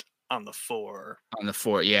that on the 4. on the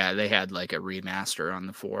 4, yeah, they had like a remaster on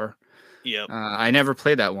the 4. Yep. I never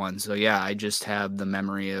played that one, so yeah, I just have the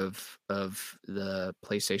memory of the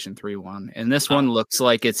PlayStation 3 one, and this one looks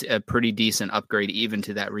like it's a pretty decent upgrade even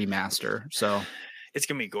to that remaster. So it's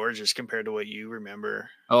gonna be gorgeous compared to what you remember.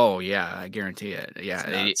 Oh yeah, I guarantee it. Yeah,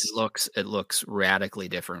 it nuts. looks radically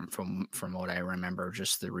different from what I remember,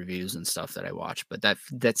 just the reviews and stuff that I watched. But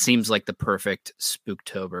that seems like the perfect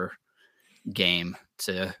Spooktober game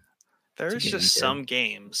to. There's get just into. some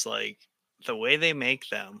games like the way they make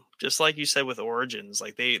them, just like you said with Origins,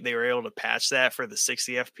 like they were able to patch that for the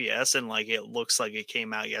 60 FPS and like it looks like it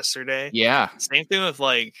came out yesterday. Yeah. Same thing with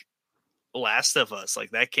like Last of Us,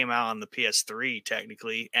 like that came out on the PS3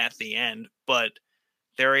 technically at the end, but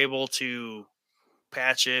they're able to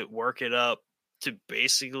patch it, work it up to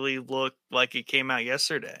basically look like it came out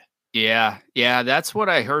yesterday. Yeah, that's what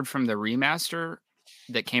I heard from the remaster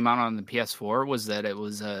that came out on the PS4 was that it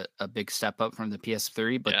was a big step up from the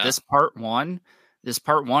PS3. But this part one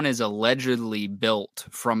is allegedly built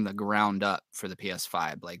from the ground up for the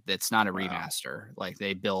PS5. Like it's not a remaster. Like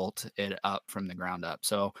they built it up from the ground up.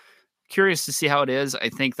 So curious to see how it is. I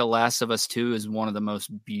think The Last of Us 2 is one of the most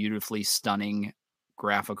beautifully stunning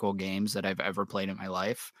graphical games that I've ever played in my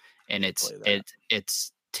life. And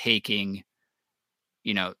it's taking,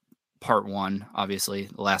 part 1, obviously,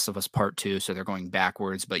 The Last of Us Part 2, so they're going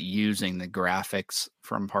backwards, but using the graphics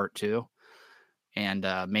from Part 2 and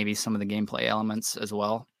maybe some of the gameplay elements as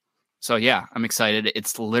well. So yeah, I'm excited.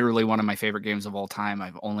 It's literally one of my favorite games of all time.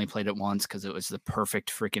 I've only played it once because it was the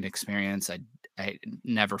perfect freaking experience. I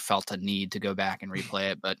never felt a need to go back and replay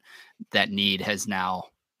it, but that need has now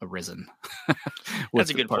arisen. That's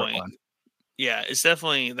a good point. 1. Yeah, it's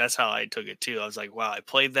definitely, that's how I took it too. I was like, wow, I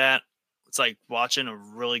played that. It's like watching a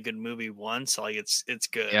really good movie once. Like it's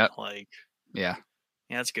good. Yep. Like, yeah,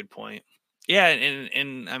 that's a good point. Yeah.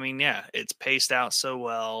 And I mean, yeah, it's paced out so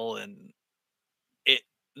well. And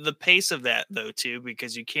the pace of that though, too,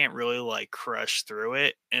 because you can't really like crush through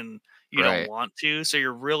it and you don't want to. So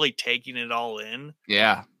you're really taking it all in.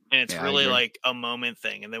 Yeah. And it's really like a moment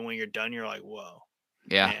thing. And then when you're done, you're like, whoa.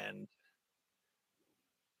 Yeah. And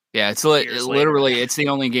yeah, it's literally, it's the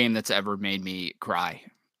only game that's ever made me cry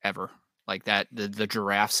ever. Like that, the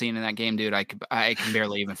giraffe scene in that game, dude, I can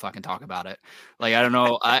barely even fucking talk about it. Like, I don't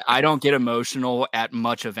know. I don't get emotional at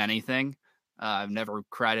much of anything. I've never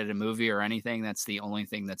cried at a movie or anything. That's the only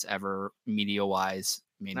thing that's ever media-wise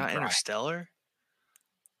made me cry. Interstellar?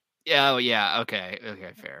 Yeah, yeah, okay,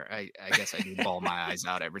 fair. I guess I do bawl my eyes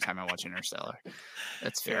out every time I watch Interstellar.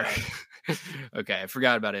 That's fair. Yeah. Okay, I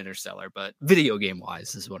forgot about Interstellar, but video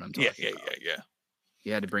game-wise is what I'm talking about. Yeah.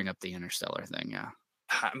 You had to bring up the Interstellar thing, yeah.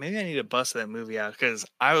 Maybe I need to bust that movie out because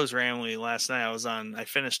I was randomly last night. I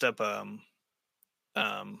finished up a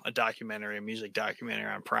documentary, a music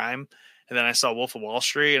documentary on Prime, and then I saw Wolf of Wall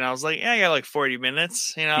Street, and I was like, yeah, I got like 40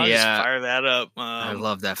 minutes, I'll just fire that up. I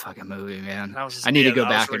love that fucking movie, man. I need to go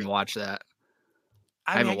back and watch that.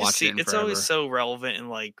 I haven't watched it in forever. Always so relevant in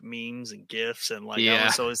like memes and GIFs, and like I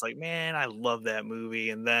was always like, man, I love that movie,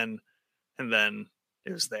 and then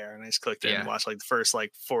it was there, and I just clicked it and watched like the first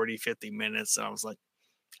like 40-50 minutes, and I was like,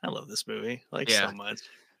 I love this movie so much.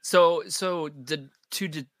 So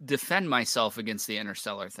to defend myself against the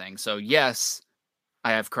Interstellar thing. So yes,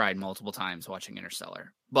 I have cried multiple times watching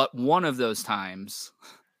Interstellar, But one of those times,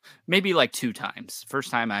 maybe like 2 times.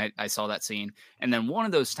 First time I saw that scene, and then one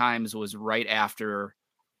of those times was right after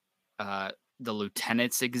the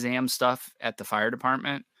lieutenant's exam stuff at the fire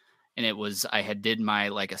department. And I had did my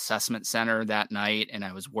like assessment center that night, and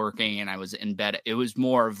I was working and I was in bed. It was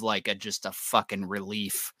more of like just a fucking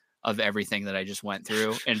relief of everything that I just went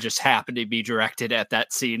through, and just happened to be directed at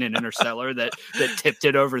that scene in Interstellar that tipped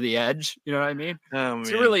it over the edge. You know what I mean? Oh,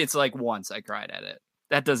 So man. really, it's like once I cried at it.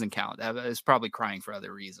 That doesn't count. That was probably crying for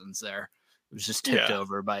other reasons there. It was just tipped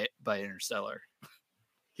over by Interstellar.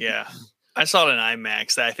 Yeah. I saw it in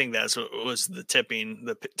IMAX. I think that's what was the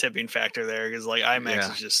tipping factor there, because like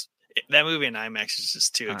IMAX is just, that movie in IMAX is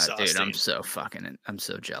just too exhausting. Dude, I'm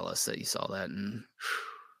so jealous that you saw that in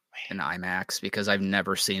IMAX, because I've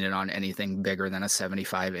never seen it on anything bigger than a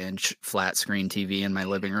 75-inch flat screen TV in my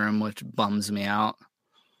living room, which bums me out.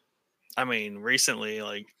 I mean, recently,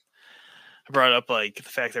 like, I brought up like the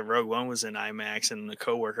fact that Rogue One was in IMAX, and the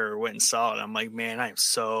coworker went and saw it. I'm like, man, I'm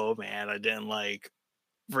so mad I didn't like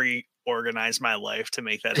reorganize my life to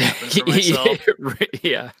make that happen for myself.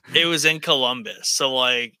 Yeah, it was in Columbus, so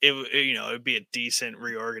like it'd be a decent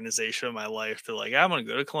reorganization of my life to like, I'm gonna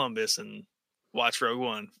go to Columbus and watch Rogue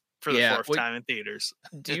One for the 4th time in theaters.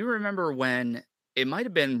 Do you remember when it might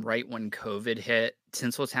have been right when COVID hit?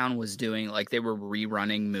 Tinseltown was doing like, they were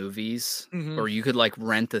rerunning movies, or you could like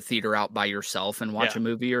rent the theater out by yourself and watch a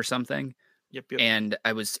movie or something. Yep. And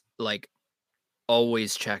I was like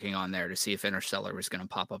always checking on there to see if Interstellar was going to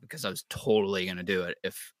pop up, because I was totally going to do it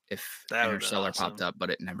if Interstellar popped up, but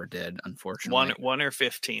it never did, unfortunately. 1 or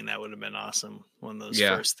 15, that would have been awesome. One of those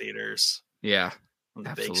first theaters. Yeah, on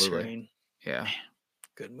the big screen. Yeah, man,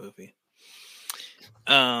 good movie.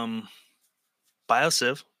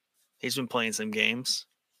 BioCiv, he's been playing some games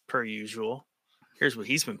per usual. Here's what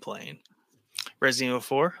he's been playing: Resident Evil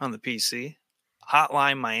 4 on the PC,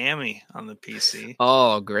 Hotline Miami on the PC.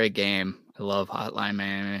 Oh, great game. I love Hotline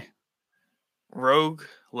Miami. Rogue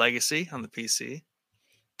Legacy on the PC,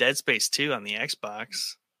 Dead Space 2 on the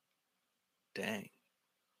Xbox. Dang.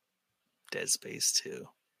 Dead Space 2.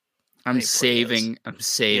 I'm saving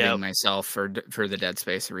myself for the Dead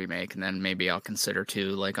Space remake, and then maybe I'll consider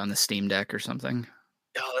 2 like on the Steam Deck or something.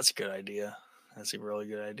 Oh, that's a good idea. That's a really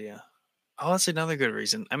good idea. Oh, that's another good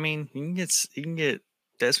reason. I mean, you can get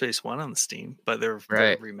Dead Space 1 on the Steam, but they're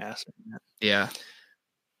remastering it. Yeah.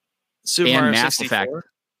 Super Mario 64.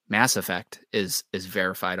 Mass Effect is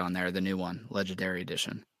verified on there, the new one, Legendary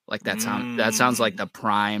Edition. Like that sounds like the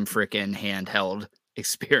prime freaking handheld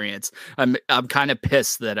experience. I'm kind of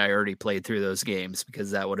pissed that I already played through those games, because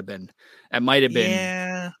that might have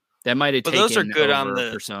taken those are good over on the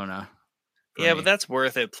Persona. Yeah, but that's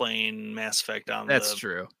worth it playing Mass Effect on That's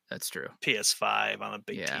true. PS5 on a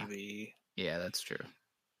big TV. Yeah, that's true.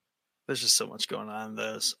 There's just so much going on in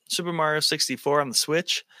those. Super Mario 64 on the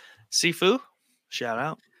Switch. Sifu, shout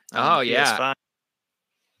out. Oh yeah. PS5.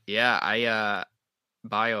 Yeah,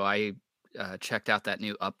 I checked out that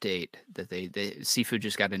new update that they Sifu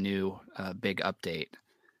just got a new big update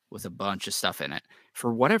with a bunch of stuff in it.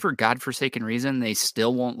 For whatever godforsaken reason, they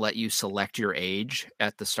still won't let you select your age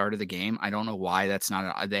at the start of the game. I don't know why that's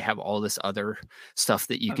not. They have all this other stuff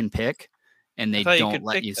that you can pick, and they don't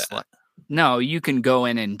let you select. No, you can go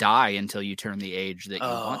in and die until you turn the age that you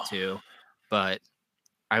want to, but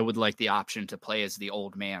I would like the option to play as the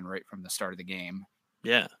old man right from the start of the game.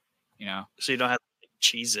 Yeah. So you don't have to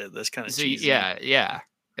cheese it. That's kind of cheesy. Yeah.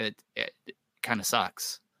 It kind of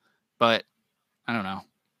sucks, but I don't know.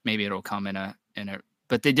 Maybe it'll come in a.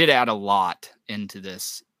 But they did add a lot into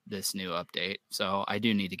this new update, so I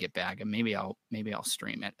do need to get back, and maybe I'll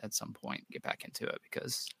stream it at some point, get back into it,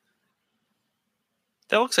 because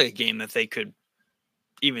that looks like a game that they could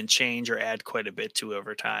even change or add quite a bit to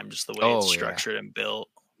over time, just the way it's structured and built.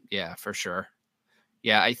 Yeah, for sure.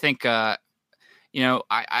 Yeah, I think I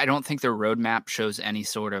don't think their roadmap shows any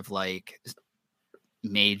sort of like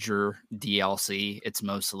major DLC. It's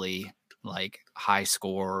mostly like high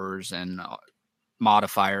scores and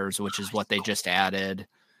modifiers, which is what they just added.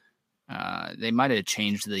 They might have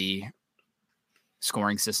changed the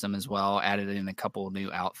scoring system as well, added in a couple of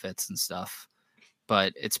new outfits and stuff.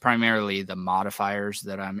 But it's primarily the modifiers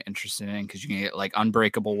that I'm interested in, because you can get like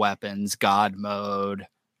unbreakable weapons, God mode,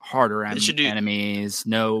 harder enemies,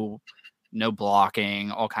 no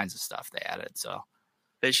blocking, all kinds of stuff they added. So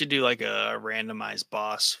they should do like a randomized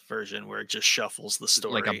boss version where it just shuffles the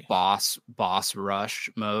story. Like a boss rush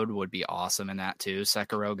mode would be awesome in that too.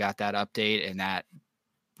 Sekiro got that update, and that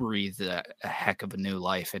breathed a heck of a new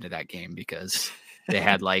life into that game, because they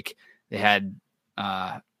had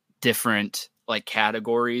different like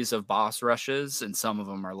categories of boss rushes, and some of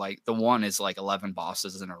them are like the one is like 11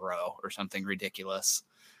 bosses in a row or something ridiculous,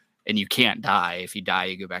 and you can't die. If you die,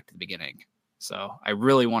 you go back to the beginning. So I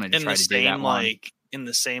really wanted to try to do that one. In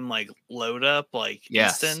the same like load up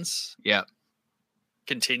instance. Yeah.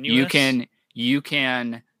 Continuous. You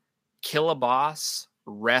can kill a boss,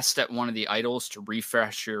 rest at one of the idols to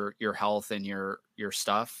refresh your health and your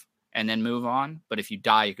stuff, and then move on. But if you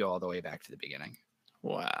die, you go all the way back to the beginning.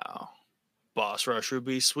 Wow. Boss rush would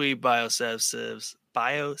be sweet. Biociv says.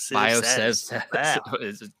 That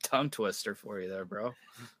is a tongue twister for you there, bro.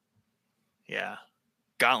 Yeah.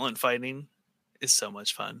 Gauntlet fighting is so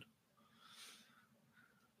much fun.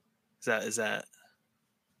 Is that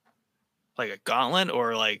like a gauntlet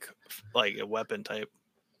or like a weapon type?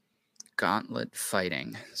 Gauntlet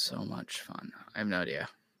fighting, so much fun. I have no idea.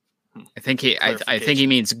 I think he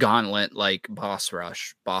means gauntlet, like boss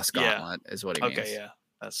rush, boss gauntlet is what he means. Okay, yeah,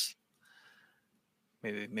 that's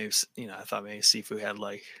maybe I thought maybe Sifu had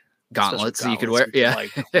like gauntlets you could wear. Yeah,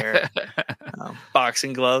 wear.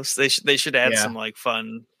 Boxing gloves. They should add some like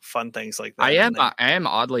fun things like that. I am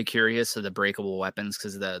oddly curious of the breakable weapons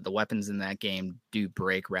because the weapons in that game do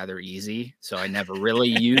break rather easy. So I never really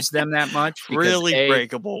used them that much.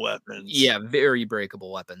 Breakable weapons. Yeah, very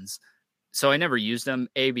breakable weapons. So I never used them.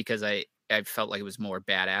 Because I felt like it was more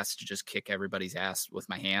badass to just kick everybody's ass with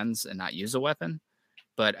my hands and not use a weapon.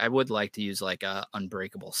 But I would like to use like a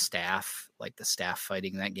unbreakable staff. Like the staff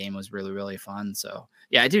fighting in that game was really, really fun. So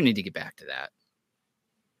yeah, I do need to get back to that.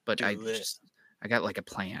 But I got like a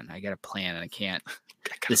plan. I got a plan and I can't.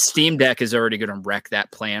 The Steam Deck is already going to wreck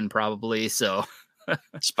that plan probably. So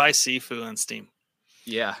Spy Sifu on Steam.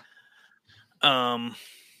 Yeah.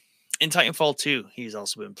 In Titanfall 2, he's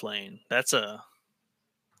also been playing. That's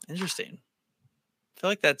interesting. I feel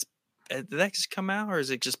like did that just come out or is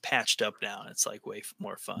it just patched up now? It's like way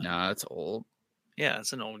more fun. No, it's old. Yeah,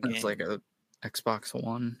 it's an old game. It's like a Xbox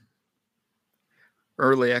One,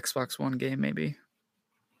 early Xbox One game, maybe.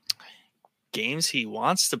 Games he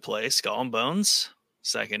wants to play: Skull and Bones,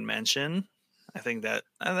 second mention. I think that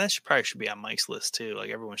should be on Mike's list too. Like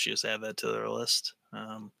everyone should just add that to their list.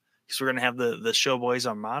 Because we're gonna have the Showboys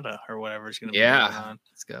Armada or whatever is gonna be going on.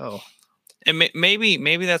 Let's go. And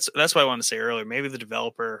maybe that's what I wanted to say earlier. Maybe the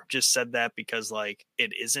developer just said that because like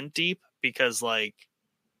it isn't deep, because like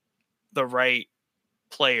the right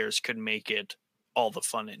players could make it all the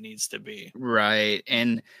fun it needs to be. Right.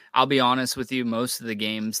 And I'll be honest with you, most of the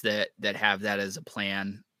games that have that as a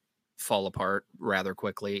plan fall apart rather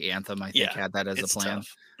quickly. Anthem, I think, had that as a plan.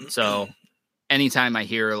 So anytime I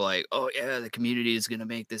hear like, oh yeah, the community is going to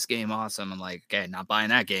make this game awesome, I'm like, okay, not buying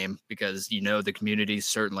that game because the community is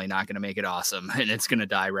certainly not going to make it awesome and it's going to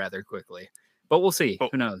die rather quickly. But we'll see.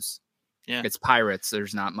 Who knows? Yeah. It's Pirates.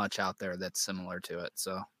 There's not much out there that's similar to it.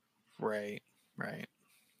 So. Right.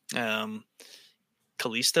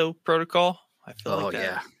 Callisto Protocol. I feel like that.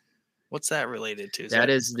 Yeah. What's that related to? That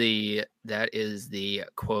is the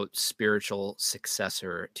quote spiritual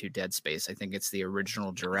successor to Dead Space. I think it's the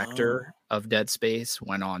original director of Dead Space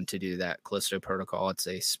went on to do that Callisto Protocol. It's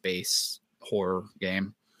a space horror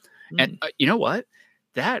game. And you know what?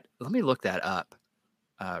 Let me look that up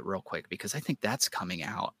real quick because I think that's coming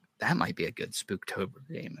out. That might be a good Spooktober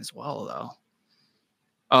game as well, though.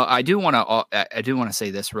 I do want to say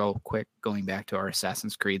this real quick, going back to our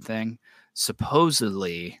Assassin's Creed thing.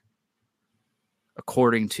 Supposedly,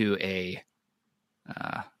 according to a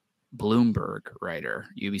Bloomberg writer,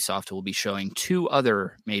 Ubisoft will be showing 2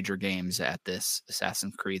 other major games at this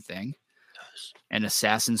Assassin's Creed thing. An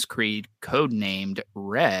Assassin's Creed codenamed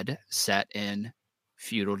Red, set in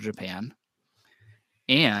feudal Japan,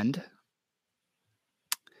 and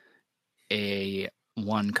a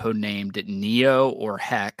one codenamed Neo or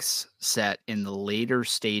Hex, set in the later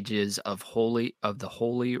stages of the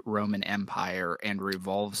Holy Roman Empire and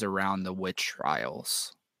revolves around the witch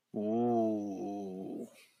trials. Ooh,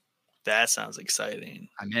 that sounds exciting.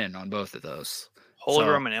 I'm in on both of those. Holy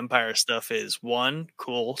Roman Empire stuff is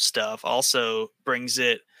cool stuff. Also brings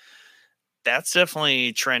it. That's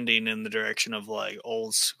definitely trending in the direction of like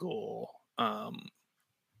old school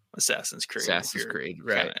Assassin's Creed.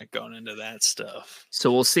 Right? Going into that stuff.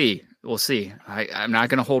 So we'll see. I'm not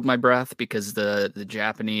going to hold my breath because the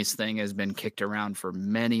Japanese thing has been kicked around for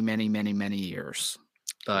many, many, many, many years.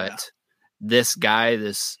 But this guy,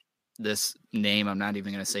 this name, I'm not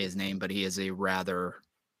even going to say his name, but he is a rather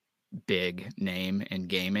big name in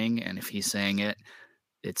gaming. And if he's saying it,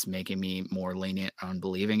 it's making me more lenient on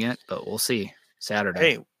believing it. But we'll see. Saturday.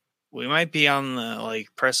 Hey, we might be on the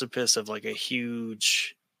precipice of like a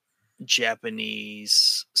huge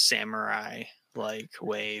Japanese samurai like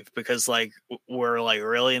wave, because like we're like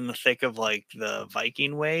really in the thick of like the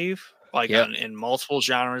Viking wave, like Yep. in multiple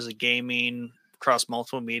genres of gaming, across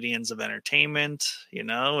multiple mediums of entertainment,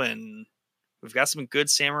 and we've got some good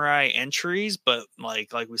samurai entries, but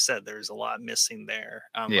like we said, there's a lot missing there.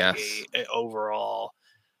 Like Yes. a overall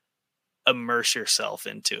immerse yourself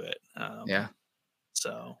into it. Yeah.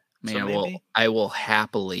 So Man, maybe I will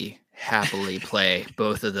happily play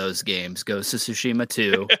both of those games, Ghost of Tsushima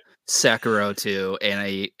 2, Sekiro 2, and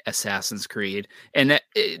a Assassin's Creed. And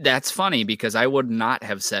that's funny because I would not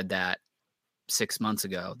have said that 6 months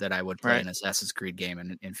ago that I would play right. an Assassin's Creed game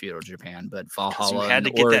in feudal Japan, but 'Cause you Valhalla had and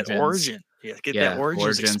to get that Origins. origin. Yeah, get that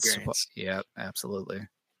Origins experience. Yep, absolutely.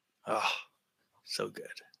 Oh, so good.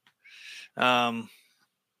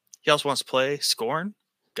 He also wants to play Scorn,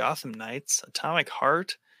 Gotham Knights, Atomic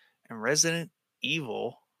Heart, and Resident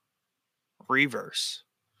Evil Reverse.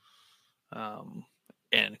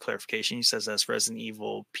 And clarification, he says that's Resident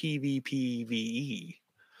Evil PvPvE.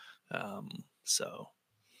 So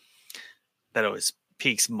that always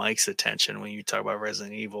piques Mike's attention when you talk about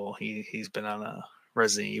Resident Evil. He's been on a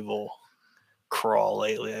Resident Evil crawl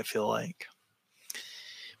lately, I feel like.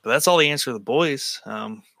 But that's all the answer to the boys.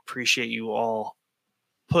 Appreciate you all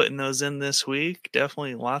putting those in this week.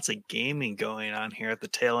 Definitely lots of gaming going on here at the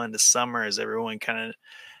tail end of summer as everyone kind of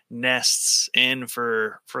nests in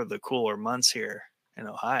for the cooler months here in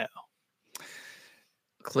Ohio.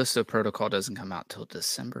 Callisto Protocol doesn't come out till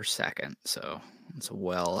December 2nd, so it's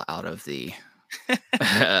well out of the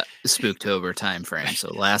Spooktober time frame.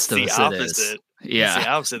 So Last of Us it is. Yeah. It's the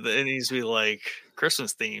opposite. It needs to be like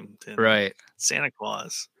Christmas themed and right. Santa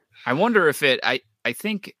Claus. I wonder if I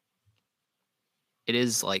think it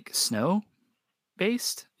is like snow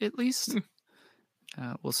based at least.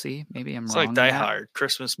 We'll see. Maybe I'm it's wrong. It's like Die Hard,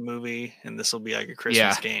 Christmas movie, and this will be like a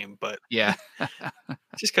Christmas game, but yeah,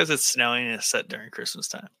 just because it's snowing and it's set during Christmas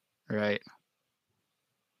time. Right.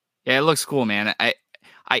 Yeah, it looks cool, man.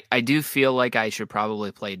 I do feel like I should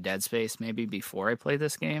probably play Dead Space maybe before I play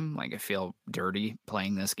this game. Like I feel dirty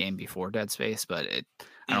playing this game before Dead Space, but I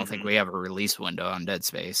don't think we have a release window on Dead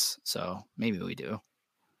Space, so maybe we do.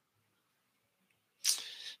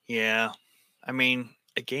 Yeah, I mean,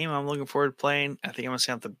 a game I'm looking forward to playing. I think I'm just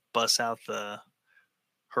gonna have to bust out the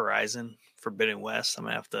Horizon Forbidden West. I'm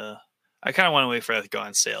gonna have to. I kind of want to wait for that to go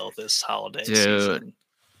on sale this holiday season.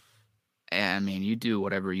 I mean, you do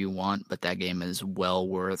whatever you want, but that game is well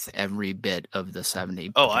worth every bit of the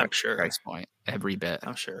 $70. I'm sure. Price point, every bit.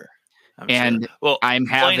 I'm sure. Well,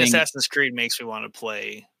 playing Assassin's Creed makes me want to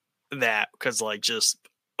play that because, like, just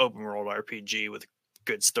open world RPG with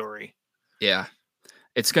good story. Yeah,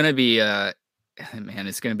 it's gonna be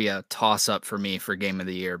it's gonna be a toss up for me for Game of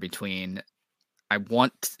the Year between. I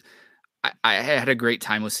had a great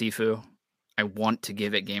time with Sifu. I want to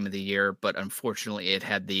give it Game of the Year, but unfortunately, it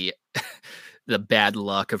had the the bad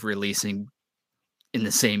luck of releasing in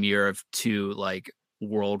the same year of two like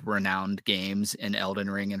world-renowned games in Elden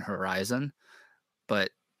Ring and Horizon.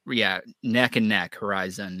 But yeah, neck and neck,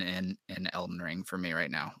 Horizon and Elden Ring for me right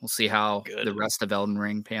now. We'll see how the rest of Elden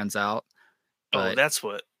Ring pans out. But that's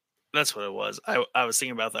what it was. I was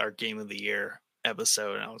thinking about our Game of the Year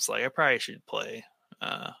episode, and I was like, I probably should play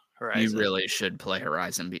Horizon. You really should play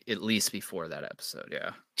Horizon at least before that episode,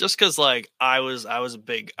 yeah. Just because, like, I was a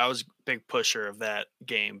big pusher of that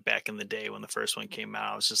game back in the day when the first one came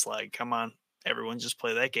out. I was just like, come on, everyone, just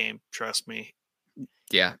play that game. Trust me.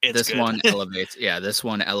 Yeah, this one elevates. Yeah, this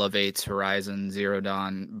one elevates Horizon Zero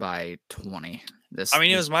Dawn by 20. This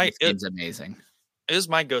game's amazing. It was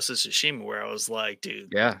my Ghost of Tsushima where I was like,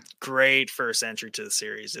 dude, yeah, great first entry to the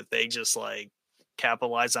series. If they just like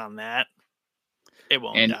capitalize on that, it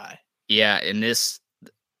won't die. Yeah, and this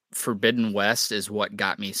Forbidden West is what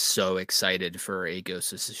got me so excited for a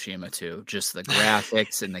Ghost of Tsushima 2. Just the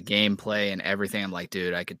graphics and the gameplay and everything. I'm like,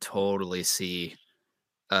 dude, I could totally see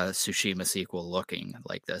a Tsushima sequel looking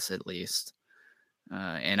like this at least.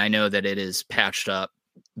 And I know that it is patched up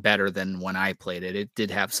better than when I played it. It did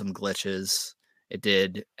have some glitches. It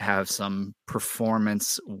did have some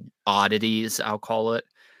performance oddities, I'll call it.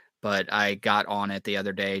 But I got on it the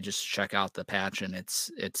other day just to check out the patch, and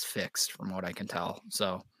it's fixed from what I can tell.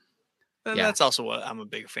 So that's also what I'm a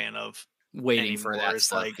big fan of. Waiting for that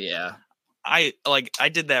stuff. Like, yeah. I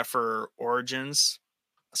did that for Origins.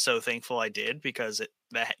 So thankful I did because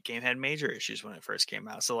that game had major issues when it first came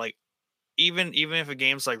out. So like even if a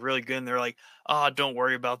game's like really good and they're like, oh, don't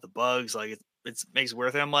worry about the bugs, like it makes it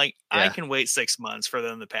worth it. I'm like, I can wait 6 months for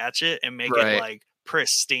them to patch it and make it like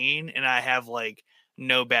pristine, and I have like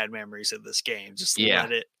no bad memories of this game. Just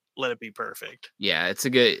let it be perfect. Yeah, it's a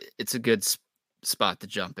good spot to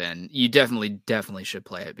jump in. You definitely should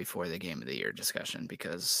play it before the game of the year discussion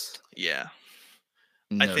because Yeah.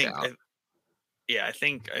 no I think doubt. I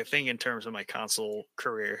think in terms of my console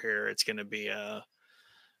career here, it's going to be a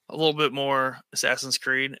little bit more Assassin's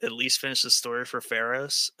Creed. At least finish the story for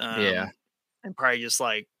Pharos. Yeah. And probably just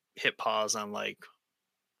like hit pause on like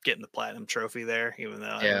getting the platinum trophy there, even though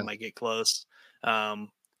I might get close.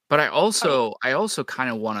 But I also kind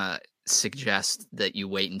of want to suggest that you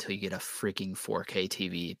wait until you get a freaking 4K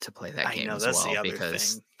TV to play that game as well,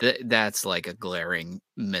 because that's like a glaring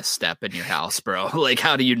misstep in your house, bro. Like,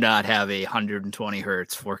 how do you not have a 120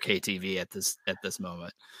 hertz 4K TV at this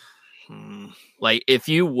moment? Like, if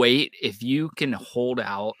you can hold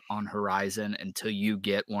out on Horizon until you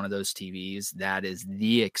get one of those TVs, that is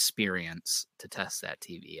the experience to test that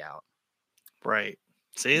TV out. Right.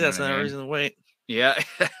 See, that's another reason to wait. Yeah.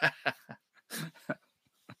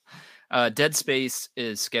 Dead Space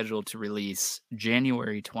is scheduled to release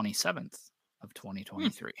January 27th of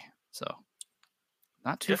 2023. So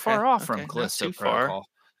not too far off from Callisto Protocol.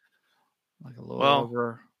 Like a little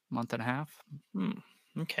over a month and a half.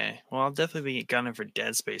 Okay. Well, I'll definitely be gunning for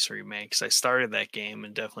Dead Space remake, because I started that game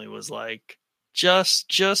and definitely was like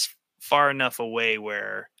just far enough away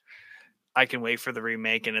where I can wait for the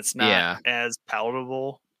remake and it's not as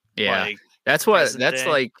palatable. Yeah. Like, that's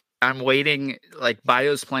like, I'm waiting, like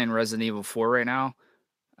Bio's playing Resident Evil 4 right now.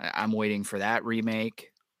 I'm waiting for that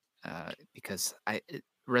remake because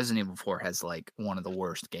Resident Evil 4 has like one of the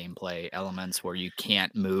worst gameplay elements where you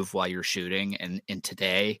can't move while you're shooting. And in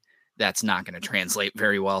today, that's not going to translate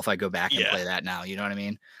very well if I go back and play that now. You know what I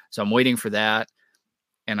mean? So I'm waiting for that.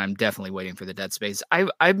 And I'm definitely waiting for the Dead Space.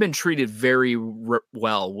 I've been treated very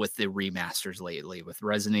well with the remasters lately with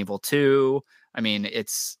Resident Evil 2. I mean,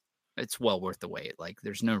 it's well worth the wait. Like,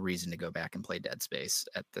 there's no reason to go back and play Dead Space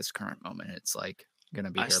at this current moment. It's like going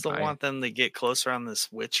to be. I still want them to get closer on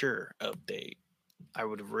this Witcher update. I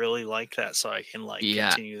would really like that so I can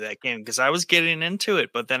continue that game, because I was getting into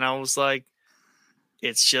it, but then I was like,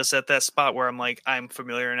 it's just at that spot where I'm like, I'm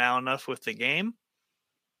familiar now enough with the game.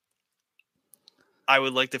 I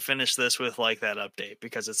would like to finish this with like that update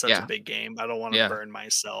because it's such a big game. I don't want to burn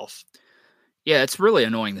myself. Yeah, it's really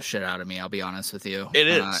annoying the shit out of me, I'll be honest with you. It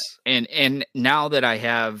is. And now that I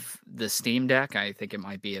have the Steam Deck, I think it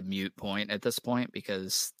might be a moot point at this point,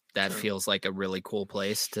 because that feels like a really cool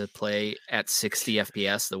place to play at 60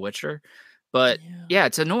 FPS The Witcher. But yeah,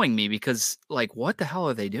 it's annoying me because, like, what the hell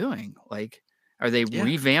are they doing? Like, are they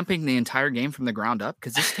revamping the entire game from the ground up?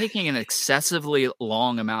 Because it's taking an excessively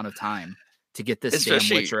long amount of time to get this damn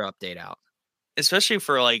Witcher update out. Especially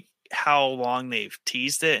for like how long they've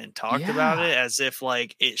teased it and talked about it as if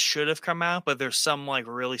like it should have come out, but there's some like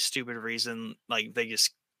really stupid reason like they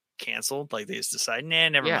just canceled, like they just decided, nah,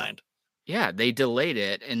 never mind. Yeah, they delayed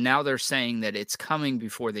it, and now they're saying that it's coming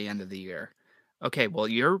before the end of the year. Okay, well,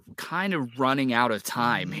 you're kind of running out of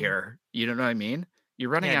time here. You know what I mean? You're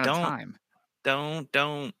running out of time.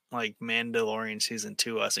 Don't like Mandalorian season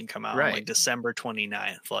 2 us and come out on like December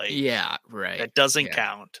 29th. Like, that doesn't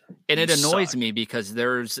count. And it annoys me because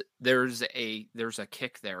there's a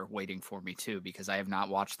kick there waiting for me too, because I have not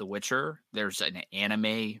watched The Witcher. There's an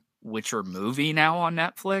anime Witcher movie now on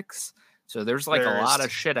Netflix. So there's a lot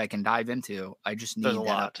of shit I can dive into. I just need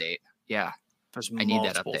that update. Yeah. There's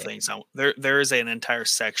multiple things. There is an entire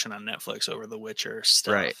section on Netflix over The Witcher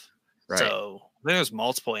stuff. Right. So there's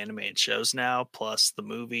multiple animated shows now, plus the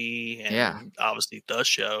movie and obviously the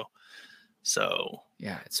show. So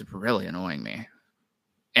yeah, it's really annoying me.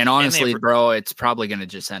 And honestly, bro, it's probably going to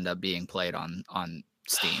just end up being played on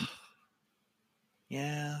Steam.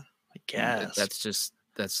 Yeah, I guess that's just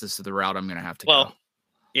the route I'm going to have to go.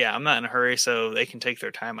 Yeah, I'm not in a hurry, so they can take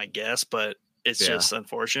their time, I guess. But it's just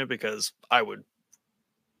unfortunate because I would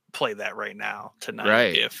play that right now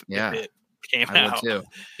tonight if it came out. I would too.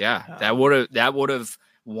 Yeah, that would have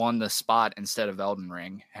won the spot instead of Elden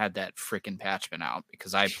Ring had that freaking patch been out,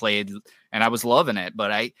 because I played and I was loving it.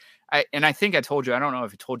 But I think I told you, I don't know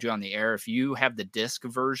if I told you on the air, if you have the disc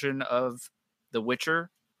version of The Witcher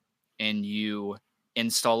and you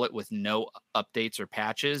install it with no updates or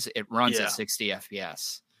patches, it runs at 60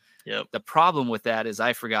 FPS. Yep. The problem with that is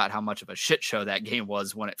I forgot how much of a shit show that game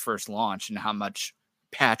was when it first launched and how much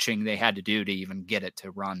patching they had to do to even get it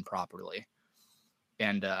to run properly.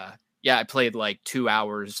 And I played like 2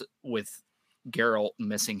 hours with Geralt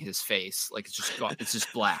missing his face. Like, it's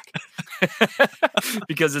just black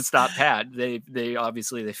because it's not patch. They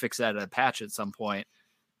obviously they fix that at a patch at some point,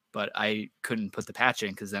 but I couldn't put the patch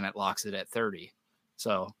in because then it locks it at 30.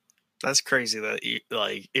 So that's crazy that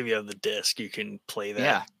if you have the disc, you can play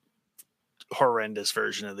that horrendous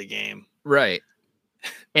version of the game. Right.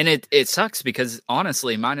 And it sucks because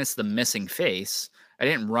honestly, minus the missing face, I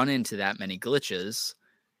didn't run into that many glitches,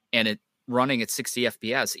 and it running at 60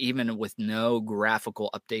 FPS, even with no graphical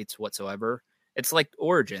updates whatsoever. It's like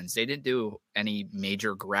Origins. They didn't do any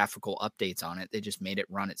major graphical updates on it. They just made it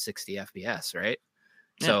run at 60 FPS, right?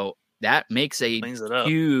 Yeah. So that makes a Cleans it up.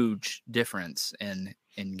 huge difference in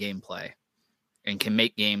gameplay, and can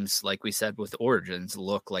make games, like we said with Origins,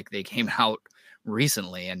 look like they came out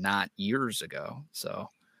recently and not years ago. So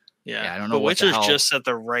Yeah, I don't know but what the Witcher's hell. just at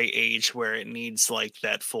the right age where it needs like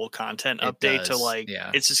that full content It update to does, like. yeah.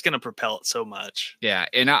 It's just gonna propel it so much. Yeah,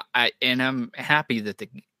 and I'm happy that the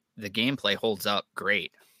gameplay holds up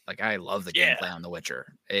great. Like I love the Yeah. gameplay on The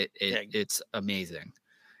Witcher. Yeah. It's amazing,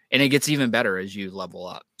 and it gets even better as you level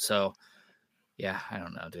up. So yeah, I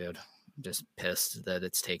don't know, dude. I'm just pissed that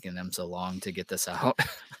it's taken them so long to get this out.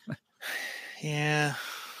 Yeah,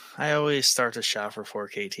 I always start to shop for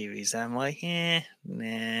 4K TVs. I'm like,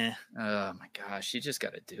 nah. Oh my gosh, you just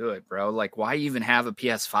got to do it, bro. Like, why even have a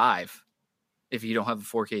PS5 if you don't have a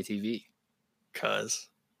 4K TV? Cause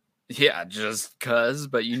Yeah, just cuz,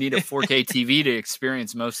 but you need a 4K TV to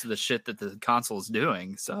experience most of the shit that the console is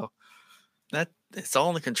doing. So that it's all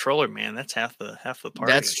in the controller, man. That's half the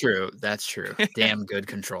party. that's true. That's true. Damn good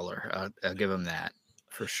controller. I'll give him that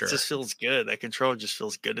for sure. It just feels good. That controller just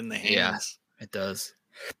feels good in the hands. Yeah, it does.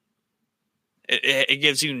 It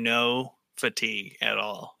gives you no fatigue at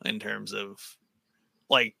all in terms of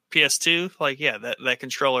like PS2. Like, yeah, that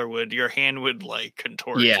controller your hand would like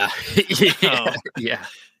contort. Yeah. Oh. Yeah.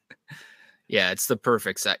 Yeah, it's the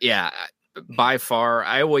perfect set. Yeah, by far.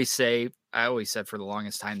 I always said for the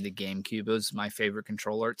longest time the GameCube was my favorite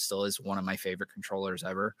controller. It still is one of my favorite controllers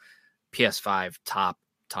ever. PS5 top.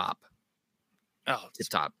 Oh, Tip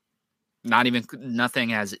top. Nothing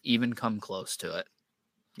has even come close to it.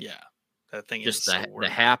 yeah. That thing Just is the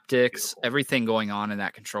haptics, beautiful. Everything going on in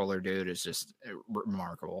that controller, dude, is just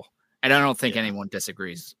remarkable. And I don't think Yeah. anyone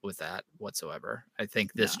disagrees with that whatsoever. I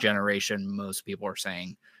think this No. generation, most people are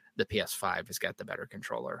saying the PS5 has got the better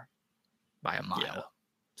controller by a mile. Yeah.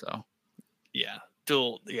 So Yeah.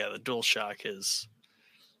 The DualShock is.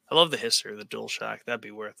 I love the history of the DualShock. That'd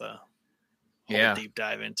be worth a whole deep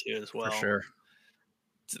dive into as well. for sure.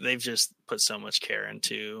 They've just put so much care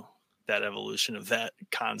into that evolution of that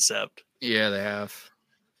concept. Yeah, they have.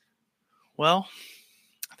 Well,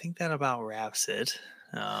 I think that about wraps it.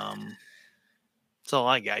 That's all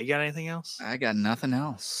I got. You got anything else? I got nothing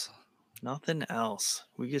else. Nothing else.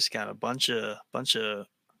 We just got a bunch of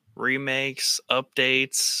remakes,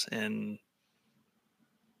 updates, and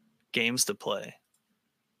games to play,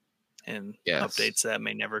 and Yes. updates that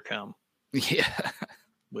may never come. Yeah.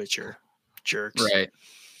 Witcher jerks. Right.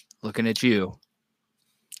 Looking at you.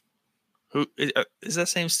 Who is that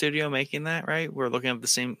same studio making that? Right, we're looking at the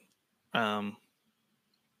same. Who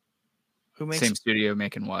makes Same studio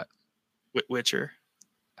making what? Witcher?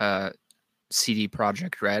 CD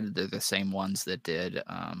Projekt Red. They're the same ones that did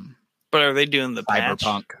But are they doing the patch?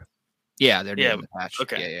 Cyberpunk. Yeah, they're doing Yeah, the patch.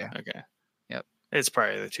 Okay. Yeah. Okay. Yep. It's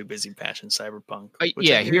probably they're too busy patching Cyberpunk. Which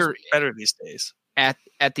Yeah, I hear is here better these days. at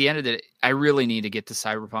the end of the day, I really need to get to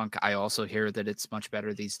Cyberpunk. I also hear that it's much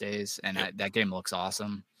better these days, and Yep. that game looks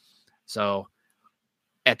awesome. So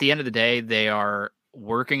at the end of the day, they are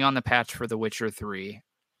working on the patch for The Witcher 3,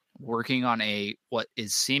 working on what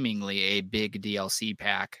is seemingly a big DLC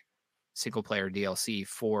pack, single player DLC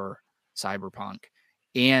for Cyberpunk,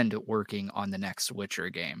 and working on the next Witcher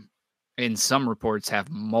game. And some reports have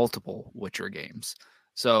multiple Witcher games.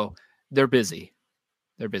 So they're busy.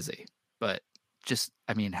 But just,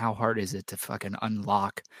 I mean, how hard is it to fucking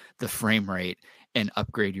unlock the frame rate and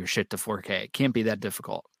upgrade your shit to 4K? It can't be that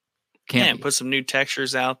difficult. Can't put some new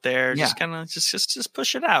textures out there. Yeah. Just kind of just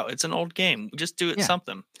push it out. It's an old game. Just do it Yeah.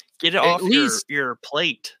 something. Get it At off least- your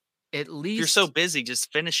plate. At least If you're so busy,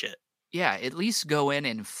 just finish it. yeah, at least go in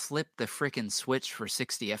and flip the freaking switch for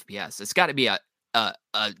 60 FPS. It's got to be a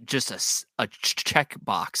check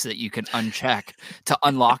box that you can uncheck to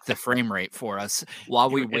unlock the frame rate for us while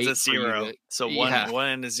we wait It's a for you zero. to- So Yeah. one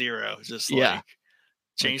and a zero. Just Yeah. like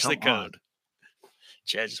change the come on. code.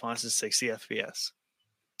 Chad just wants a 60 FPS.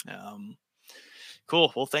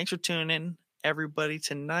 Cool. Well, thanks for tuning in, everybody,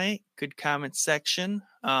 tonight. Good comment section.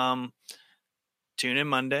 Tune in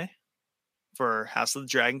Monday for House of the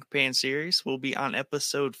Dragon Companion series. We'll be on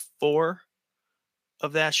episode 4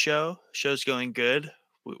 of that show. Show's going good.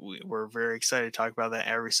 We're very excited to talk about that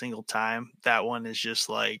every single time. That one is just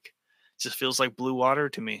feels like blue water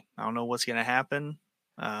to me. I don't know what's going to happen.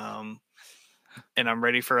 And I'm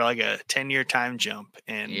ready for like a 10-year time jump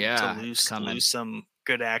and Yeah, to it's coming. lose some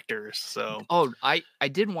good actors. So Oh, I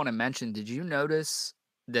did want to mention, did you notice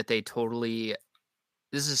that they totally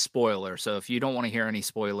This is a spoiler, so if you don't want to hear any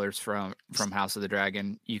spoilers from House of the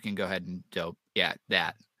Dragon, you can go ahead and dope. Yeah,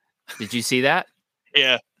 that. Did you see that?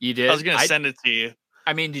 Yeah, you did. I was gonna send it to you.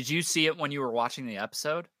 I mean, did you see it when you were watching the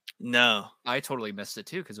episode? No, I totally missed it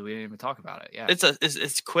too because we didn't even talk about it. Yeah,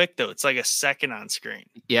 it's quick though. It's like a second on screen.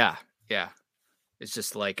 Yeah. It's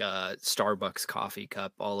just like a Starbucks coffee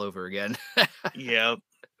cup all over again. Yep.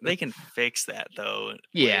 They can fix that though.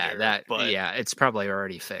 Yeah, later, but it's probably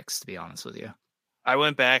already fixed, to be honest with you. I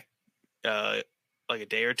went back like a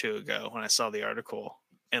day or two ago when I saw the article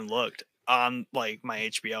and looked on like my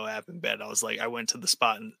HBO app in bed. I was like, I went to the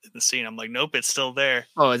spot in the scene. I'm like, nope, it's still there.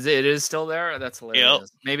 Oh, it is still there? That's hilarious. Yep.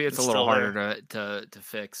 Maybe it's a little harder to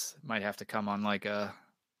fix. Might have to come on like a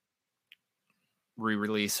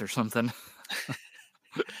re-release or something.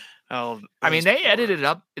 Oh, I mean, they edited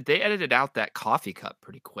out that coffee cup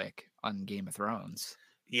pretty quick on Game of Thrones.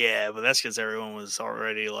 Yeah, but that's because everyone was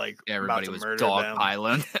already like everybody about to was murder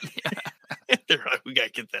dogpiling. They're like, we gotta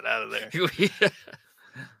get that out of there.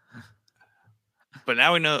 But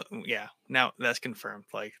now we know. Yeah, now that's confirmed.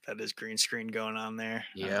 Like that is green screen going on there.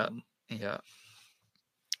 Yeah,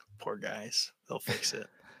 Poor guys. They'll fix it.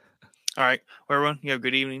 All right, well, everyone, you have a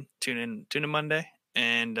good evening. Tune in Monday,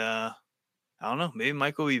 and I don't know. Maybe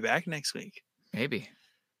Mike will be back next week. Maybe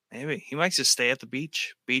he might just stay at the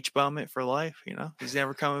beach bum it for life. He's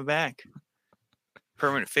never coming back.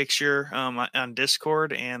 Permanent fixture on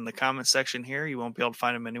Discord and the comment section here. You won't be able to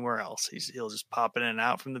find him anywhere else. He'll just pop in and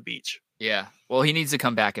out from the beach. Yeah. Well, he needs to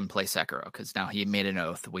come back and play Sekiro because now he made an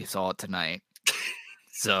oath. We saw it tonight.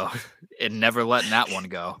 So, and never letting that one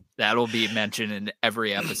go. That'll be mentioned in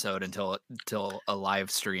every episode until a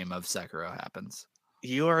live stream of Sekiro happens.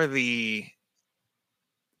 You are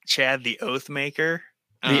Chad, the oath maker.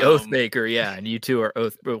 The oath maker, yeah. And you two are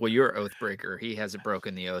you're oath breaker. He hasn't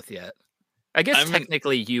broken the oath yet. I guess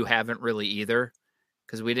technically you haven't really either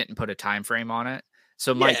because we didn't put a time frame on it.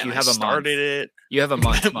 So, Mike, you have a month. You have a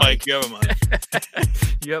month, Mike. You have a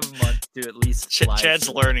month. You have a month to at least. Chad's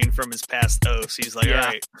learning from his past oaths. He's like, all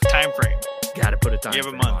right, time frame. Got to put a time frame.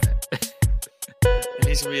 You have a month. On it. And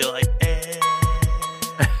he's gonna be like,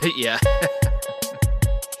 yeah.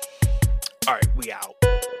 All right, we out.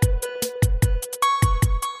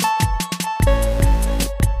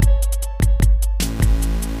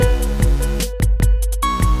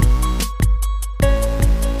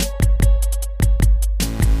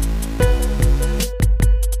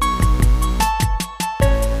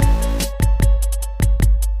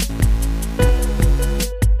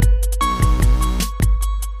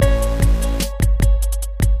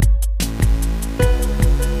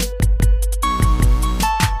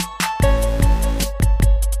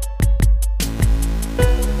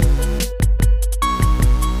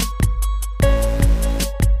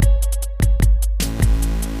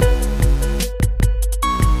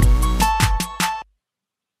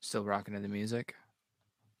 Still rocking to the music?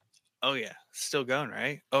 Oh, yeah. Still going,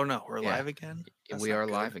 right? Oh, no. We're live again? We are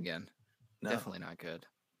live again. No. Definitely not good.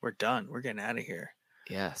 We're done. We're getting out of here.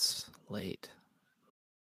 Yes. Late.